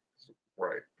good,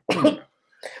 right.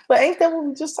 But ain't that what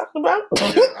we just talked about?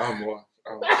 I'm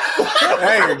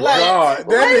Hey, Like, God. That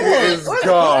wait a nigga minute, is what-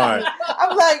 gone.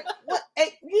 I'm like, what?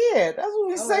 Hey, yeah, that's what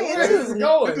we saying where is too. it We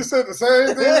going? just said the same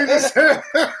thing we just said.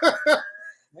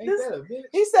 Ain't that a bitch?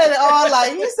 He said it all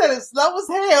like he said it slow as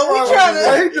hell. We trying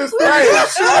to. He just figured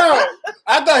that shit out.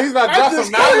 I thought he's about to I drop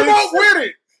just some came up knowledge. with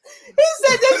it. He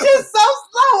said that shit so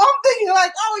slow. I'm thinking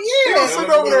like, oh He was yeah.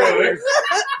 sitting over there.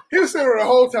 He was sitting there the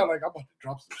whole time like, I'm about to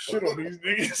drop some shit on these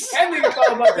niggas. That nigga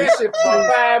thought about that shit for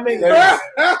about 5 minutes.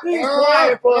 He's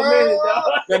quiet for a minute, dog.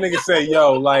 That nigga say,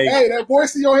 yo, like, Hey, that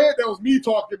voice in your head, that was me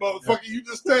talking, motherfucker. You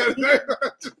just said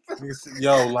nigga say,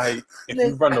 yo, like, if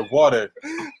you run the water,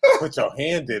 put your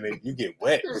hand in it, you get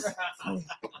wet.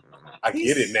 I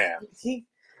get it now.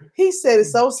 He said it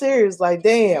so serious, like,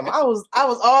 damn. I was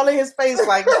all in his face,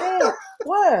 like, damn,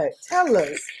 what? Tell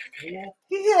us. He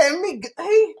had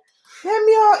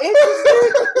me all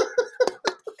interested.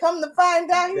 Come to find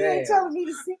out, he ain't Damn. telling me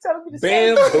to see, telling me to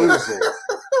say. Bamboozle.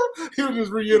 He was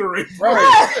just reiterating.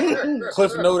 Right.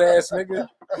 Cliff note ass nigga.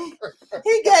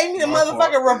 He gave me the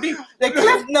motherfucking review. The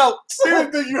cliff notes. He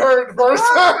didn't think you heard it the first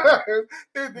time.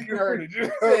 He didn't think you heard it.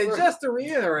 Said, just to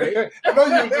reiterate, I know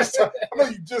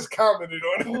you just commented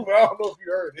on it, but I don't know if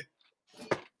you heard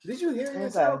it. did you hear Okay.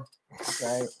 yourself?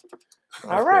 Right.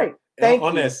 All right. Thank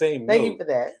on you. that same Thank you note, for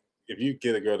that. if you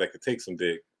get a girl that could take some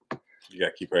dick, you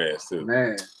gotta keep her ass too.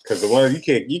 Man. Because the one you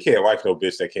can't wife no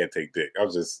bitch that can't take dick.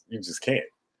 You just can't.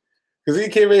 Because you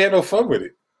can't really have no fun with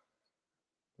it.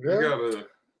 You Yeah. gotta.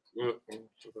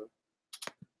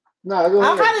 No, go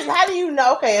ahead. How do you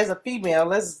know? Okay, as a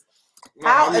female, as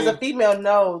a female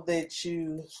know that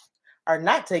you are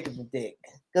not taking the dick?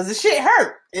 Because the shit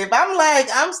hurt. If I'm like,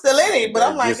 I'm still in it, but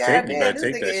I'm like, Just God take- you damn, better this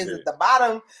take nigga that is shit. at the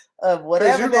bottom of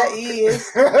whatever you that know-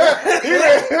 is.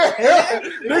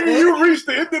 Nigga, you reached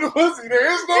the end of the pussy.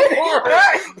 There is no more.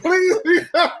 Please.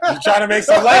 You trying to make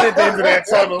some light at the end of that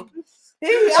tunnel.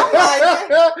 I'm like,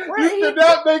 where you did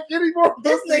not make any more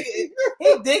this pussy. nigga,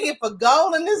 he digging for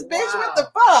gold in this bitch. What the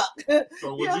fuck?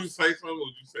 So would you say something?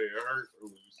 Would you say it hurt? Or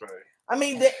would you say? I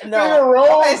mean, Nigga, no.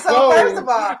 roll Okay, so gold. first of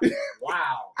all,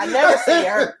 Wow. I never say it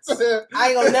hurts. I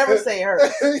ain't gonna never say it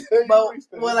hurts. But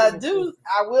when I do,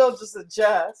 I will just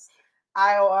adjust.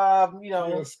 I'll You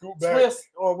know, scoot back. twist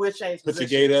or we'll change Put your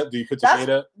positions. gate up. Do you put your gate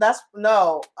up? That's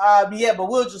no. Yeah, but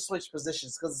we'll just switch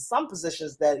positions because some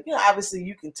positions that obviously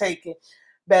you can take it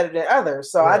better than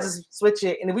others. So I Right. just switch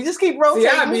it, and if we just keep See, rotating.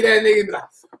 I be that nigga. Be like,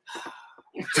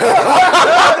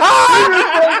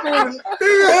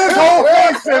 His whole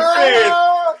face just said,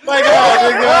 like, oh,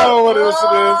 nigga, I don't want to listen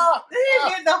to this. Then you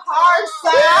get the hard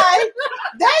side.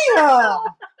 Damn.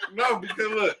 No,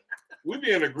 because look, we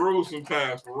be in a groove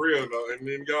sometimes for real though, and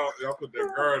then y'all put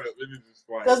that guard up. It is just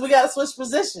like Because we gotta switch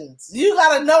positions. You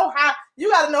gotta know how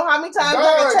many times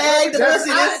I can tag the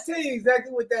pussy. I'll This tell you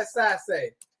exactly what that side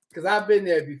say. Because I've been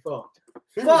there before.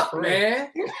 He was Fuck, free. man.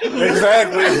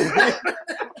 Exactly.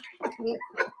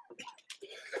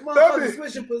 Motherfucker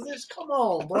switching position. Come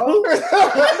on, bro.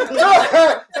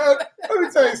 Let me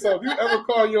tell you something. You ever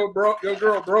call your girl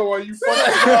bro while you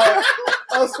fucking?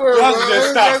 I swear, Y'all bro.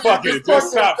 just stop fucking.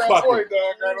 Just stop That fucking. point,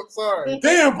 dog, man. I'm sorry.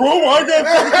 Damn, bro, why I got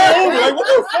fucking over? Like, what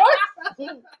the fuck?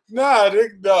 Nah,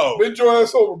 nigga, no. Bend your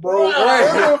ass over, bro.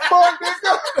 Right. What the fuck,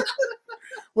 nigga?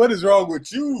 What is wrong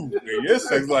with you? Nigga, your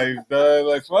sex life, dog.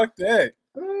 Like, fuck that.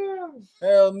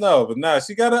 Hell no. But nah,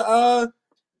 she gotta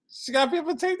be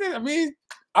able to take that. I mean,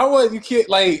 you can't,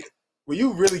 like, when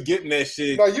you really getting that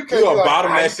shit, No, you can't you gonna be like,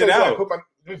 bottom that shit out. Put my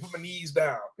knees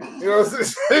down. You know what I'm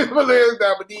saying? Put my legs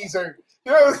down, my knees hurt.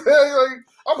 You know what I'm saying? Like,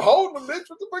 I'm holding them, bitch.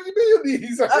 What the fuck you mean your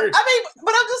knees hurt? I mean,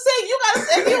 but I'm just saying, you gotta,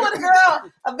 if you want a girl,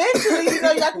 eventually, you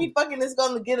gotta keep fucking, it's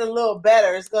gonna get a little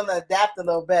better. It's gonna adapt a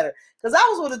little better. Because I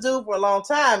was with a dude for a long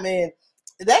time, and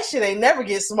that shit ain't never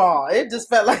get small. It just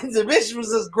felt like the bitch was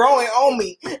just growing on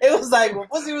me. It was like, well,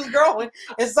 pussy was growing,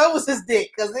 and so was his dick.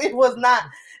 Because it was no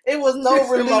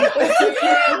relief.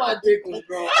 My dick was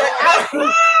growing.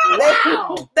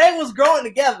 They was growing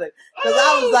together. Because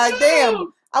I was like,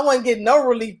 damn, I wasn't getting no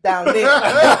relief down there. You know what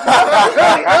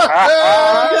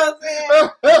I'm saying?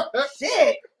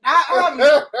 Shit.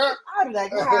 I'd be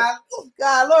like,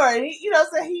 God, Lord. You know what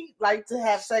I'm saying? He liked to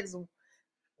have sex.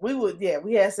 We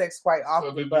had sex quite So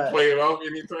often. did you but play it off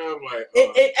anytime? Like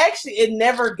it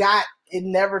never got. Is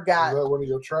that one of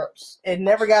your traps? It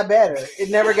never got better. It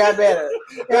never got better.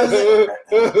 Is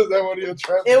that one of your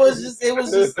traps? It was just.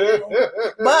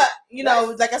 But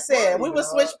like I said, we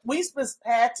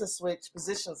had to switch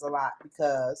positions a lot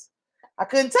because I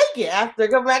couldn't take it after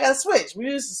coming back. I gotta switch. We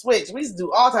used to switch. We used to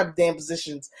do all type of damn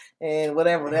positions and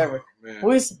whatever. man.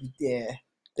 We used to be there.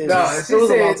 It No, was she a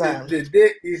long said time. the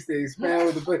dick used to expand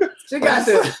with the pussy. She got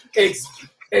the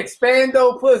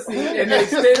expando pussy and the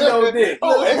extendo dick.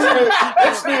 Oh,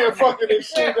 X-Men fucking and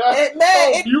shit.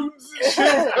 Mutants and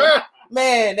shit.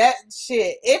 Man, that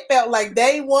shit. It felt like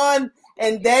day 1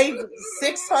 and day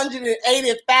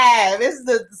 685. It's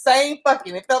the same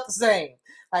fucking. It felt the same.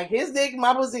 Like his dick,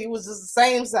 my pussy was just the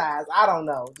same size. I don't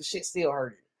know. The shit still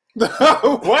hurted.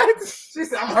 What? She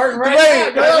said, I'm hurting right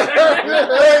Wait, now.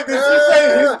 wait, did she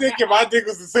say his dick and my dick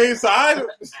was the same size?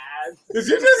 Did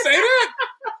you just say that?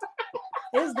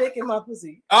 His dick and my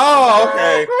pussy. Oh,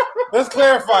 okay. Let's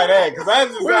clarify that because I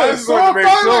just want to make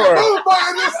sure.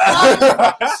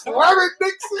 Slamming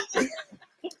Dixon.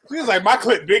 She was like, my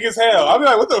clit big as hell. I'll be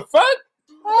like, what the fuck?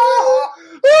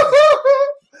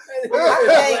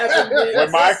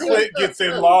 When my clit gets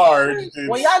enlarged.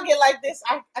 When y'all get like this,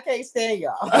 I can't stand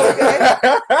y'all. Okay?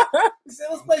 So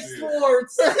let's play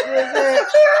sports. I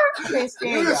can't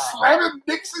stand y'all. Slamming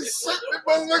Dixon shit. That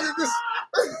motherfucker just.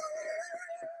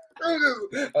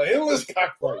 It was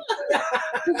cockfight.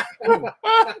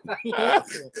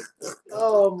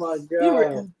 Oh my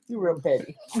god. You real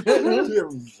petty. You're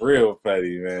real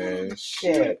petty, man.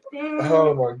 Shit.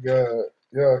 Oh my god.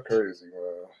 Y'all crazy,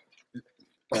 man.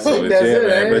 So That's legit, it,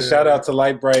 man. man. But shout out to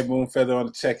Light Bright Moon Feather on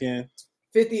the check-in.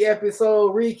 50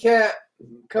 episode recap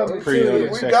coming to Pre- you.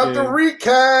 We Check got in. the We got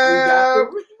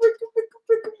recap. the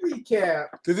recap.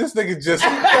 Did this nigga just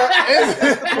It's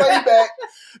the playback.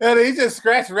 and he just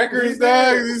scratched records,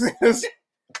 dog? He's just-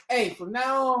 Hey, from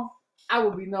now on, I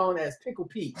will be known as Pickle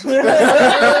Pete. This nigga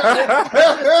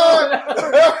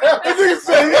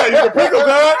said, yeah, you can pickle,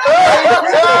 dog.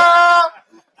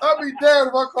 I'll be damned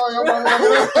if I call y'all my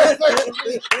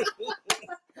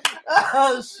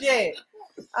Oh shit.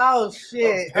 Oh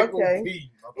shit. Okay.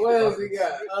 What else we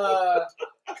got?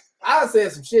 I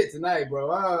said some shit tonight, bro.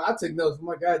 I took notes for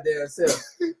my goddamn self.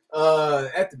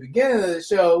 At the beginning of the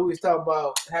show, we was talking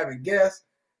about having guests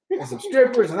and some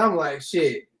strippers, and I'm like,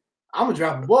 shit. I'm gonna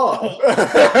drop a ball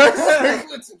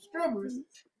with some strippers.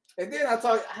 And then I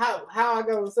talk how I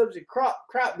got on the subject crop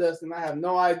dusting. I have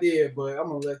no idea, but I'm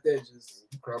gonna let that just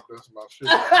crop dust my shit.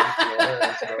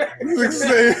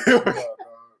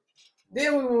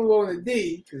 Then we move on to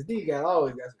D, because D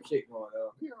always got some shit going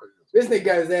on. This nigga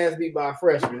got his ass beat by a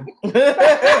freshman. By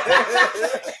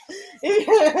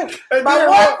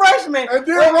one freshman. And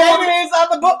then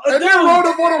rode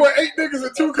him on with 8 niggas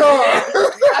in 2 cars.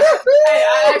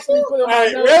 I actually put him on.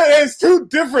 It's 2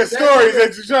 different stories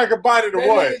that you're trying to combine into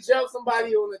one. Nigga jumped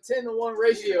somebody on a 10-to-1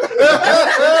 ratio.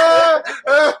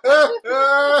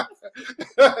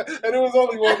 And it was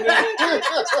only one nigga.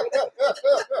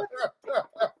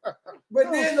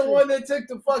 But then the one that took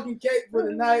the fucking cake for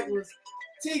the night was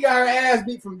T got her ass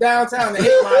beat from downtown to 8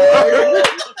 Mile.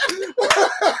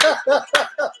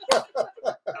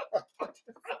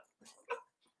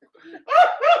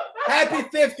 Happy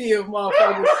 50th,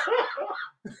 motherfuckers.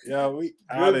 Yeah, we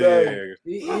out of here.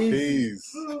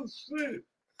 Peace. Oh, shit.